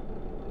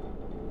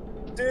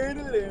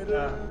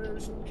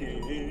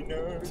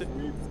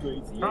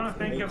 Trying to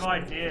think of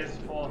ideas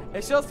for.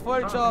 It shows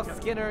footage of Trying to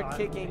think Skinner of-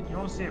 kicking. You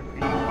want to see a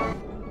video?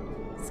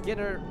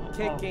 Skinner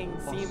kicking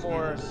of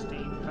Seymour.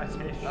 Steam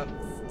fetish.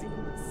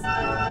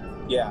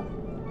 Yeah.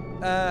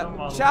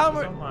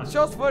 Chalmers Someone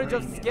shows footage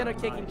of bring me Skinner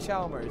that kicking idea.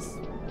 Chalmers.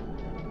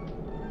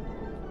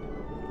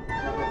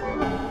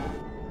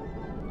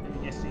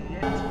 Did you see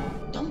it?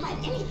 Don't let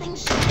anything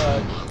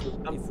stop you,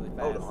 Maggie. Easily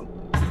Hold fast. on.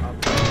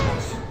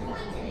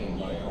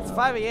 It's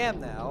 5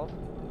 a.m. now,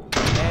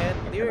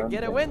 and you're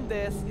gonna win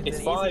this. It's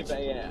an 5 easy,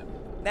 a.m.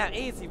 now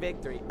easy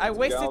victory. I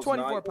wasted Girls'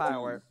 24 night.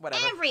 power.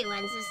 Whatever.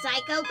 Everyone's a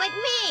psycho but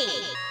me.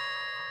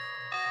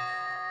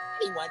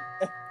 Anyone?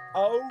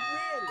 Oh,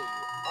 really?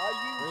 Are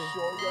you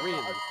sure you're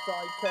Really? not a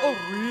psycho? Oh,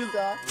 really?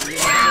 Lisa?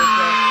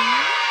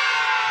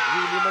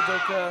 Really,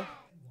 Madoka?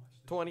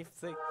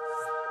 26.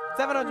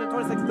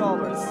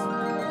 $726.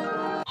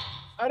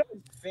 I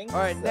don't think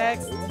Alright, so.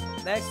 next,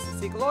 let's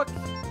take a look.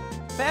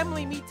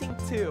 Family meeting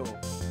 2.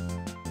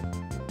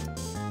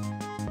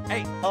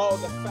 Hey, Oh,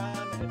 the fan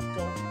has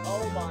gone.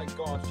 Oh my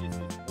gosh, this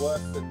is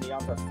worse than the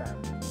other fan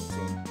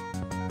meeting.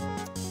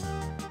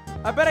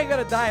 I bet I'm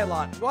gonna die a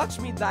lot. Watch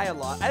me die a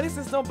lot. At least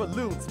there's no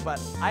balloons, but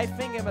I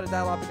think I'm gonna die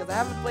a lot because I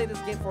haven't played this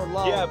game for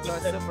long, Yeah, so I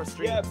but still for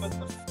streams. yeah, but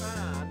the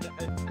fan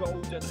and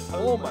Golden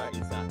Homer Oh my.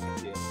 is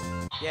active.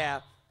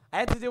 Yeah, I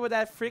had to deal with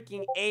that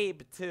freaking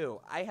Abe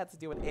too. I had to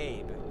deal with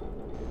Abe.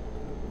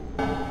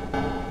 I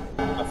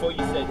thought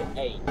you said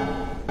 8.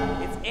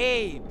 It's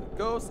Abe.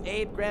 Ghost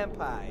Abe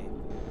Grandpa.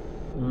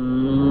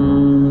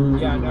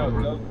 Yeah, no,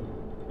 go.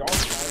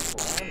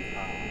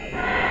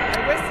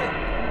 Hey, listen.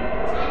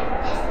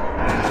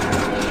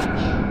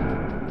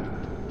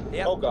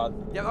 Yep. Oh god.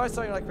 Yeah, I'm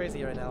starting like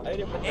crazy right now. I hate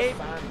it when the Abe.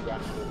 fan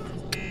rattles.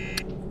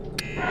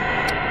 I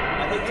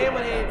Hate hate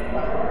when Abe.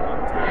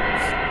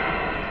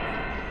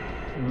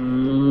 Oh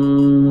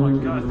my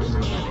god, this is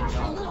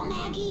Careful, little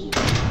Maggie.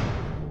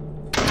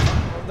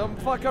 Don't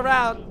fuck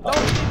around.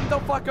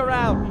 Don't fuck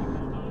around.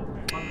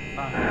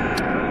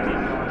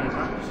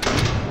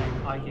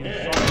 I give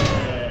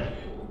sorry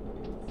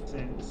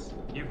since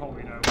you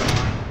probably know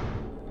why.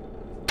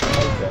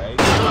 Okay.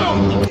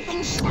 Don't let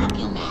anything stop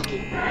you,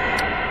 Maggie.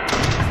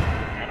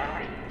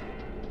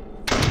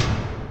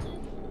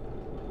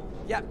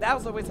 Yeah, that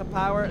was a waste of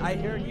power. I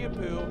hear you,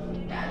 Pooh.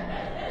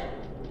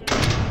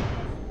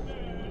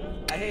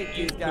 I hate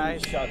these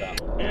guys. Shut up.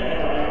 Be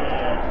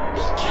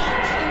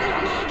careful,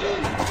 little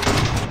Maggie.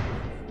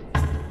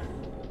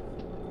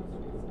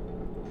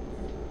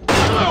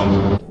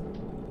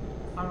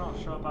 I'm not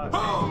sure about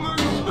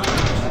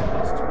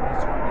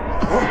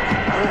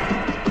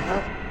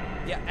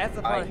Yeah, that's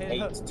the I part. hate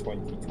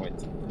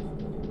 2020.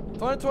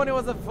 2020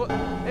 was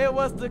it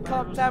was the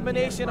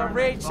contamination of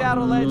Raid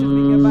Shadow Legends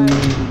being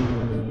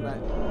invited.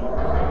 Right.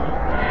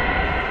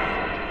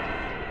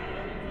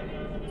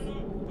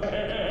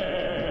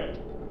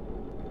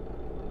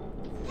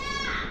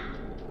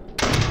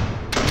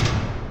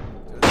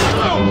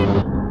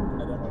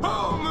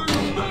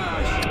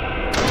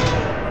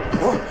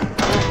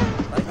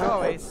 Like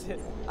always.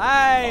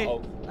 Hi!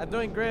 Uh-oh. I'm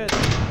doing good.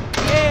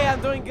 Hey,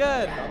 I'm doing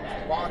good.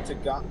 Hey,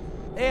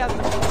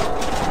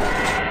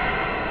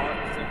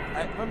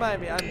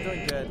 remind me, I'm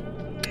doing good.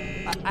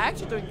 I'm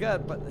actually doing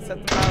good, but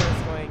except the power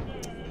is going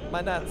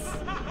my nuts.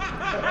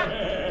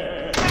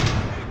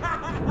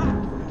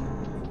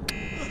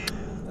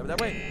 That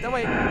way, that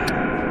way.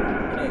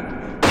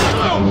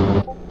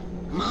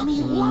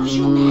 Mommy loves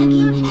you,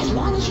 Maggie, as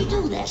long as you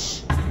do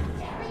this. Gotta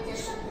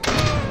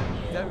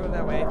go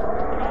that way.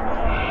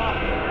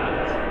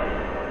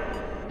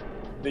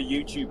 The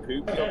YouTube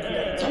poop you're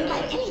creating. Don't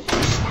let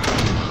anything stop you,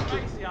 Maggie.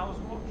 Basically, I was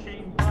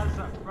watching Buzz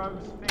that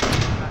throws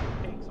things that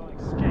pigs on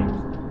escapes.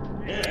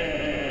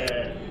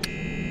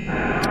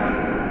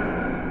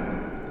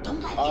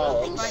 Don't let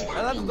anything I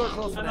stop left you, the door Maggie.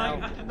 closed for And, now.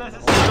 and there's a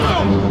scene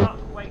that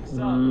wakes up.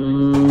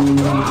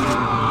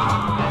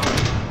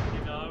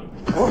 You know.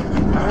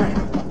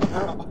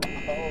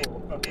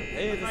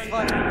 Hey, this is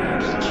fun.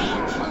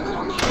 Careful,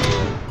 little Maggie.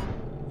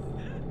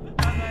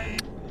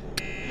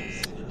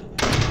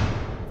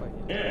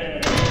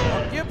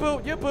 You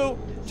poo, you poo.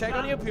 Check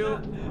on you poo.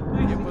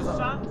 You poo's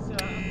up.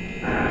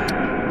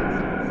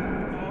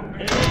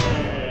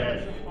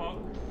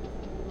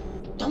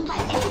 Don't let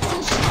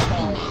anything stop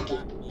you,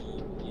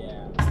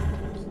 Maggie.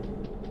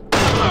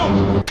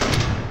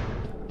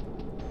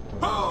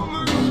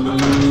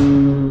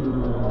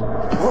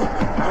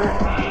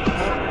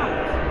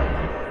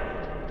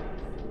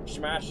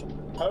 Smash.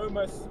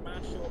 Homer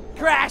smash your...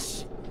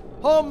 Crash!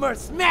 Homer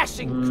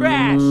smashing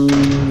crash!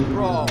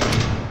 Bro.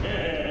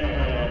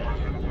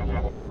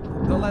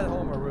 Don't let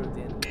Homer root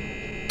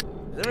in.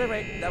 That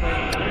way, that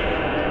way.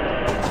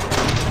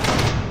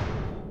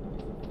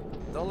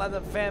 Don't let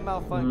the fan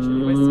malfunction.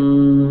 You wasted.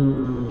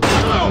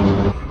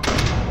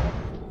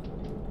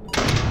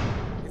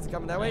 It's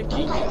coming that way.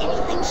 Don't let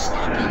anything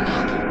stop you,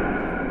 Maggie.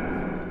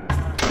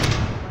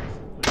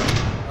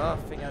 Oh,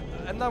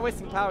 I'm not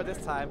wasting power this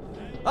time.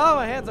 Oh,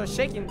 my hands are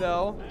shaking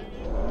though.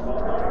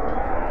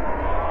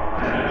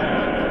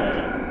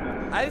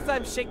 At least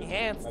I'm shaking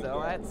hands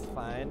though. That's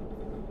fine.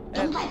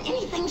 Don't let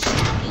anything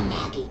stop you,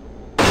 Maggie.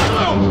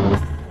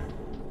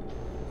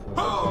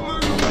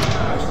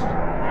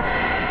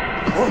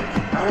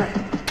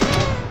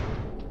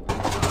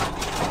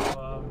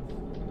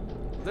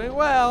 Doing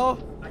well.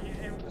 Are you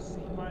able to see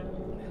my...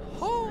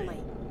 Holy.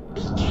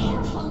 Be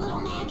careful,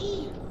 little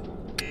Maggie.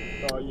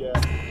 Oh, yeah.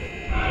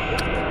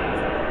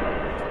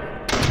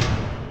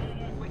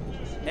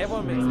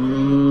 Everyone makes me.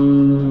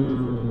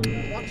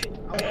 Watch it.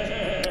 I'm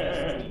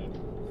watching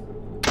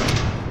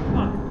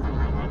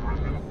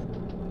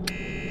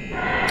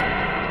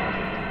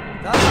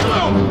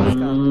That's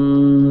good.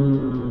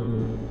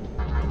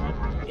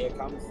 Here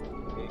comes.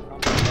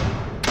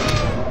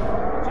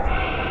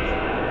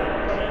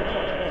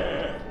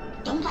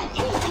 Don't let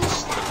anything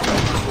stop you,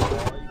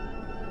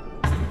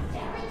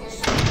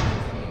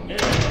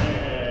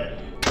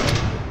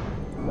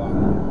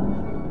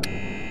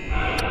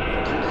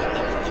 Don't let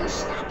anything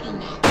stop you,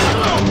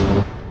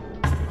 Maggie.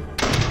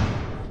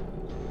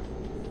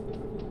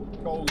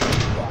 Gold.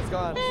 It's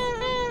gone.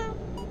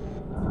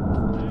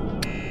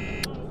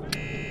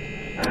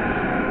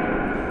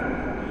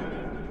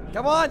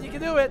 Come on, you can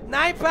do it.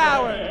 9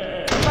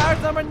 power. Power's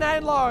number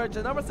 9 large.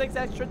 A number 6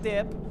 extra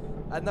dip.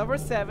 A number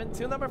 7.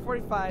 2 number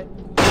 45.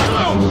 And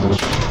 1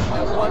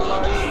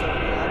 large.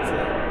 That's it.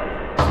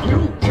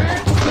 You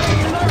can't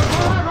stay in there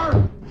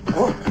forever!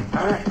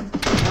 Hey,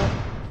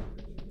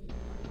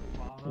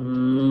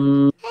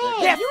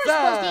 Yes, you were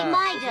supposed to sir. eat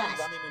my dust.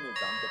 Running in his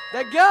underpants.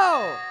 There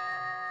go.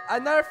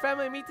 Another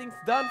family meeting's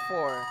done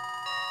for.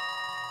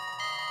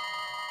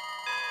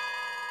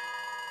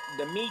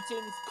 The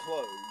meeting's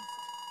closed.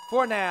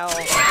 For now.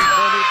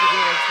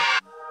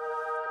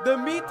 The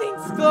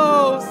meeting's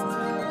closed.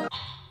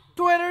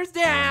 Twitter's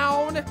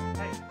down.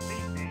 Hey,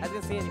 Fifi. I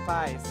didn't see any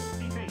pies.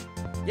 Fifi.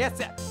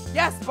 Yes,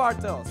 yes,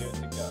 Bartos. Good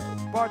to go.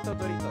 Barto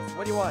Doritos.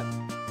 What do you want?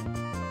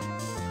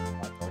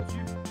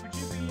 Would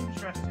you be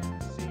interested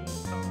in seeing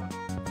some of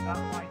that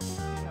white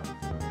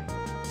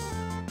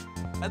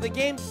The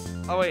games.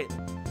 Oh wait.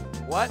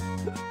 What?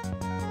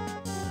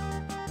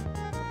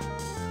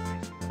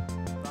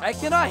 I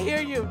cannot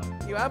hear you.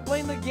 I'm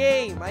playing the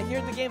game. I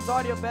hear the game's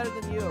audio better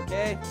than you.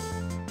 Okay.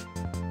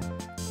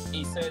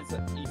 He says he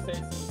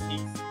wants you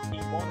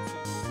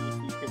to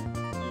see if you can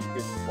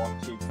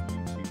watch his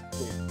YouTube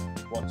too.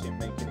 Watch him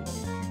making a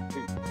YouTube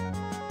too.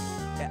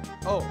 Yeah.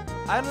 Oh,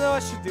 I don't know. I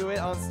should do it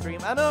on stream.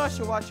 I don't know. I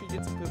should watch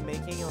YouTube poop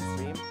making on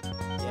stream.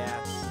 Yeah,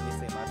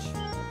 didn't say much.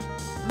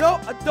 No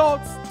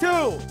adults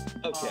too.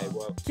 Okay,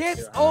 well.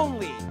 Kids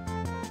only.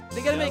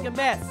 They're gonna make a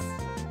mess.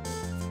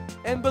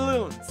 And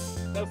balloons.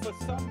 No, for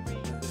some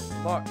reason.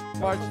 Marge.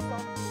 Marge is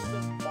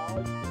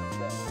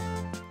there.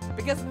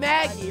 Because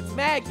Maggie. It's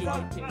Maggie.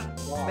 Wow.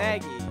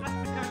 Maggie.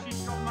 That's because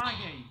she's got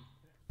Maggie.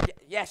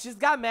 Yeah, she's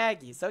got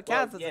Maggie, so it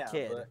counts Well, as yeah, a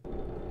kid. but-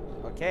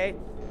 Okay?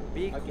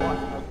 Be Okay, quiet.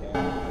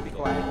 okay. Be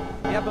quiet.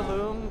 We have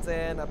balloons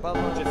and a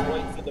balloon. Just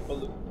wait for the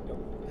balloon.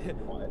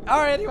 Quiet.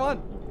 Alright,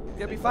 anyone. It's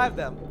gonna be 5 of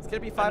them. It's gonna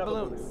be 5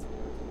 Another balloons.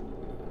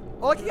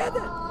 Oh, look, you got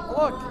that.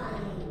 Oh, look.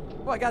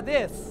 Oh, I got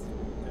this.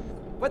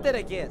 What did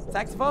I get?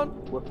 Saxophone?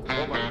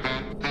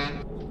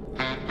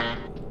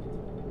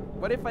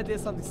 What if I did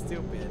something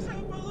stupid? Say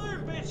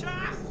balloon, bitch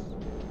ass!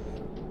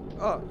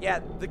 Oh, yeah,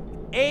 the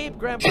Abe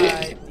Grandpa.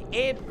 The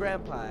Abe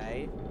Grandpa.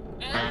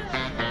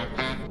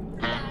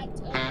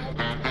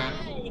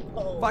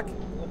 Fuck.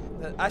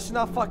 I should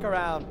not fuck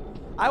around.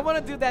 I want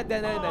to do that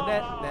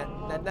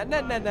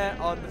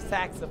on the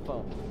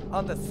saxophone.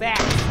 On the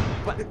sax.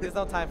 But there's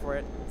no time for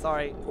it.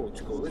 Sorry.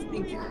 Portugal has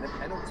been given a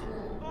penalty.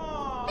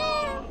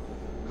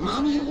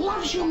 Mommy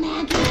loves you,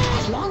 Maggie,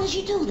 as long as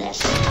you do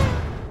this.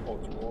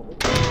 Portugal has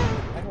been given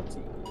a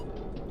penalty.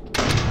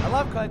 I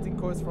love collecting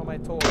coins from my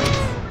toys.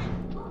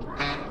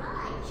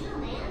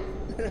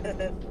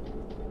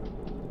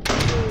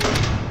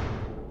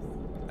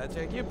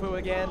 Check you poo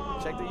again.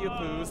 Check the you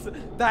poos.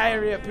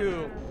 Diarrhea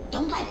poo.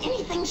 Don't let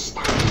anything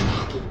stop you,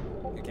 Maggie.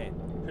 Okay.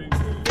 Quit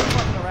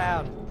fucking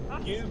around.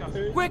 You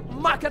poo. Quit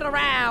mucking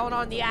around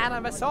on the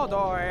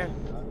Animasaur.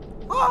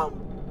 Oh!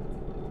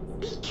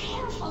 Be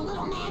careful,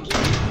 little Maggie.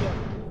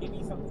 Give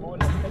me some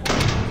toilet.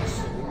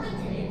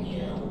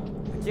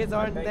 The kids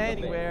aren't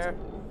anywhere.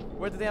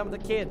 Where do they have the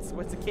kids?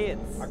 Where's the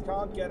kids? I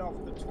can't get off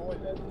the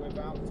toilet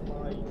without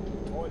my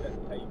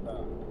toilet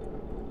paper.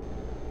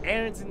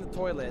 Aaron's in the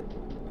toilet.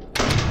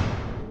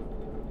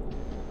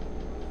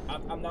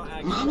 I'm not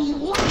actually. Mommy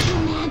loves you,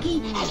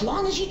 Maggie, as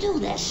long as you do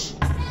this.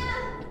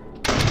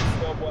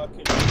 Still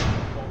working on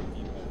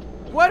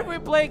it. What if we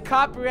play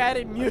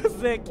copyrighted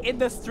music in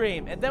the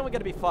stream, and then we're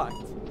gonna be fucked?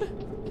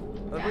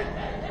 If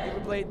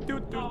we play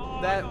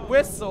that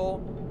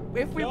whistle,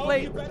 if we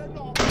play. You better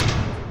not.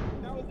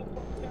 That was a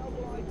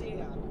terrible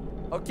idea.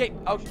 Okay,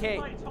 okay.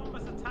 Play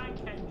Thomas the Tank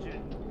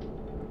Engine.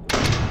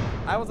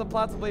 I was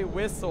about to play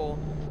whistle,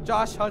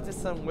 Josh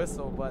Hutcherson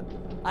whistle, but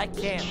I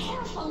can't.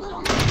 Careful,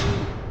 little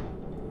Maggie.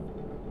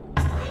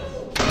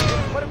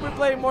 What if we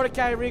play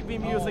Mordecai Rigby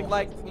music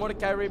like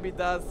Mordecai Rigby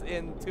does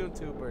in Toon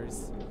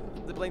Tubers?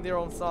 They're playing their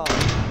own song,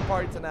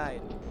 Party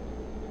Tonight.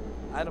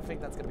 I don't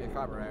think that's gonna be a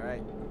copyright,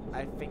 right?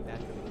 I think that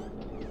could be.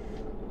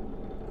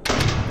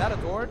 Is that a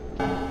door?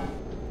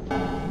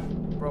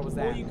 Bro, what was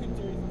that? All you can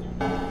do is do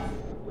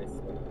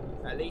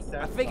whistle. At least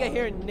that's I think I fun.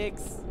 hear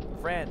Nick's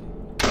friend.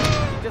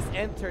 He just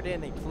entered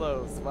in and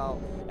closed while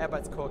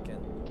everybody's cooking.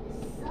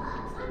 I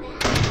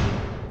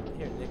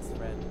hear Nick's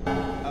friend.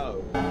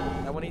 Oh.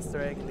 That one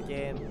Easter egg in the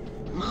game.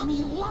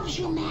 Mommy loves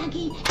you,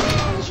 Maggie, as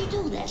long as you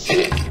do this.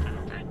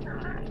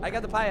 I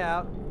got the pie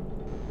out.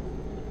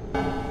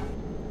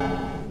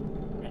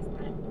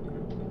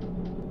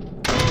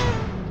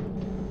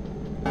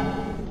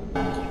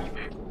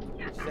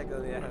 Check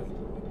it out.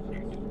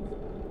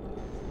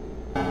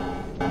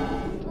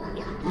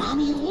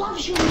 Mommy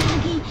loves you,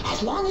 Maggie,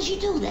 as long as you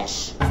do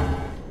this.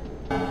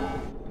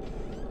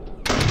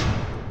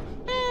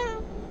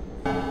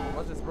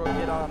 Watch this bro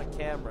get on a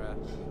camera.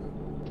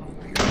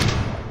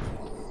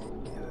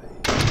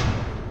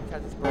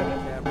 Catch this bro on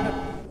camera.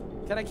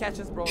 Can I catch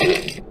this bro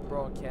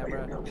on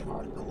camera?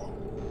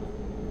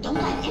 Don't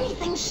let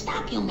anything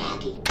stop you,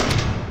 Maggie.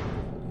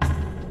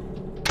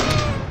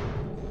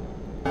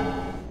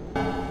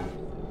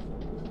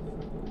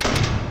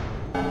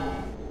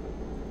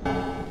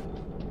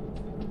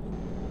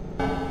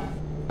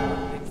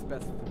 Nick's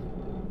best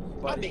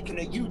I'm buddy. making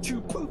a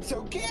YouTube poop,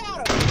 so get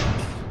out of here!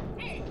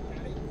 Hey,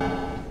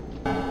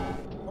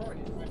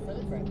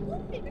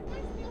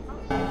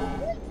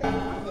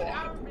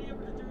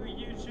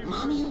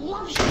 Mommy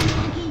loves you,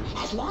 Maggie,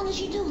 as long as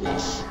you do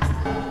this.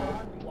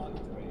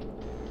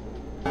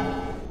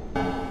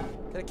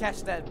 Can I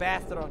catch that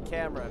bastard on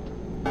camera?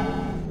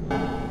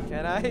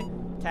 Can I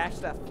catch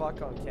that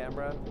fuck on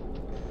camera?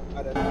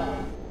 I don't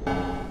know.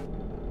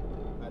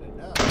 I don't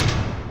know. I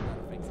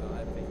don't think so.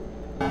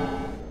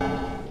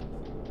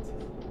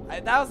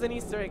 That was an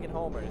Easter egg in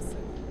Homer's.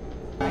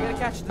 I gotta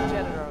catch the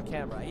janitor on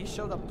camera. He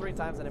showed up 3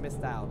 times and I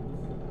missed out.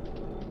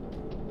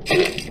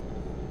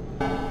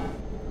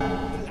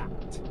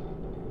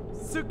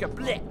 Suka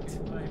blicked.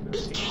 Be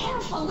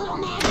careful, little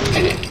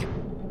Maggie.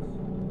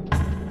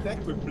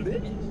 That would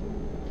blitz.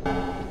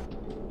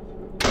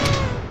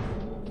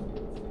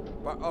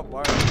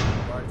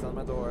 Bart's on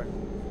my door.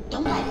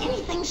 Don't let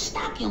anything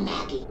stop you,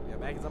 Maggie. Yeah,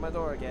 Maggie's on my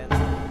door again.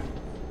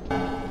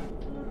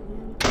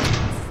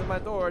 This is my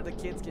door, the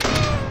kids get.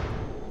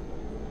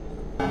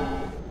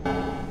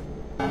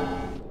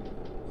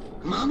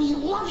 Mommy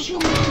loves you,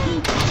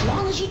 Maggie, as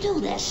long as you do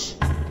this.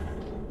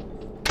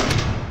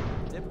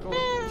 Typical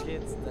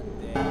kids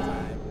day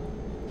time.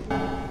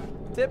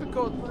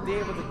 Typical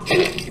day with the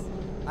kids.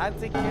 I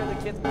take care of the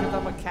kids because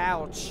I'm a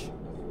couch.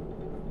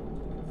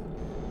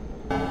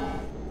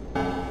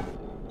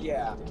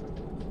 Yeah.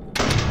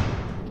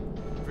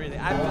 Really,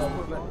 I'm just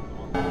moving.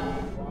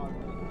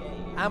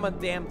 I'm a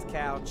damned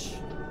couch.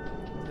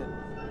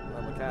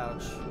 I'm a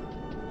couch.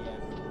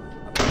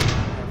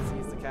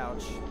 He's the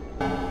couch.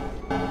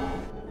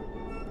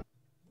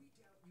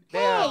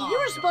 There. Hey, you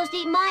were supposed to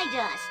eat my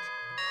dust.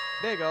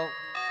 There you go.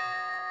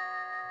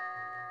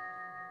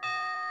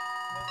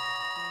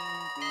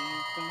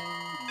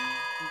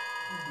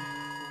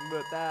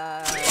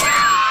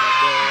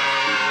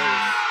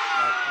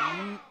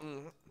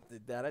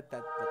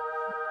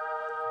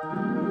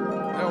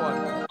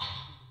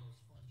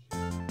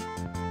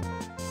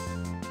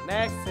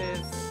 Next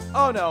is,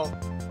 oh no,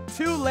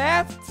 2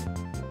 left.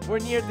 We're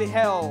near the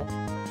hell.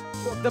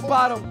 The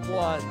bottom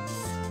ones.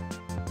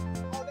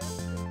 Oh, that's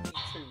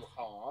too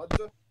hard.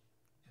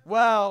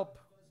 Well,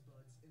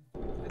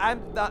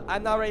 I'm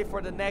not ready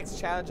for the next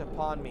challenge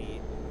upon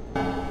me.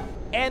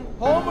 And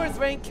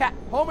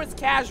Homer's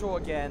casual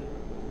again.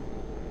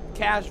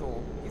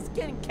 Casual. He's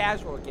getting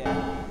casual again.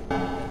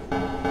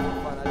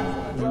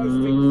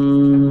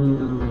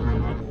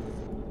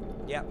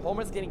 Yeah,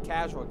 Homer's getting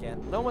casual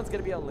again. No one's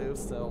gonna be on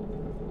loose, so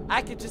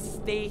I could just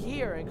stay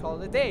here and call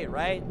it a day,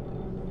 right?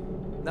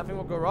 Nothing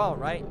will go wrong,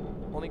 right?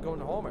 Only going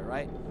to Homer,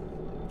 right?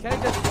 Can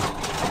I just...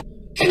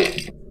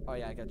 Oh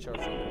yeah, I got choked.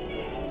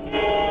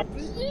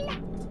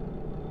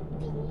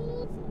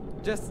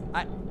 Just,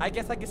 I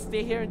guess I could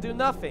stay here and do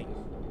nothing.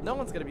 No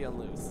one's gonna be on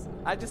loose.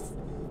 I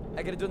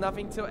gotta do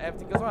nothing till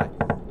everything goes right.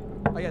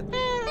 Oh yeah.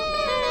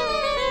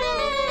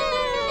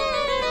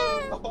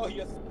 Oh,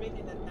 you're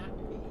spinning a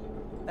nappy.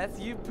 That's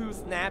you, Pooh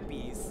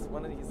Snappies.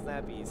 One of these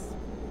Snappies.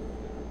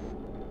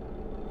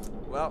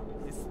 Well,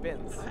 he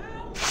spins.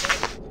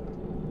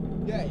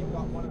 Yeah, you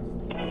got one of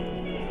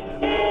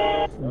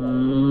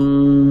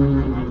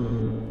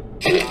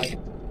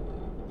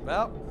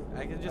Well,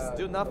 I can just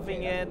do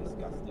nothing and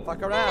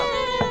fuck around.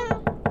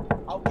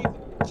 I'll give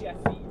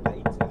Jeffy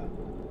later.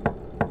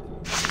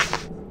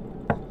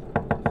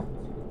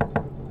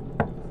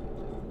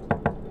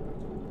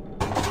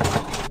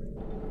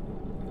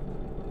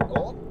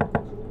 Oh.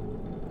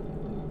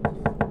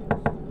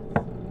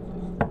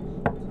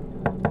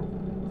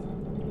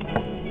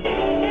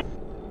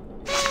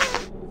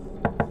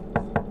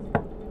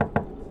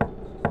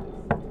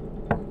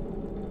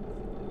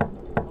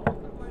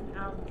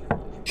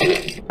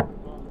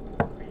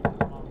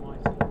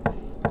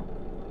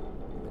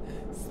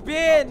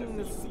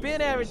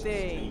 Spin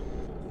everything.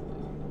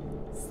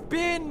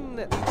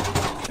 Spin.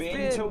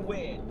 Spin to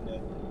win.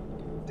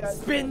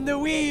 Spin the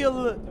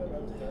wheel.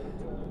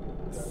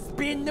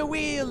 Spin the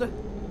wheel.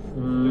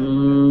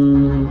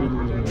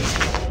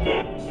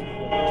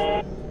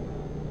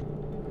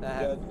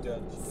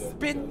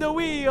 Spin the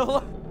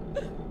wheel.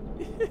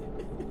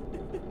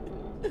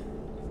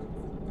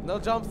 No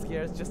jump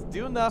scares, just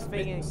do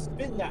nothing.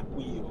 Spin that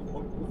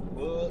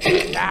wheel.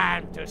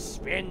 Time to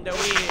spin the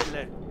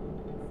wheel.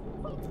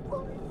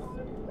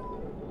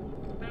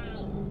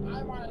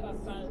 I wanted to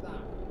say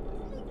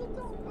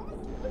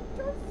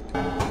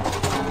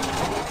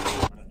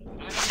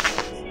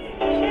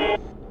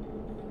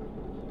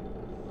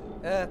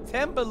that.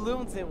 10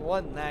 balloons in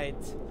one night.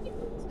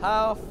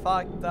 How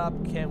fucked up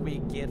can we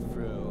get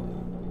through?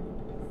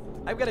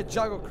 I'm gonna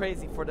juggle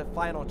crazy for the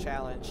final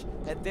challenge,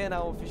 and then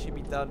I'll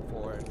officially be done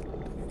for.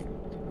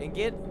 And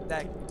get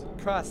that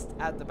crust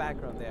at the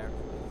background there.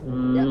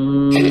 Yep.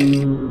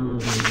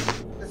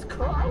 It's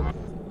crust.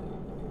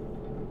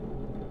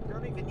 You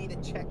don't even need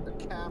to check the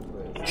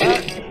cameras.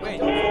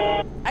 Wait,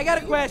 I got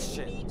a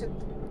question.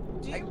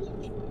 Do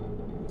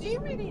you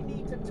really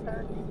need to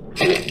turn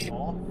it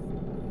off?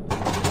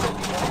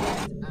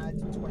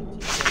 Add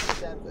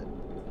 27.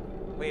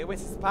 Wait, it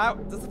wastes power.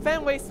 Does the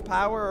fan waste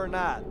power or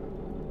not?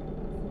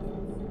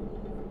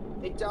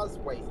 It does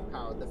waste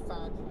power. The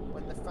fan,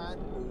 when the fan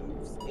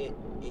moves, it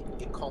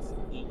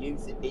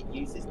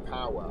uses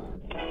power.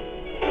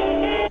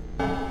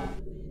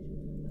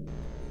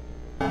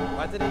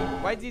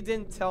 Why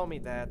didn't tell me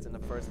that in the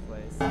first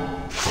place?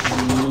 And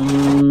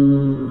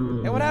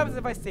what happens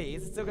if I stay?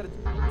 Is it still gonna?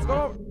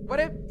 What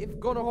if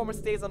Going to Homer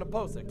stays on the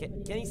poster?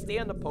 Can he stay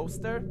on the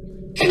poster?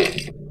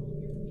 I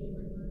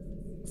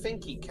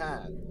think he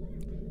can.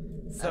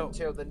 So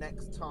until the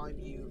next time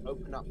you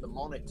open up the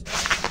monitor.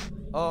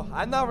 Oh,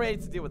 I'm not ready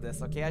to deal with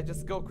this. Okay, I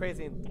just go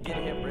crazy and get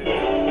him rid of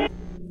him.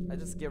 I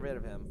just get rid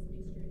of him.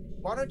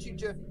 Why don't you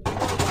just? You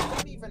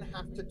don't even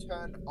have to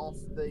turn off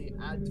the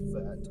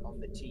advert on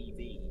the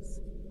TVs.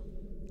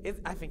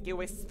 I think it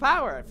wastes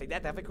power. I think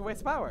that definitely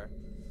wastes power.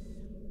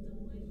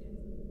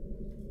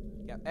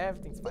 Yeah,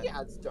 everything's fine. The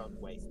ads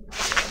don't waste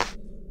power.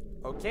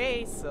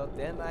 Okay, so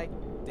then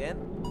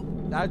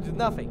I'll do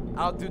nothing.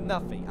 I'll do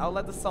nothing. I'll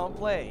let the song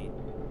play.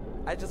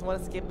 I just want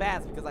to skip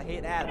ads because I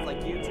hate ads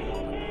like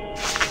YouTube.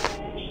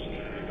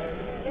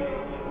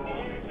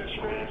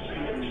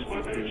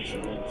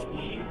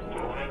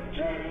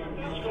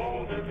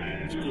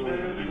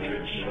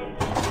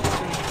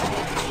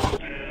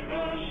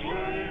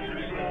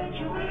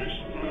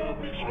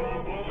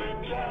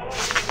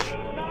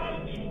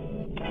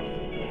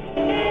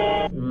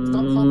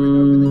 Stop hovering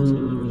over the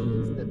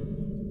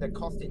TVs. They're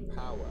costing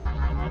power.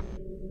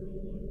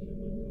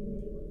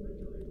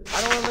 I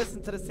don't want to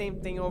listen to the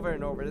same thing over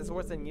and over. This is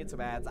worse than YouTube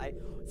ads.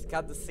 It's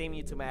got the same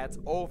YouTube ads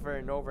over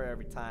and over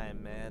every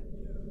time, man.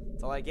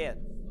 That's all I get.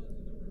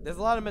 There's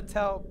a lot of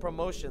Mattel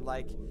promotion,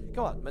 like,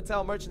 come on,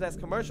 Mattel merchandise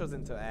commercials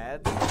into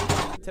ads.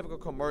 Typical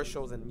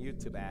commercials and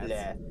YouTube ads.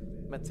 Blah.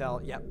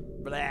 Mattel, yep,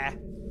 blah.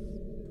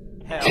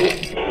 Hell.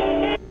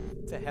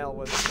 To hell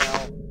with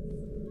Mattel.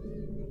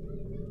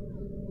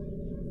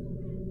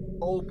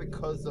 All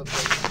because of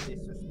the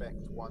disrespect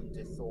one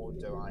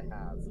disorder I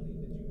have.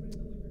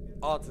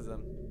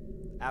 Autism.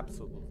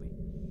 Absolutely.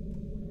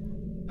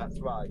 That's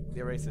right.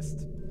 They're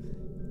racist.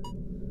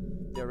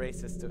 They're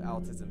racist to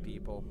autism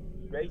people.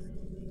 Race?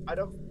 I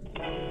don't.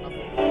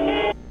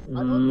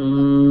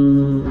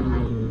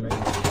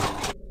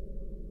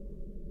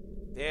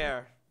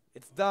 There,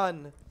 it's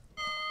done.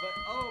 But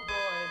oh boy.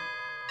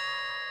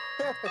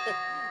 That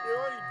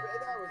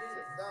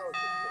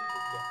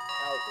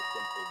was a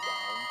simple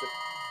round.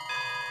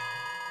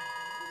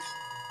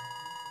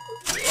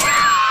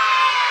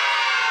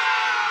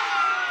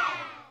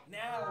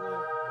 Now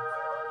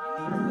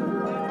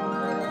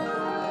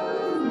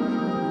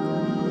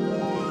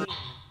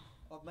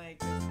of my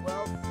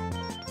well,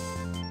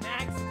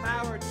 max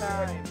power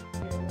time.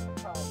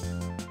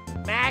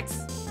 Max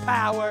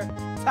power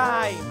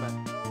time.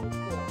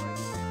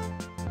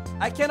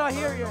 I cannot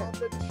hear you.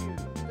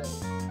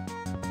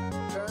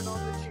 Turn on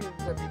the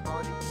tunes,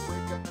 everybody.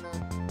 We're gonna.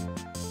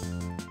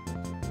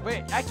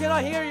 Wait, I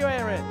cannot hear you,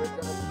 Aaron. We're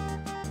gonna.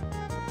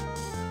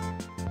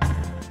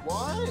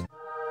 What?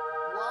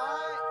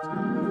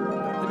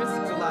 The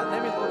music's too loud.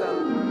 Let me low down.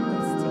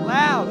 It's too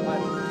loud, but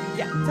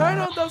yeah, turn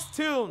on those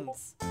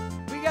tunes.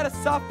 We gotta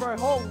suffer a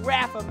whole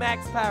wrath of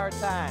max power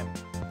time.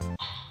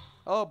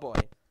 Oh boy.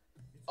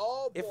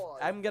 Oh boy. If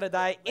I'm gonna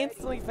die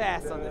instantly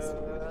fast on this.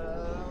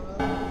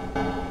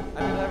 I'm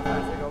gonna die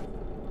fast. There you go.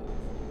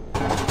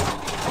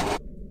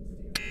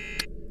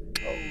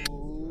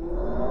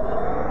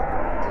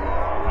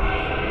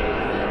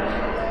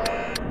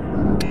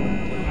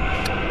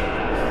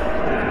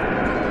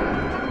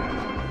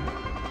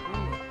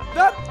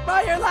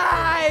 You're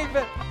live!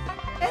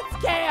 It's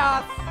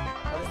chaos!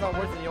 Oh, it's not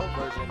worse than the old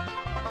version.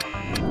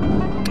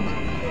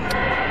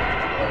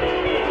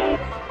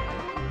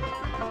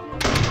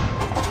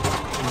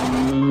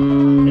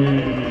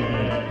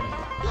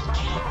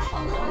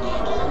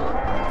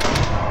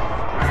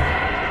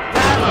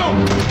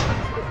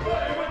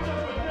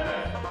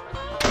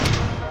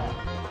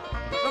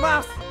 The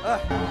mouse!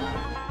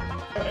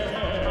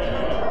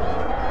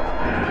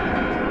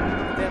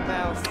 Damn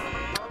mouse.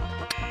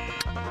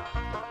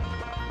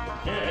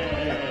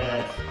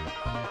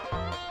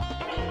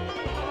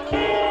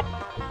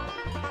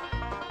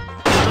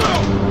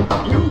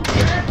 You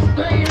can't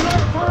stay in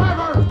there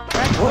forever!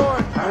 Back door!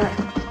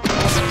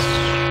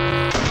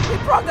 He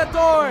broke the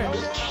door!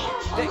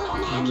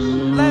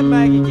 Let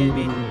Maggie get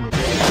me.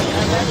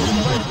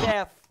 First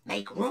death.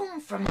 Make room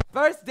for me.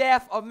 First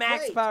death of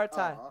max power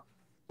time.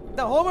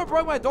 The Homer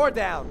broke my door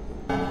down.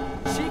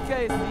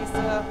 Chica is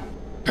Lisa.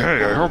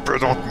 Hey, I hope you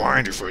don't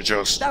mind if I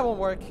just... That won't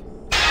work.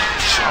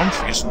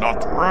 Something's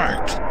not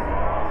right.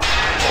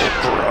 Oh,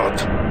 crud.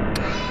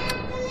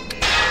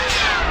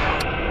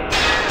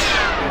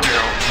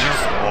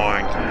 Never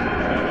mind.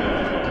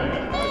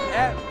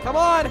 Come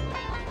on!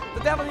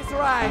 The devil needs to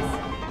rise.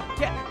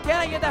 Can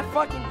I get that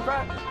fucking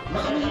crap?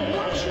 Mommy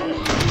loves you,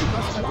 Maggie,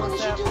 as long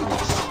as you do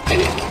this.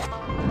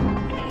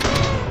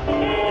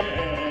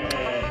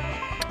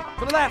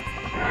 To the left! To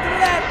the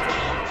left!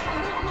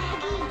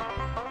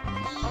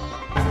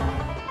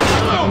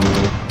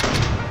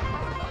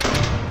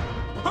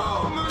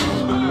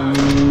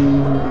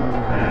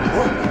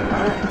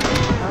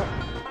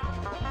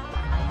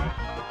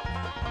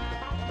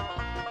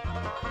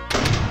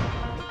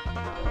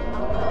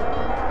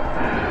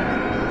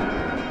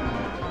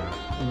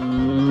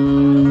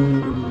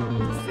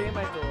 Stay in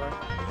my door.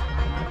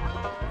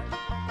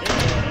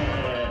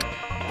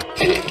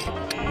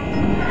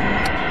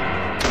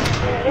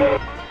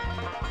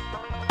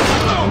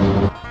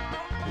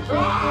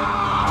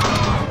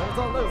 That was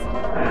all loose.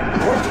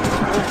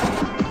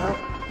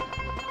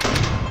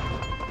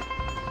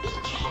 Be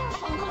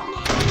careful, little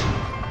Maggie.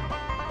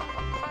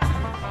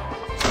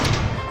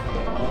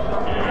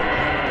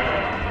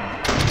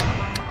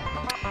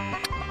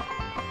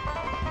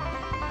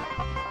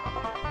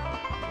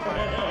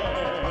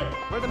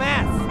 Where's the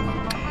mask?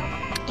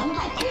 Don't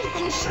let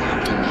anything stop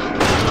you,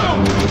 Maggie.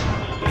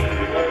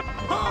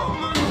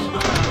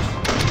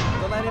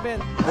 Don't let him in.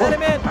 Let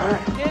him in.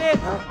 Get in.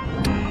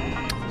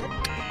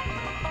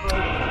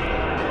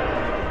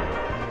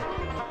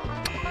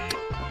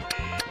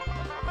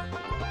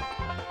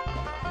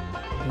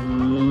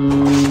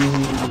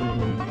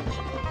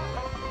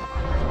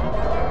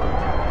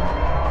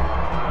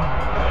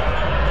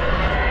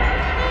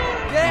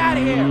 Get out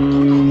of here.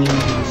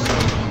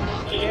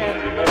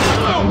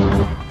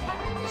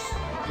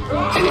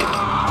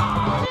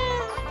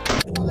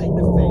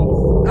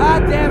 Ah,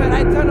 damn it.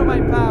 I turned on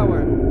my power.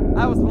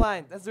 I was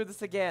blind. Let's do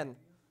this again.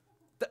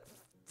 The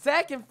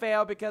second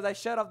fail because I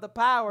shut off the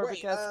power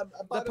because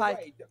by the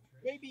way,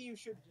 maybe you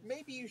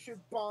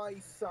should buy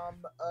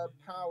some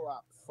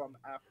power-ups from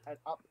an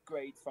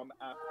upgrade from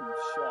Apple's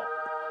shop.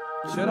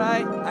 Should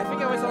I? I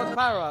think I always want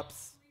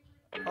power-ups.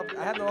 Oh,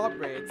 I have no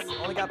upgrades.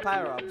 Only got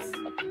power-ups.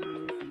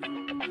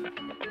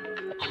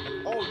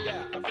 Oh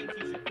yeah, I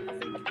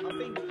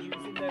think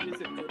using them is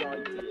a good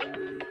idea.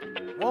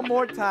 One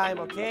more time,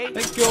 okay?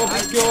 Thank you all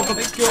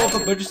for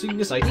purchasing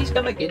this item. Please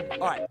come again.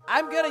 Alright,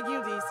 I'm gonna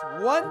use these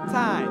one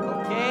time,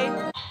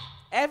 okay?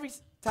 Every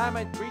time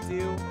I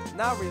redo,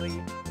 not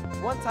really.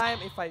 One time,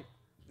 if I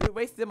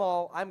waste them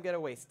all, I'm gonna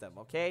waste them,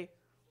 okay?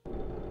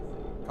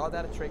 Call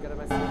that a trick out of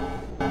myself.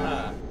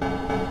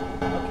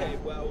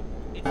 well,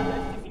 it's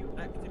best if you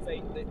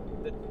activate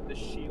the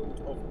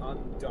shield of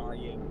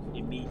undying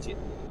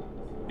immediately.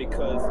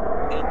 Because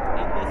in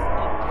this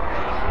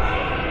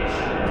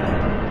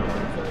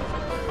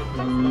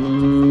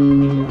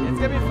it's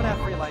gonna be FNAF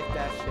free like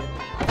that shit.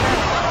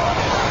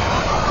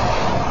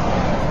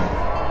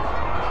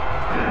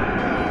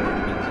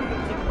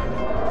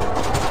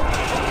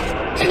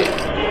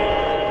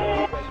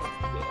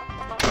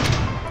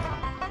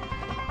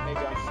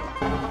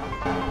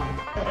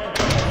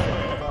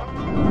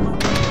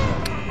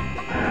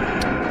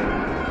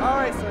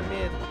 Alright, so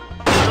mid.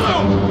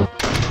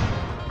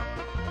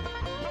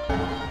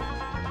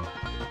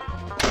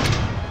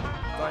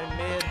 Going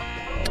mid.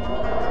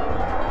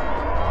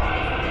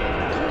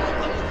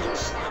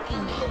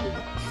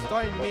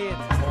 Starting mid.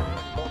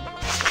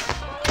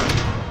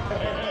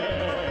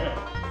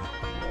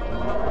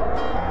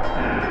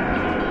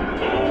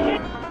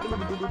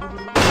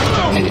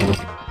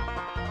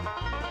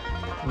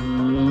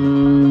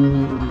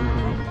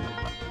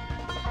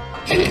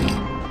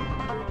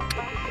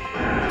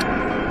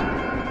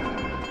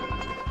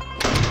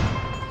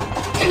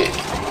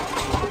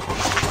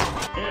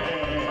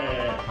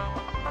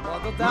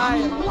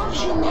 Mommy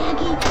loves you,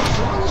 Maggie, as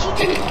long as you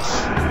do this.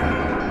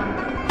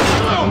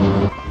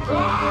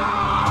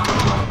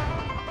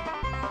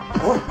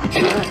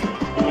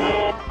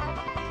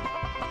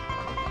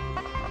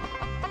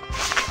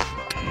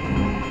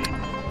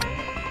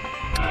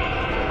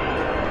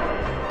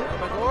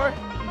 My door?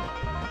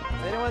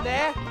 Is anyone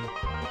there?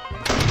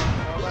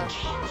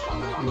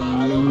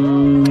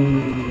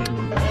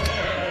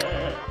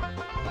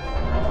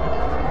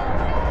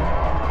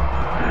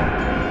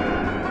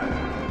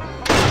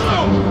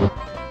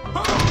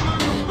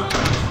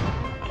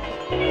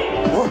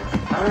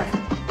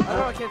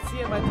 I can't see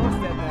it, my door's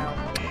dead now.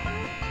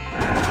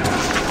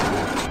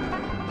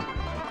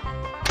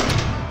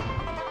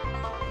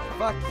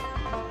 Fuck.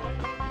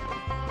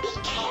 Be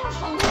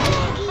careful,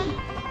 Maggie.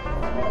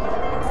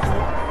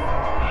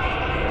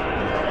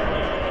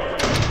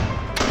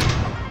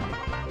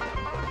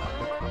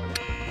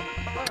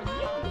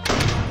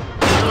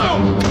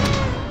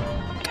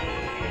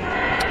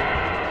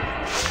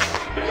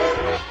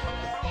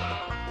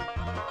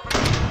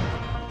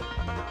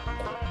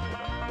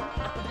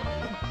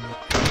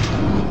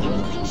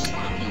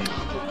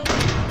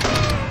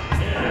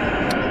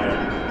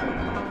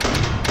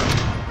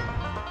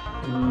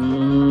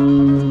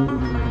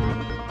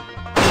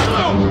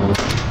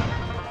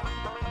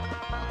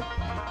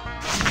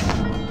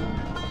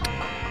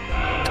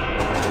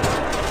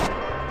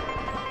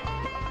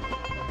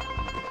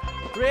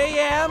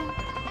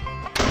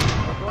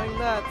 We're going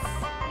nuts.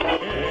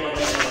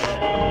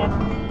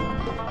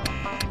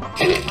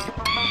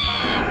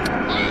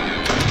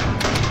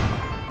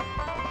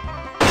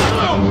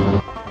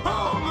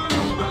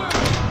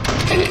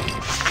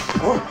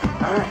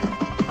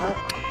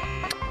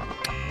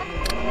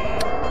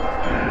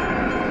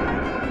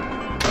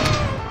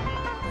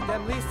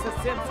 Damn Lisa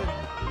Simpson.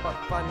 Fuck,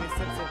 fun, Miss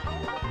Simpson.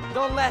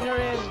 Don't let her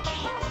in.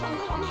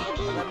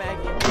 Let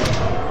Maggie in.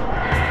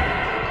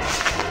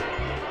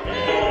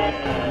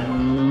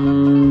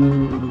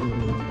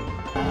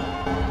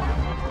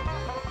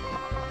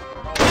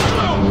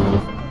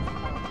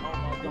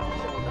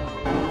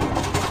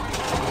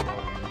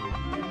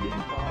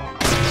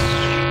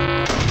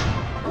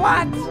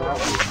 What?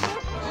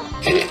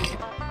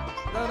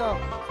 No.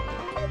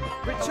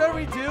 But should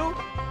we do?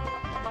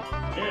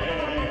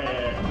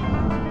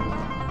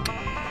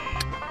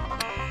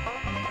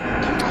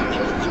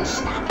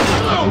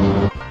 No,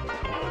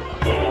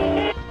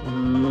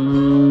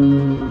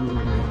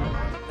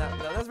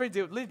 let's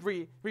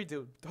redo.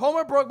 Redo.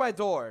 Homer broke my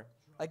door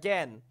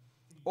again,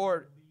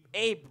 or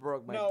Abe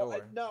broke my door.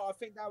 No, I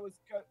think that was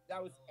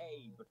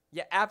Abe.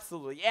 Yeah,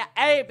 absolutely. Yeah,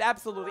 Abe.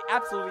 Absolutely,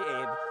 Abe.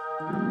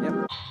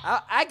 Yep.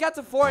 I got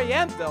to 4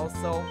 a.m. though,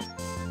 so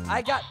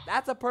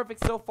that's a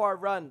perfect so far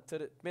run to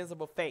the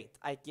Miserable Fate.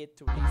 I get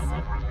to Lisa.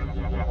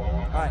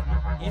 All right,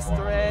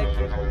 Easter egg.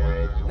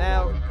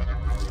 Now.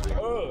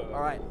 All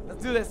right,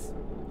 let's do this.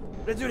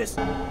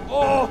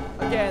 Oh,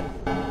 again,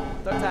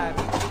 third time.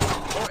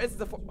 Or it's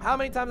the how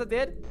many times I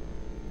did?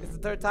 It's the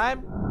third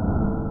time.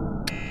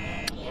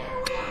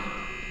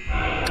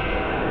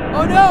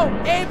 Oh no!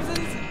 Abe's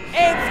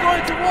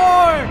going to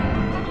war!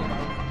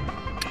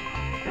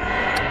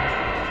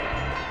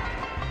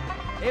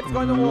 Abe's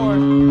going to war.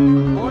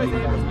 Or is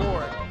Abe's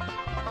war?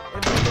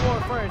 Abe's going to war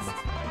first.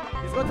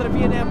 He's going to the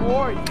Vietnam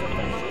War.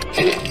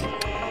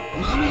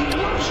 Mommy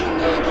loves you,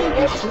 Maggie,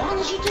 as long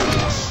as you do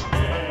this.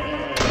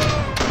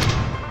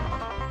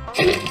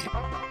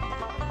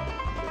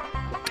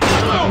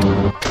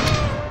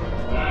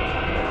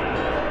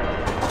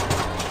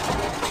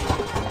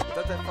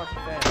 That's that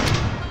fucking fan.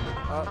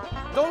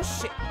 Don't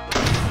shit.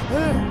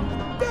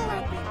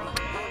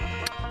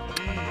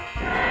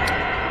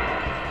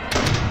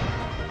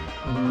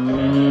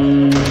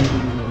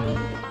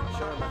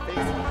 Showing my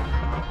face.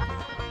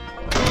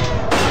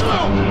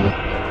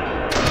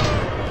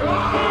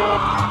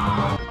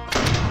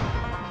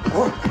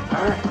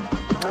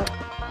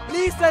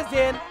 Lisa's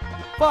in.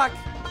 Fuck.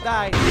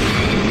 Die.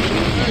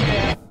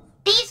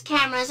 These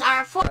cameras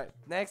are for. Alright,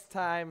 next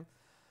time.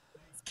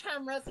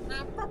 Cameras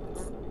are for.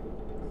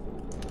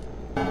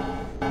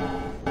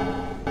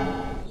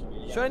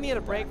 Should I need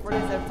a break for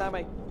this every time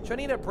I? Should I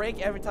need a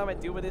break every time I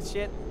do with this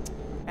shit?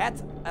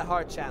 That's a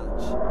hard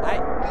challenge.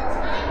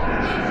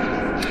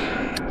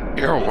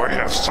 Here, we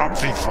have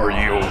something for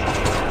you.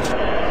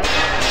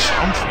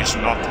 Something's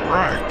not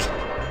right.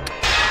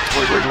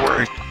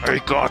 Wait. I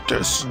got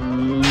this.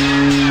 Damn,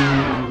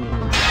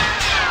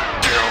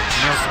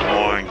 never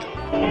mind.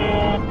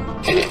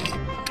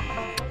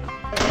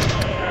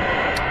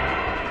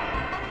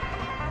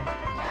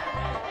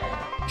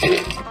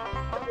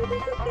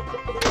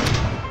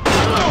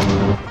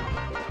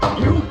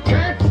 You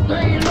can't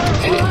stay in there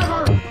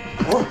forever!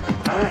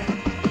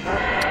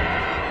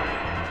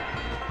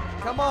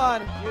 Come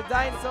on, you're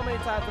dying so many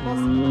times.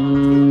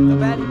 The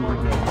baddie more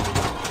games.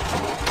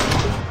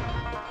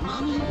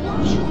 Mommy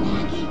loves you,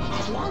 Maggie,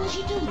 as long as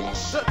you do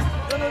this. No.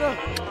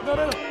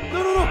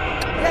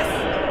 Yes!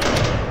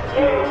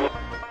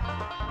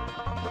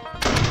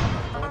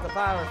 With the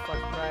power,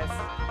 fucking Christ.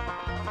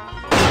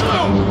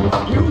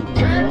 You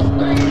can't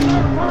stay in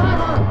there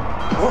forever!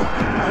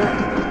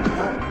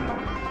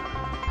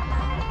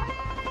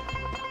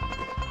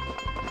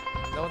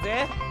 No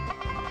there?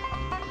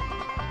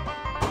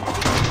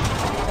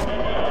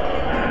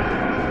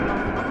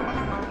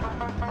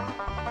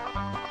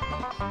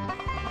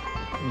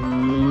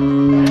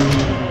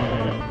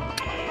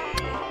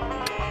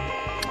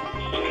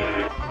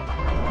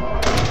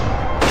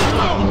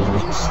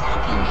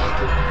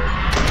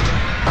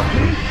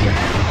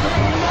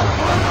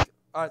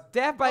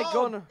 Death by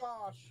going.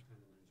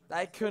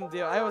 I couldn't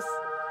deal. I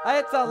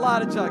had a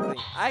lot of juggling.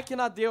 I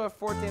cannot deal with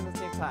 14 at the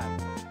same time.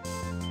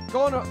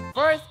 Going to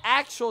first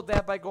actual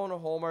death by going to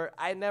Homer.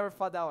 I never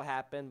thought that would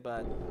happen,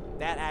 but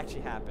that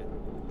actually happened.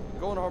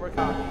 Going to Homer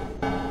copy.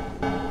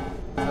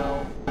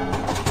 So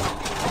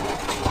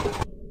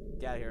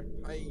get out of here.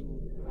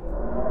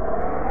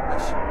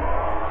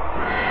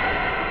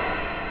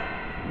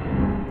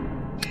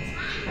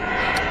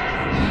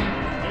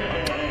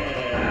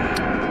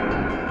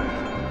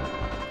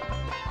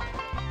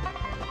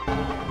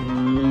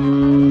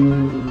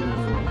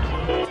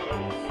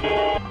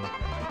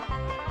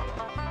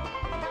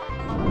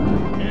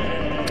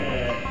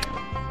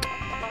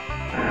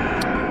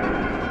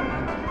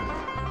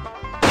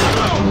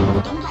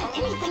 Don't let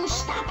anything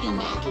stop you,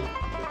 Maggie.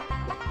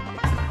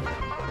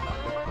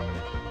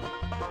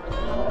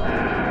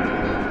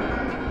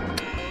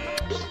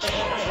 Be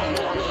careful,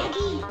 little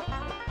Maggie.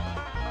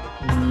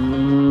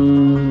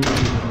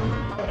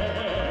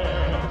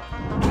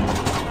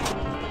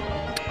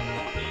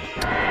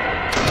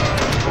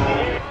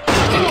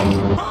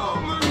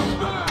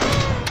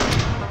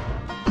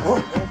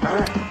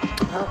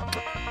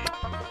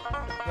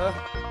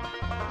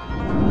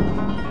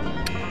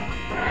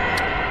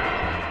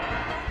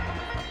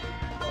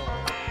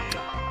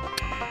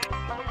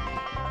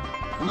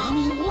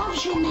 Mommy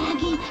loves you,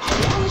 Maggie,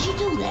 as long as you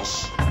do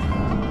this.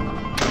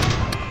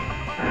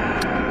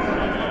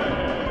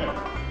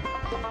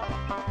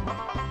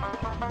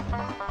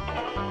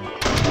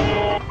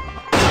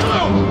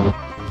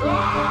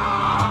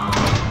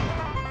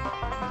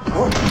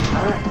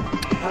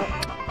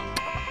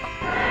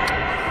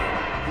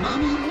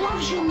 Mommy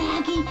loves you,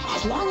 Maggie,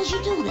 as long as you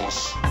do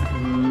this.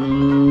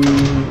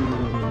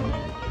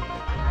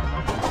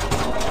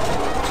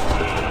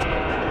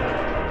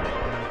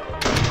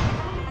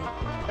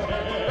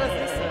 Where's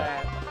Lisa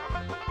at?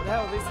 Where the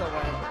hell is Lisa at?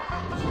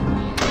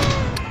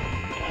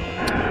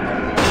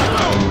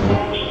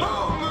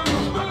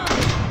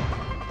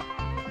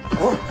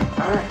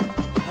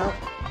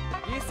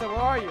 Lisa, where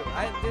are you?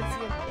 I didn't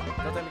see him.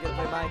 Don't let me get to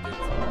play my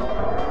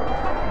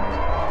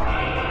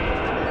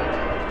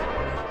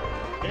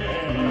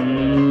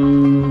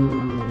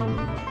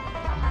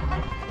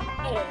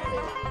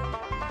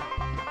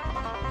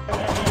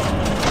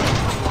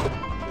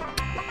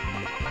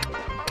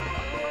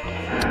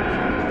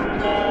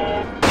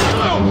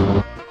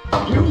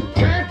You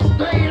can't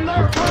stay in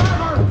there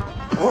forever!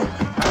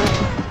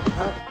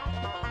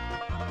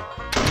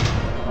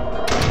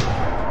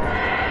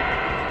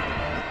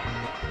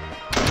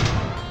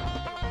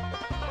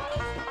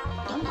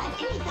 Don't let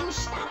anything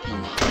stop you,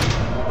 Maggie.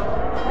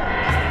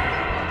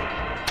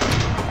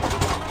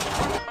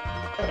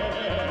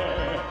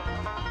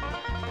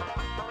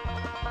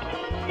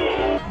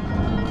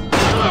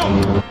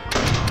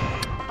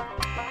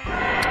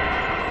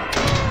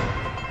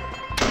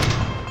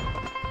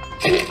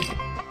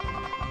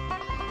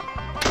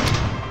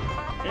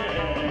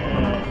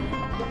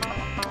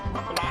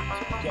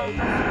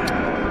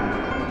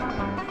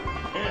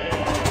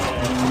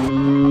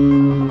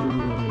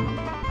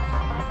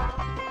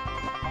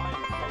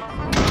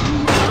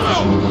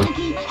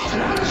 Maggie, as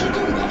long as you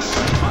do this.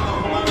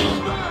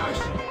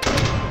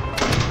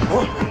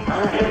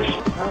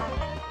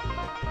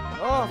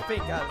 Oh,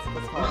 thank God.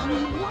 Let's go. Mommy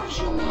loves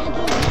you,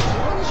 Maggie, as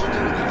long as you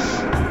do this.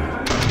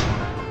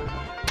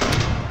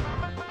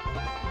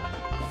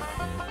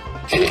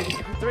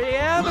 3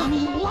 a.m. am!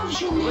 Mommy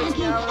loves you,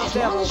 Maggie, Hour as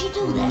devil. long as you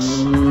do this.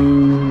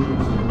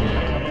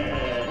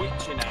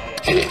 Witching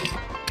hour.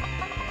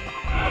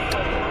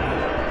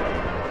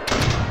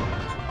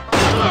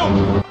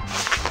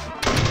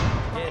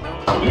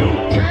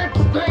 Can't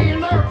stay in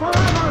there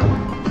forever!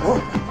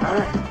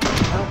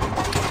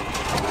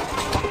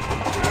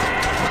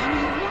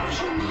 Mommy loves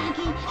you,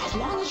 Maggie, as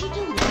long as you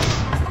do this.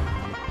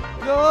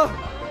 No!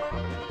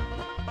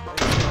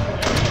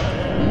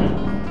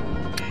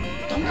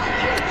 Don't let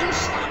anything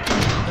stop you.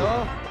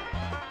 No!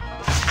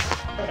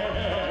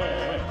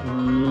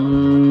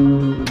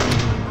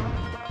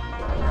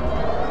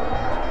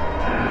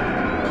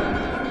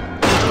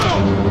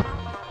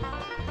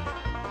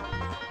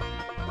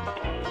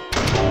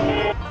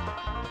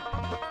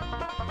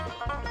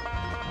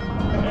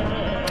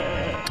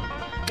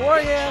 4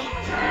 a.m.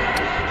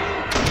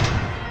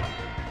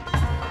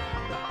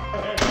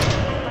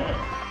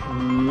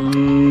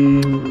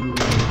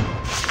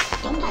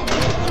 Don't let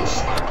anything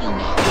stop you,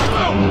 Maggie.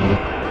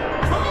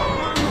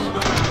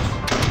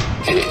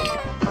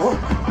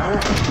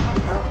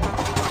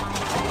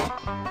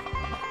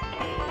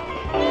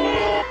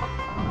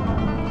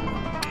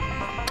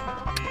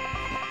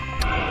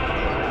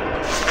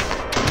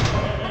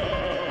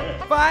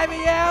 5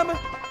 a.m.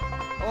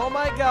 Oh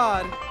my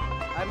god.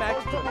 I'm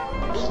actually.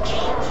 Be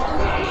careful,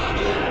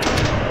 Maggie.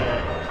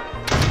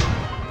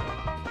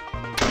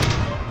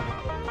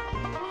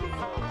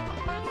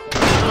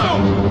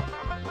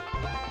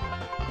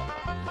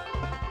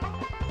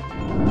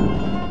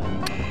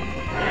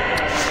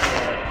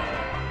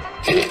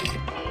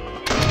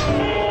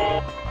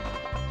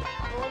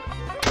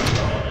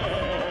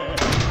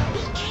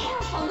 Be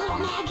careful, little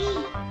Maggie.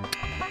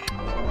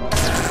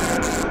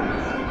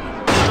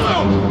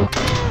 Don't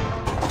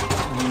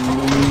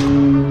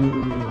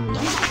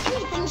let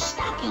anything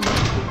stop you,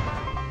 Maggie.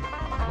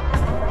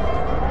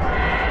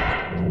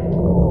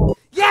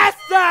 Yes,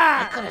 sir!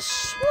 I could have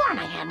sworn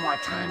I had more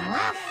time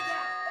left.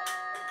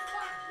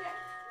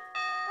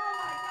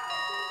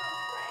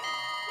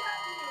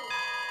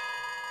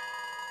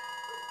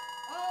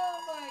 Oh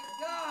my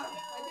god!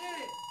 I did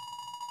it!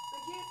 The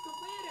game's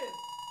completed!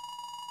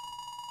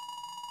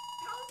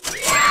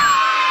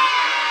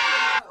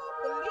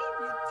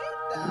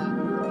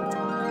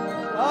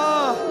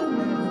 Oh!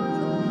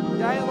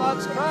 Giant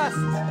Log's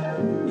crust!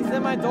 He's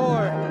in my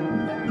door!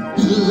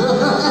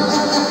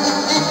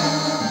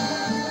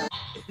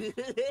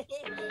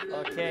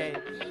 Okay,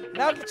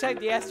 now we can check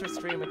the Esther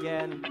stream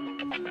again.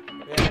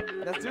 Yeah,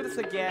 let's do this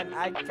again.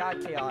 I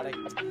got chaotic.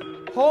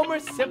 Homer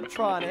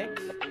Simtronic.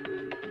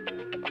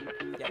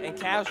 Yeah, and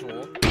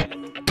casual.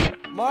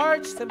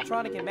 Marge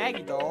Simtronic and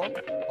Maggie Doll.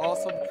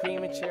 Also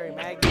Cream and Cherry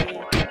Maggie.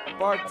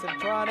 Bart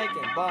Simtronic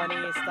and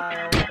Bonnie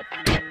style.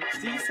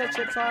 Lisa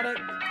Simtronic.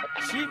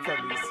 Chica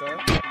Lisa.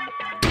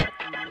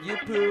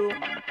 Yupu.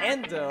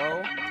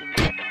 Endo.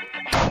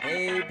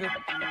 Abe.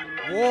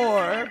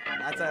 War.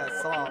 That's a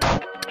song.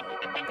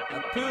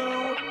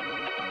 Pooh.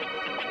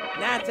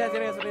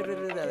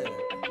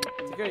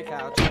 Security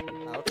couch.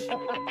 Ouch.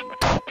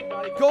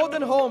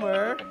 Golden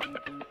Homer.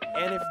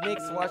 And if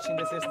Nick's watching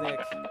this, is Nick.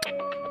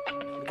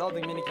 With all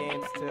the mini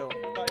games too.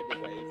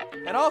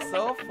 And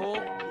also,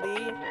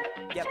 fully,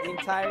 yep,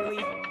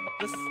 entirely,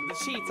 the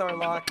sheets are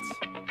locked.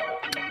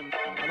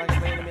 I'm not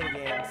playing the mini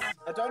games.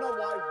 I don't know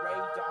why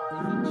Radar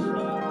isn't cheap.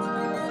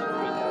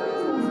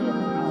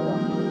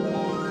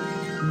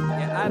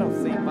 Yeah, I don't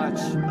say much.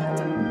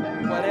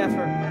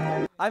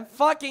 Whatever. I'm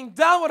fucking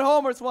done with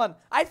Homer's one.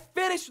 I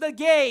finished the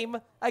game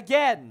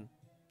again.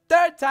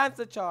 3rd time's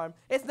the charm.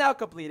 It's now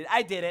completed.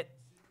 I did it.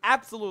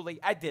 Absolutely,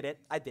 I did it.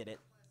 I did it.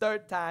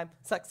 3rd time,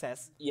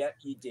 success. Yep,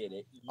 you did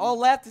it. All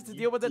left is to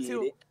deal with the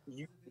two.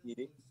 You did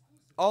it.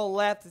 All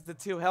left is the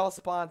 2 hell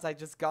spawns I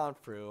just gone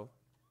through.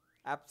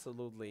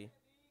 Absolutely.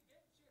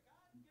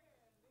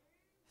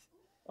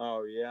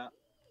 Oh yeah.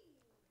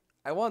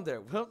 I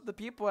wonder, will the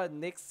people at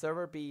Nick's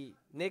server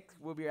Nick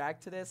will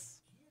react to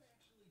this?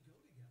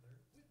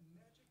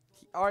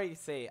 He already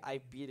say I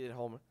beat it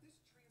home.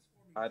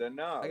 I don't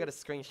know. I gotta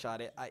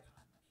screenshot it.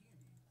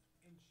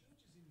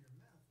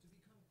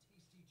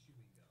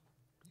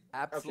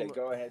 Absolutely. Okay,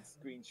 go ahead,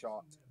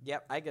 screenshot.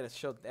 Yep, I gotta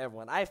show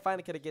everyone. I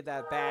finally gotta get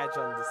that badge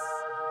on this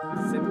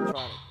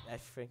Simtronic. I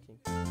freaking.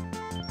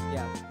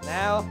 Yeah,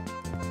 now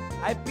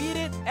I beat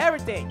it.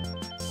 Everything.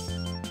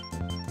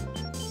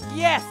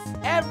 Yes,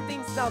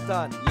 everything's now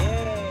done.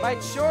 Yay! My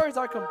chores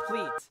are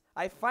complete.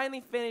 I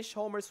finally finished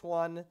Homer's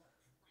one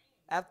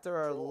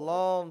after a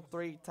long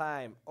 3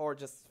 time or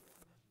just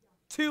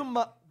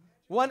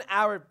 1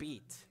 hour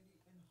beat.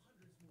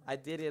 I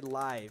did it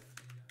live.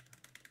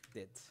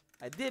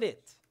 I did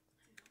it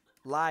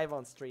live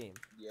on stream.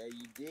 Yeah,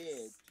 you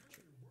did.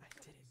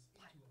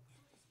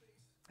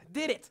 I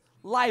did it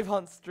live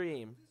on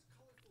stream.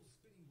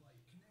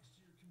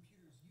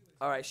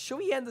 All right, should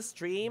we end the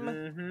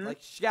stream?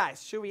 Like,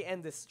 guys, should we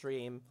end this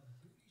stream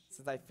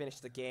since I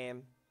finished the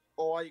game?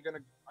 Or are you gonna?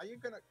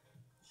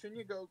 Shouldn't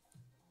you go?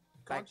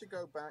 Can't you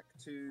go back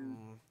to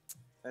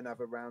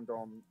another round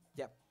on?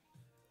 Yep.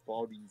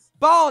 Baldies.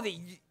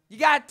 Baldy, you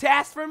got a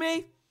task for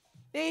me?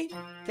 Hey,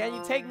 can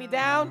you take me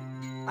down?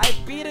 I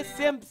beat a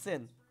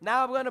Simpson.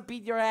 Now I'm gonna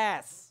beat your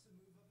ass.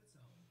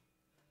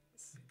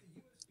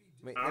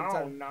 Wait,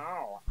 Oh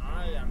no,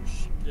 I am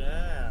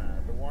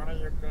scared. What are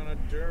you gonna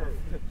do?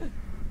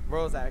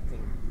 Rose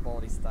acting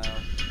Baldy style.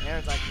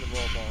 Aaron's acting the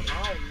role Baldy.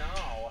 Oh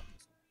no.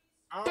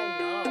 Oh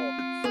no.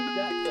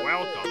 Forget the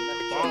Welcome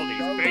to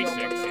Baldi's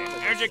Basics in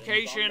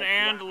Education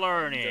and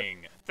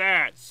Learning.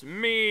 That's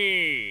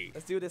me.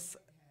 Let's do this.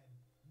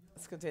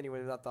 Let's continue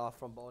with that off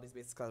from Baldi's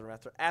Basics Classroom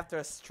after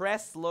a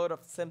stress load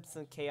of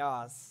Simpson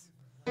chaos.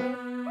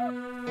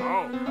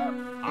 Oh,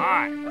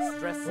 hi. A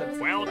stress Simpson.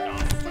 Welcome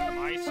to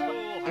my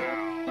schoolhouse.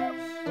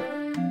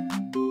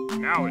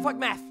 Now it's Fuck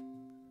math.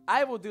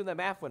 I will do the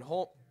math when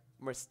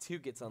Homer's 2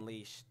 gets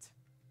unleashed.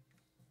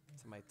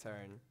 It's my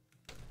turn.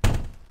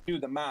 Do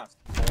the math,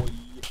 boy.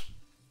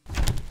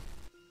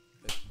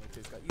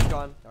 He's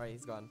gone. Alright,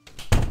 he's gone.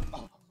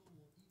 Oh.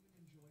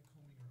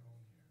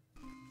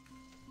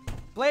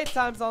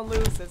 Playtime's on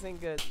loose. This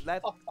ain't good. To the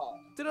left.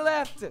 To the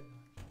left. To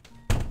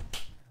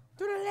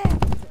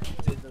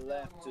the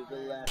left. To the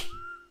left.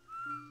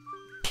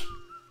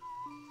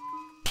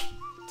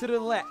 To the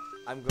left.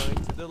 I'm going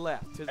to the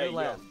left. To the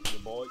left. Yo,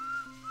 boy.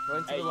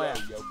 Going to the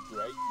left. Yo,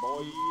 great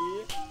boy.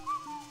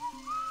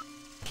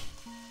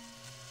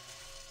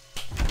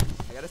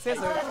 I got a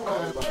scissors.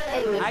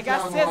 I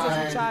got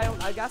scissors, child.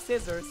 I got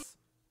scissors.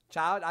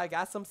 Child, I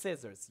got some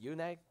scissors. You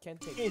and I can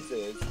take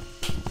scissors.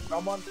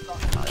 Someone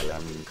I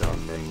am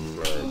coming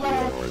ready. I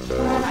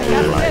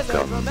got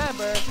scissors,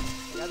 remember.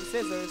 I got the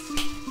scissors.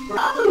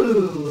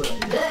 Oh,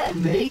 that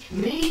makes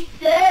me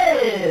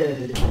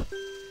sad.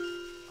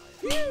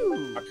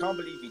 Phew. I can't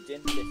believe you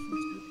didn't listen to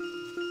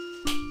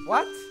me.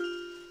 What?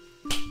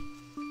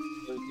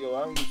 It was your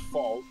own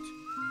fault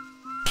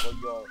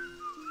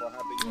for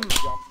having your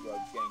jump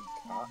rope getting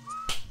cut.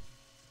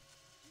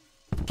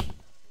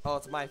 Oh,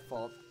 it's my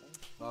fault.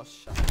 Oh,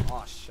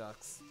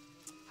 shucks.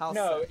 How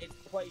no, sad. it's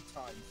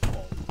Playtime's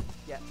fault.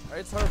 Yeah,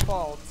 it's her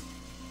fault.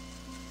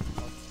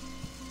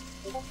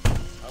 Her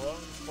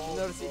own fault. You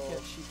notice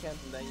she can't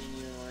letting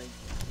you, like,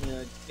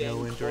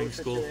 No entering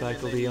school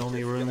faculty,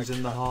 only rooms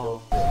in the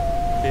hall. 15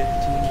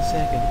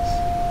 seconds.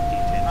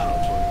 Detention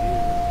for you.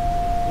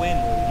 When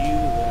will you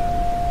learn?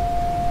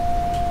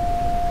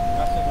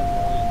 That's an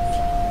annoying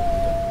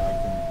sound, I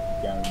can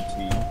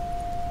guarantee.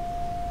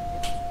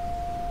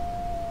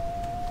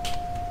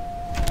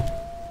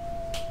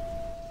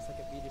 It's like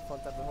a beauty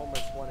font of the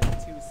Homer's 1 and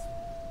 2's.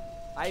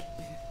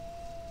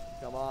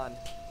 Come on.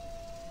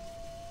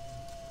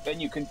 Then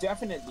you can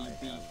definitely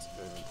beat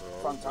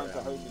Fun Time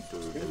for Homer's 2.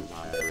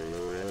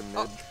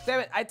 Oh, damn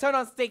it. I turned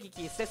on Sticky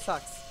Keys. This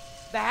sucks.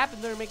 That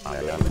happened during making I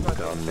the am game.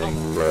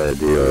 coming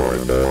ready,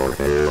 order,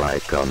 here I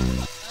come.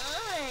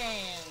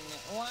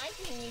 Why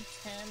can you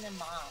turn them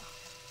off?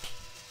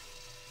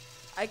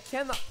 I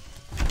cannot.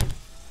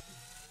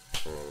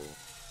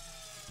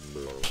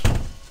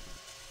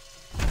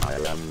 I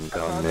am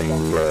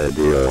coming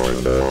ready,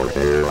 order,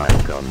 here I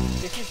come.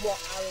 This is what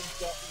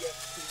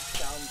Aaron.exe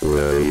sounds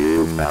Will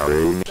you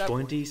marry?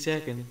 20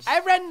 seconds.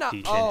 I read no.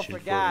 Detention Oh,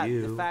 forgot for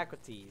you. the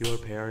faculties. Your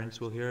parents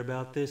will hear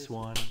about this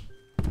one.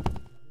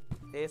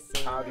 This is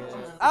good.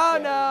 Oh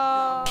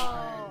no!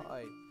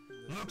 Wait.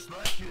 Looks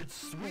like it's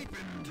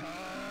sweeping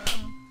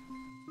time.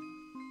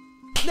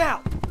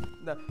 Now!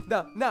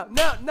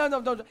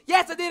 No, don't.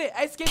 Yes, I did it!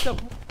 I escaped them!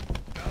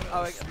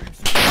 Oh, my God.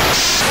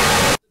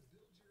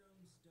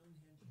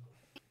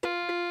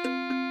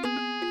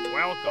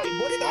 Welcome to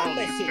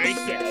Baldi's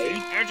Basics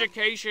in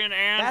Education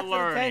and That's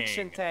Learning. a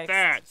detention text.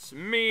 That's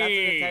me. That's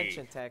a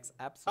detention text,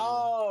 absolutely.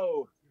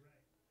 Oh!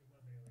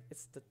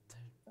 It's the...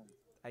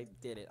 I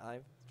did it. I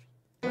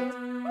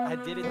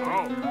did it.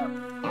 Oh,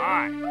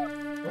 hi.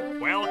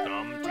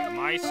 Welcome to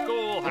my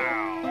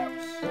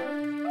schoolhouse.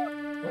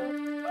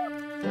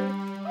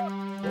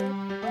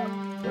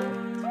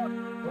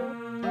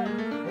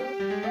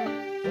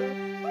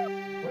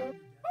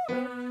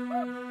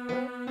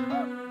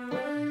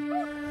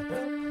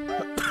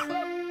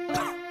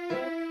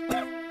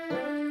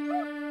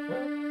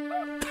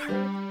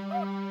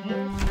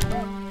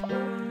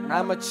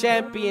 I'm a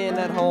champion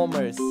at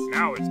Homer's.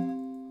 Now it's...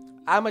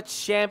 I'm a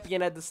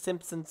champion at the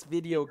Simpsons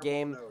video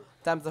game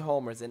times the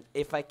Homers, and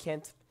if I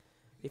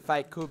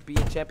could be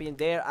a champion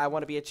there, I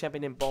want to be a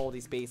champion in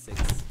Baldi's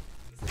Basics.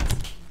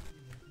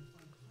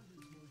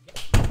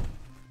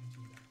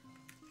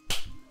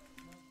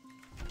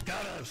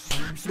 Gotta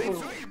sweep, sweep,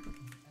 sweep.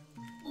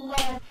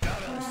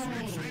 Gotta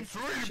sweep, sweep,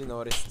 sweep. She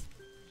noticed.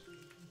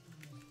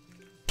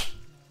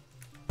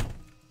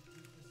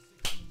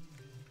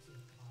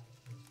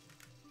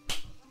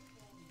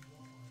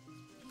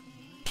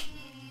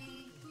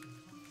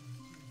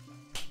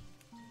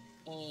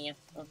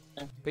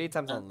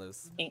 Playtime's on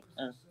loose.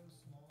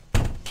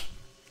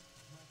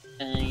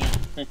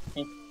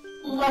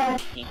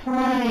 Let's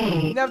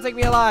play. Never take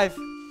me alive.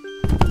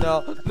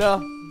 No.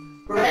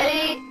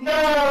 Ready? Go!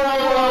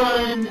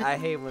 I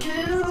hate when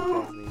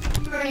 2,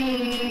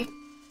 3,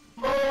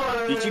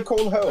 4. Did you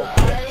call her?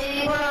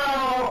 Ready?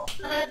 Go!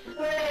 Let's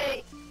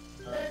play.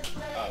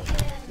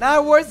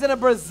 Now worse than a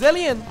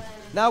Brazilian.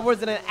 Now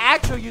was it an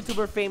actual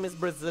YouTuber, famous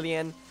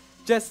Brazilian,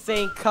 just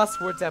saying cuss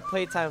words at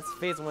Playtime's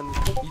face when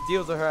he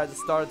deals with her at the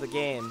start of the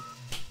game?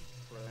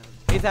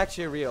 It's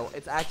actually real.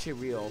 It's actually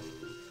real.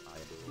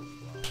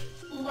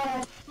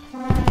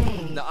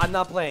 No, I'm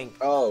not playing.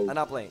 Oh. I'm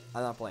not playing.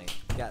 I'm not playing.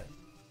 Got it.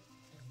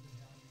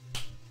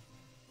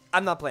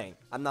 I'm not playing.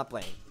 I'm not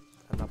playing.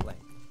 I'm not playing.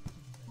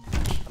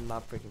 I'm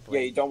not freaking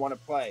playing. Yeah, you don't want to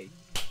play.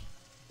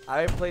 I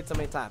already played so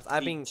many times.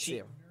 I've been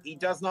serious. He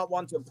does not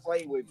want to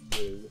play with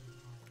you.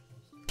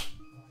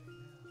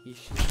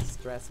 She's the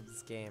stress of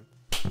this game.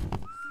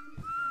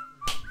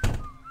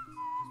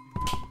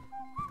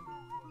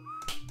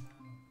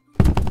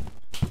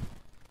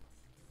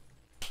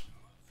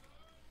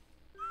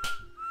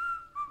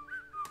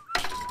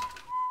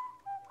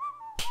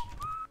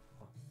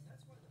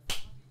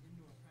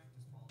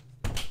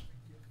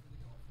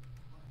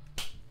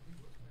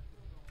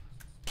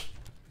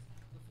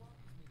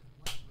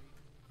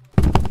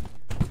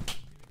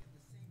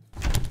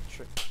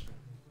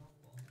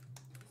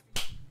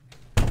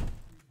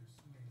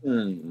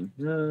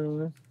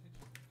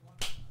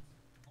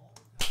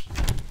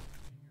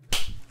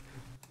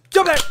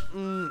 Jump it!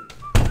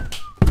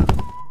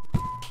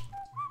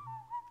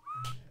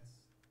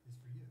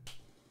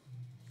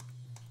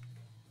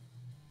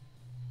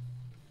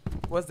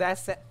 Was that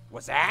set?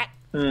 Was that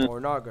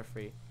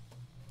pornography?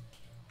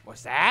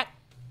 Was that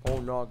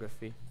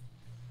pornography?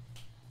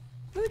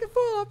 Looking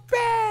full of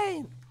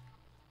pain.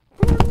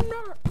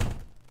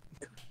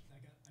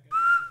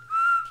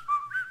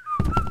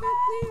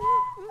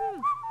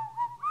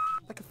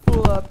 Like a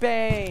fool of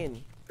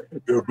pain.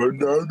 The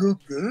banana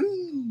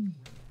pain.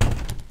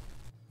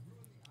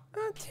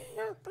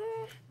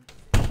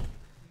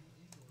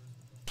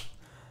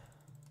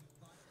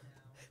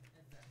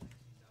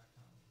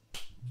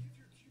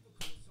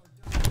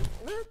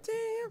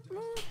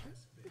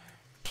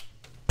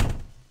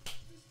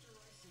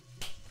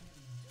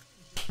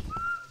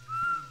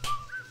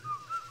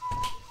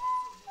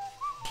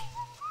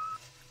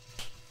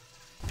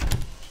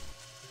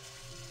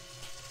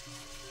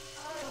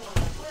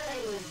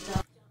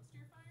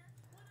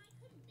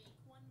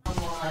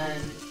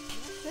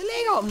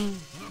 Illegal.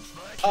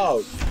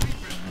 Oh.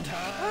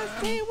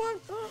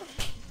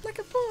 Like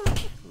a fool.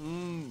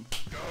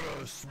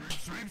 Gotta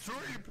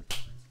sweep.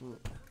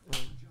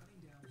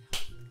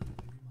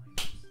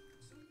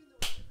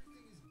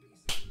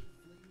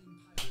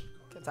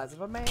 The size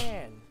of a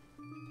man.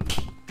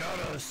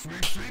 Gotta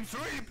sweep. Gotta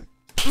sweep.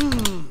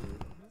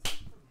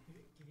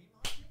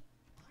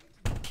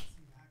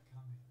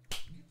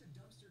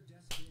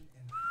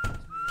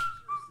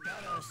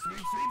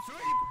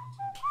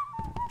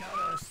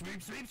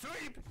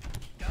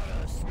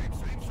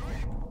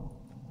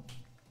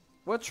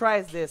 What try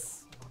is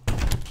this?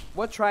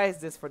 What try is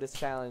this for this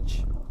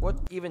challenge? What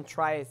even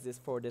try is this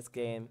for this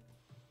game?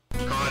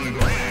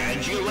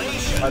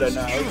 Congratulations! I don't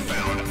know. You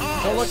found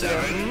all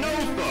 7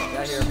 notebooks.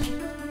 Right here.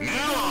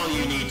 Now all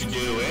you need to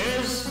do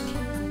is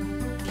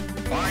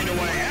find a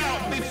way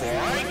out before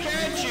I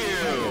catch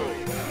you.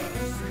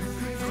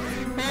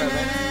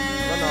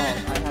 Well, no,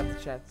 I have the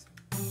chance.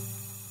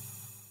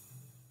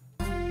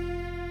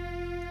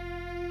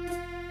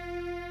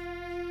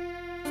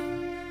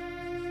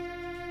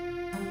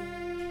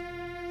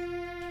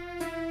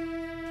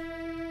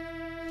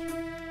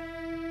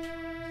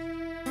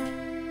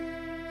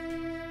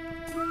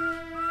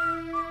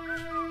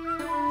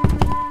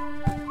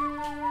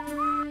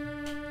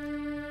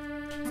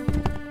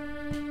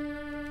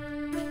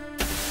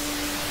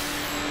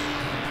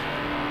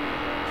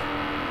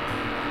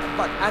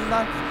 Fuck, I'm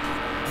not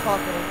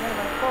talking on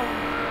my phone.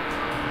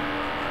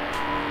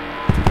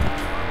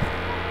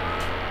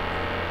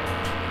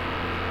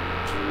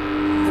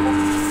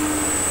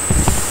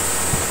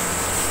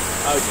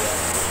 Oh dear.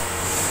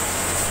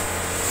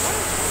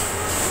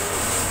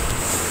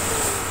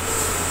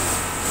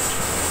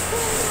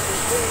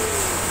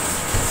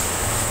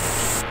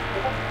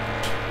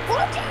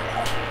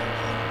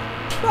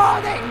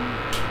 Body!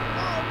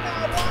 Oh no,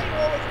 why you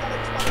always gotta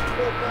try to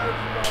kill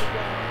birds right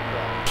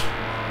down?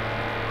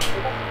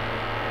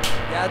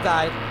 Yeah, I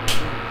died.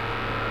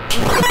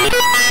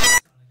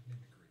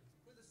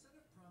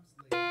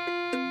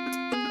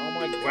 Oh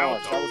my gosh,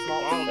 Welcome that was to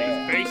not Baldi's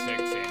fair.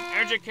 Basics in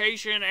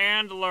Education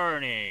and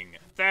Learning.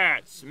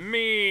 That's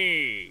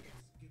me.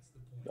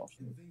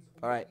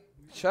 All right.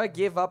 Should I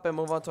give up and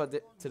move on to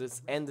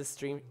this end the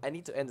stream? I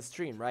need to end the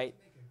stream, right?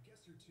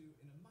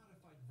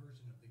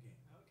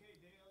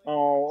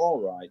 Oh,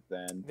 alright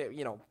then.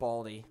 You know,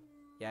 Baldi.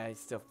 Yeah, I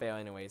still fail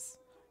anyways.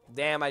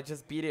 Damn, I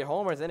just beat it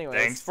homers anyways.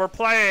 Thanks for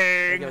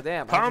playing.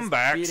 Damn, Come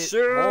back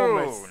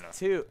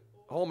soon.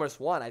 Homers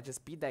 1. I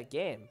just beat that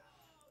game.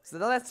 So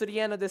that's to the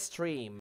end of this stream.